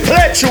 lyrical say,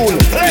 play tune,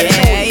 play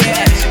tune.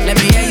 Yeah. Let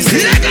me hear you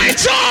say. Let I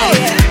talk.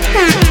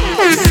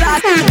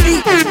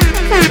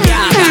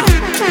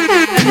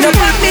 No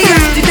bought me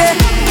yesterday.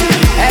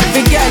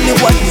 Every girl you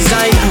want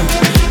designer.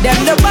 Them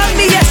no bought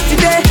me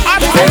yesterday. I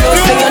know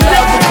say you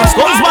love because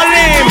what's my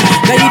name?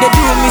 Now you dey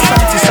do me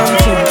something.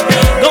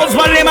 Those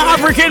my name,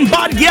 African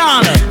Bad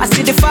Girl. I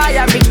see the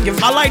fire in your.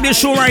 I like this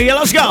show right here.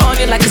 Let's go.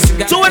 Like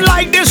do it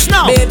like this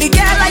now. Baby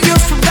girl, are you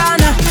from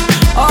Ghana?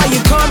 Or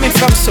you coming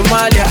from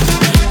Somalia?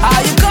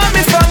 Are you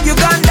coming from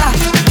Uganda?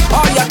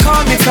 Or you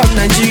coming from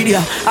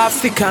Nigeria?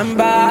 African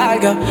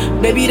bag,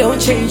 baby, don't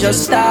change your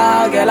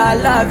style, girl. I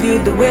love you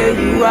the way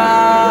you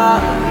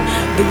are,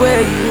 the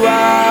way you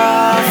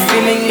are.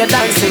 Feeling your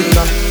dancing,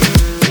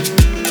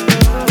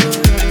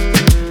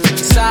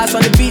 stars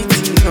on the beat,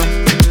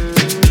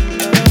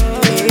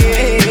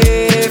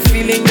 yeah,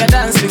 feeling your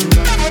dancing,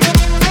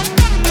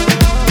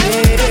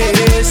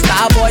 yeah,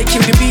 Starboy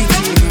kill the beat,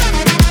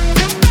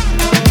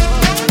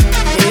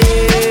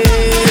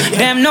 yeah.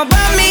 Them no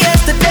bought me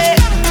yesterday.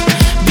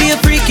 Be a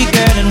freaky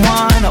girl and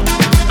wind up.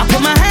 I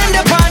put my hand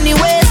up on your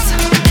waist,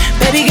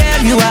 baby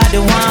girl, you are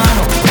the one.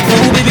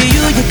 Oh baby,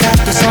 you got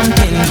the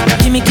something.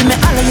 Give me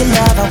all of your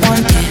love, I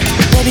want it.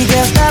 Baby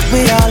girl, stop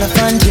with all the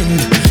fronting.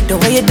 The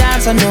way you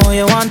dance, I know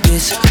you want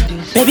this.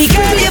 Baby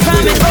girl, you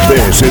found me.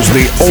 This is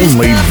the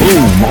only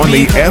boom on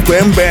the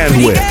FM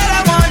bandwidth. Baby girl,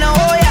 I wanna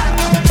hold ya.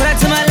 Talk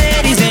to my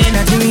ladies in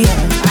Nigeria.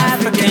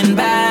 African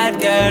bad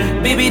girl,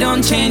 baby,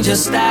 don't change your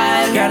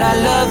style. Girl, I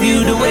love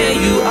you the way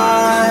you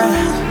are,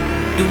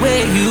 the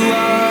way you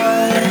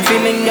are.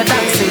 Feeling your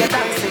dancing.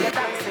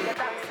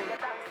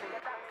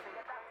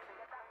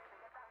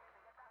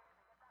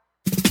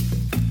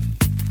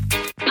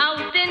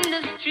 Out in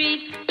the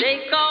street, they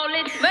call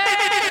it murder.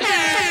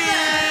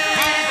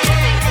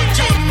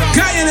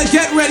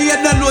 Get ready, you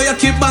don't know your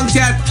Kid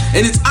Banquet.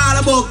 And it's all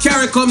about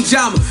CARICOM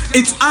Jam.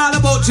 It's all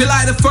about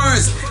July the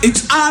 1st.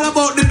 It's all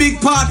about the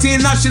big party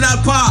in National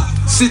Park.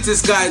 City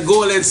Sky,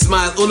 Golden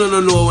Smile. Oh no.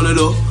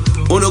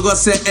 Uno go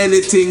say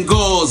anything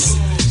goes.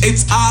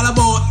 It's all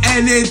about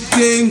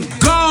anything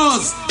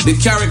goes. The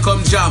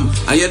CARICOM Jam.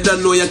 And you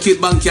don't know your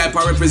Kid Banquet.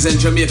 I represent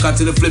Jamaica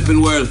to the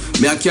flipping world.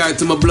 Me I carry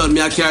to my blood,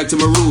 me I carry to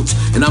my roots.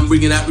 And I'm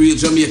bringing that real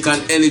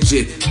Jamaican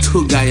energy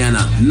to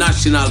Guyana,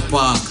 National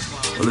Park.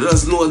 Well,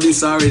 just know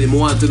this already. I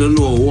want to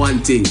know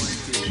one thing.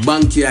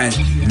 Banky,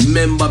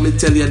 remember me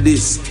tell you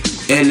this.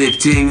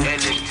 Anything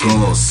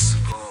goes.